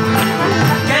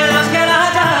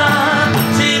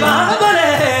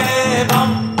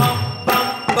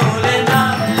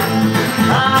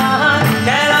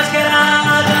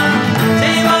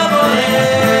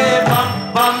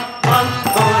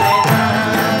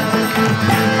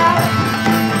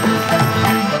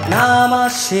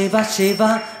 Shiva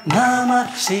Shiva Nama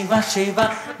Shiva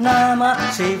Shiva Nama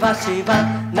Shiva Shiva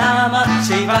Nama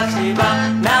Shiva Shiva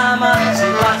Nama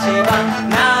Shiva Shiva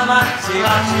Nama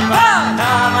Shiva Shiva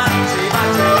Nama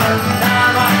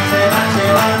Shiva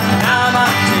Shiva Nama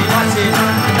Shiva Shiva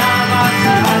Nama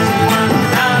Shiva Shiva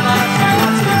Nama Shiva Shiva Nama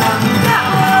Shiva Shiva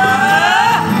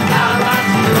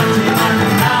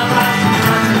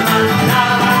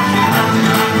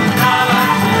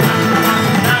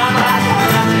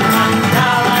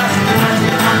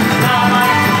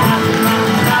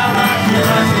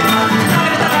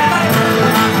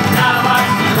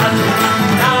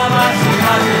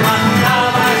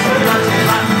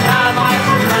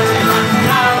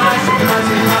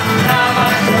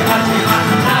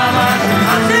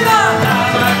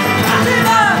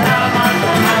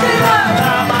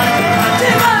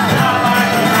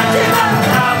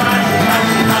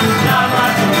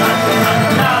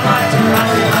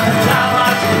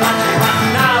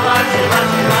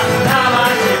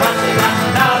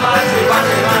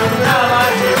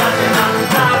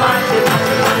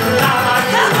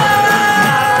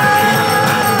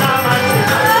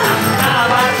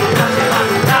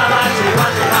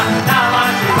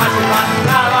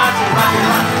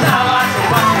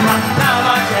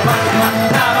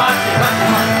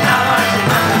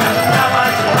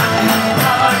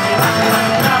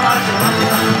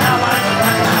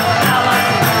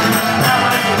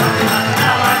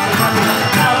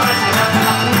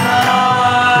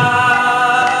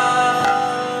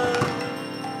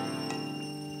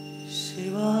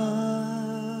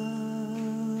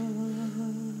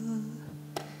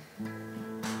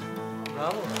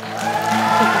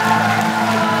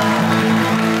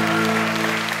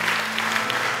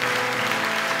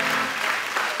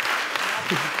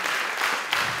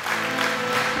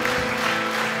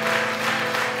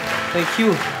Thank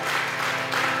you.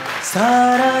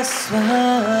 Сарасвати.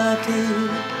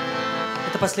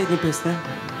 Это последняя песня.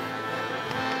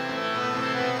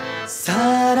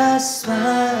 Сарасвати.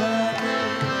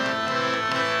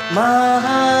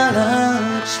 Махалакшми.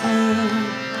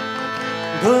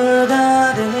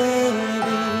 Durga Devi.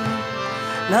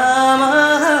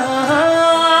 Namaha.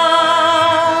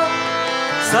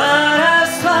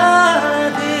 Saraswati.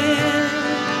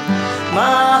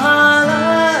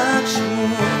 Mahalakshmi.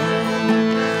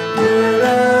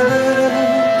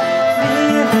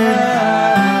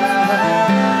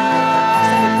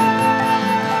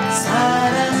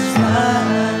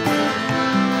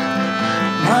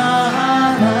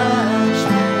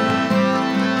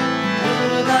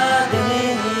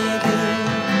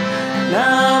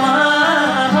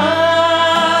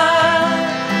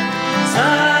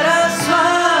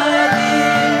 Saraswati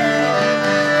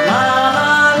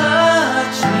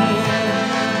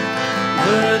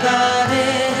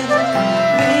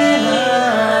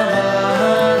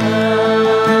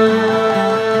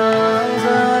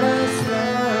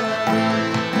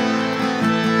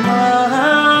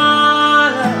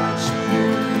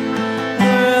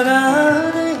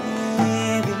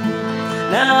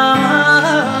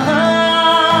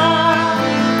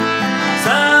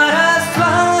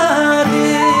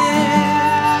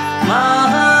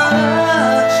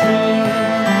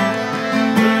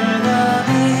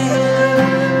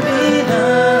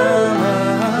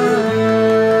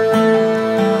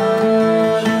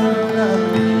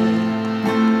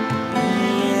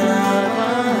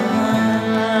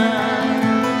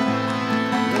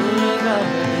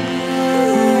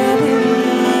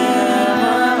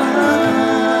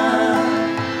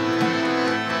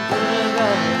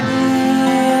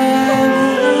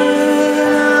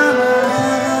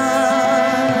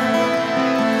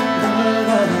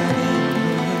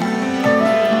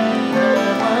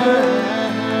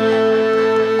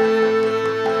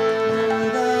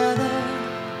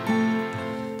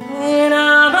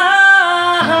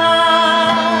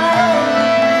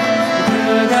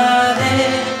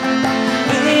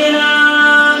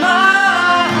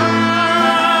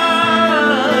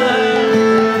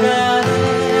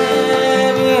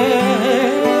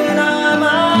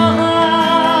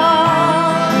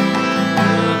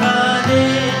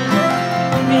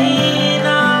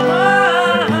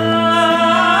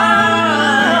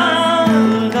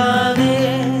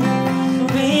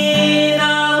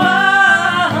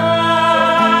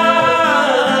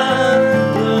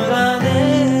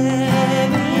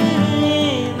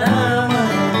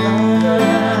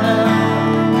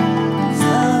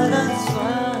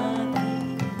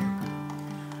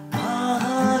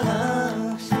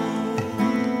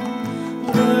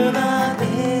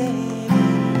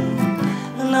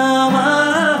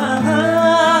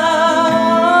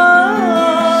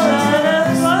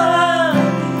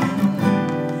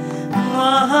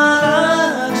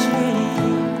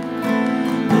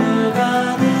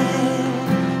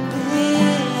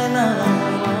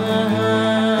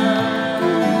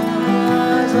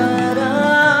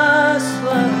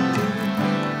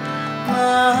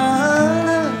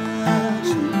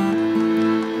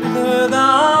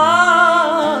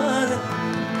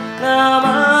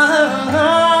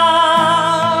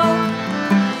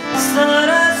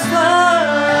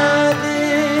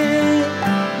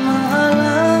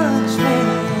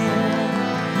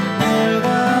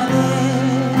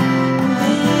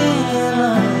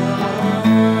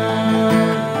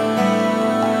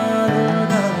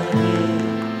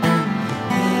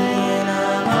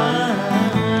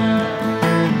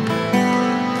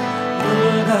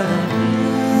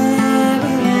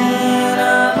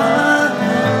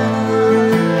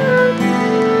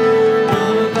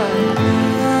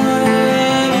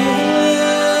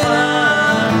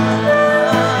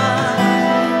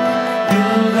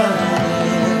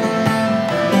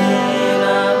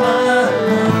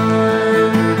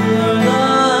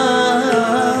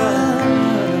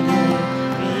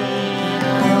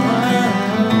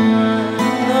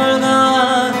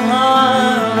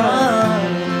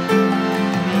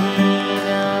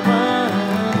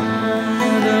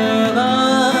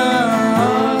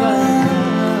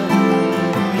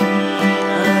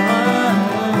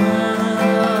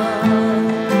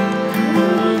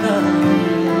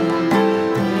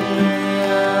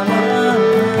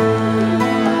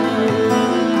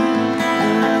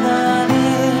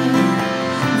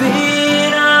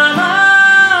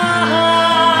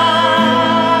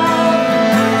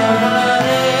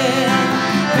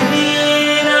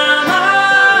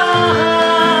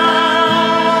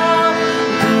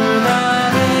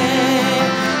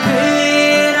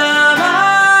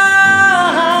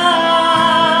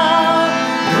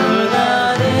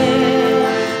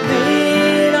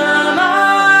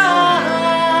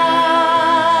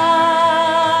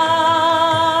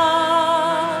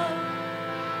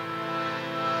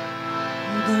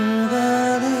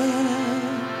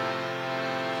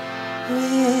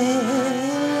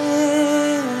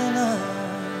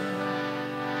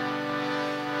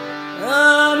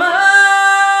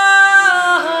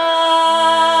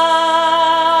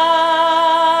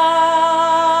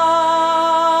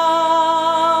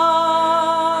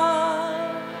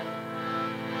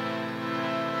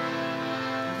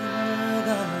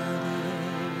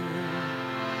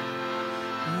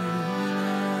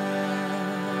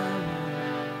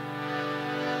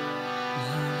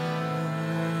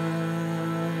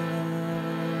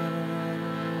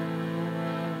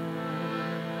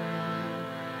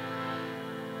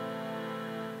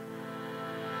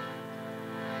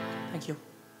Thank you.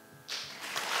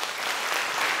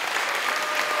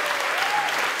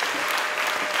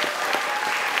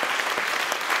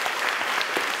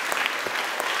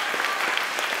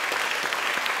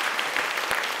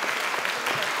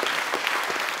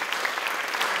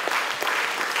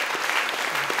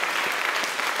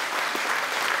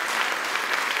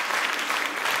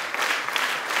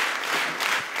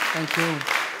 Thank you.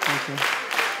 Thank you.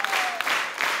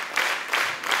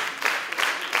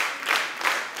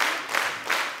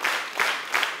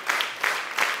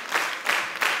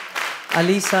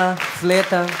 Alisa,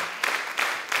 fleta.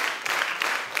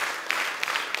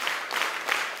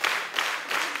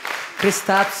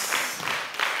 Kristaps,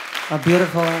 a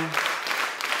beautiful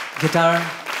guitar.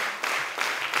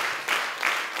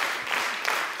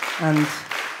 And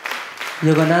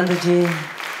Yoganandaji,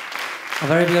 a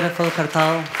very beautiful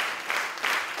kartal.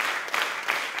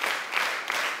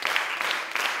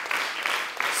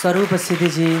 Swarupa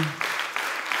Siddhiji,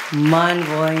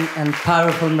 mind-blowing and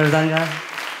powerful mridanga.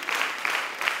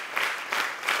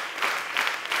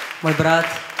 My brat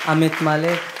Amit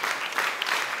Mallik,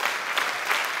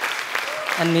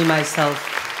 and me myself.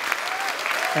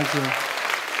 Thank you.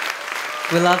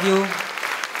 We love you.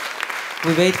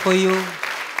 We wait for you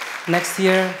next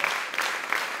year.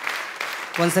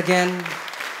 Once again,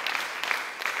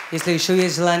 если еще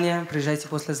есть желание, приезжайте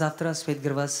послезавтра, Sweet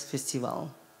Girls фестиваль.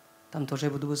 Там тоже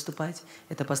я буду выступать.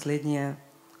 Это последняя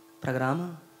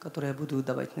программа, которую я буду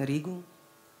давать на Ригу.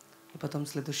 И потом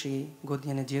следующий год,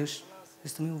 я надеюсь,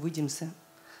 что мы увидимся.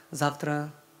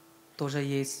 Завтра тоже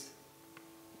есть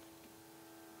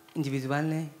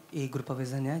индивидуальные и групповые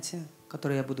занятия,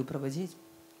 которые я буду проводить.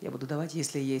 Я буду давать,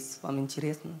 если есть вам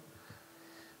интересно.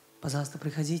 Пожалуйста,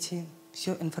 приходите.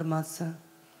 Все информация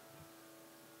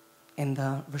in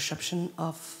the reception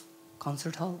of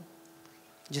concert hall.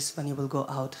 Just when you will go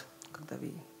out, когда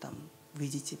вы там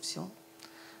видите все.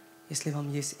 Если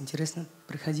вам есть интересно,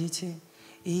 приходите.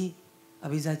 И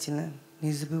обязательно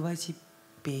не забывайте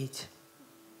петь.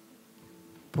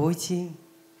 Пойте,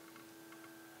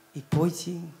 и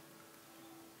пойте,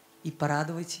 и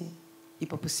порадуйте, и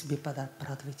по себе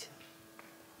порадуйте.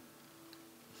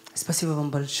 Спасибо вам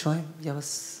большое. Я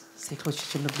вас всех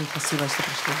очень люблю. Спасибо, что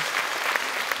пришли.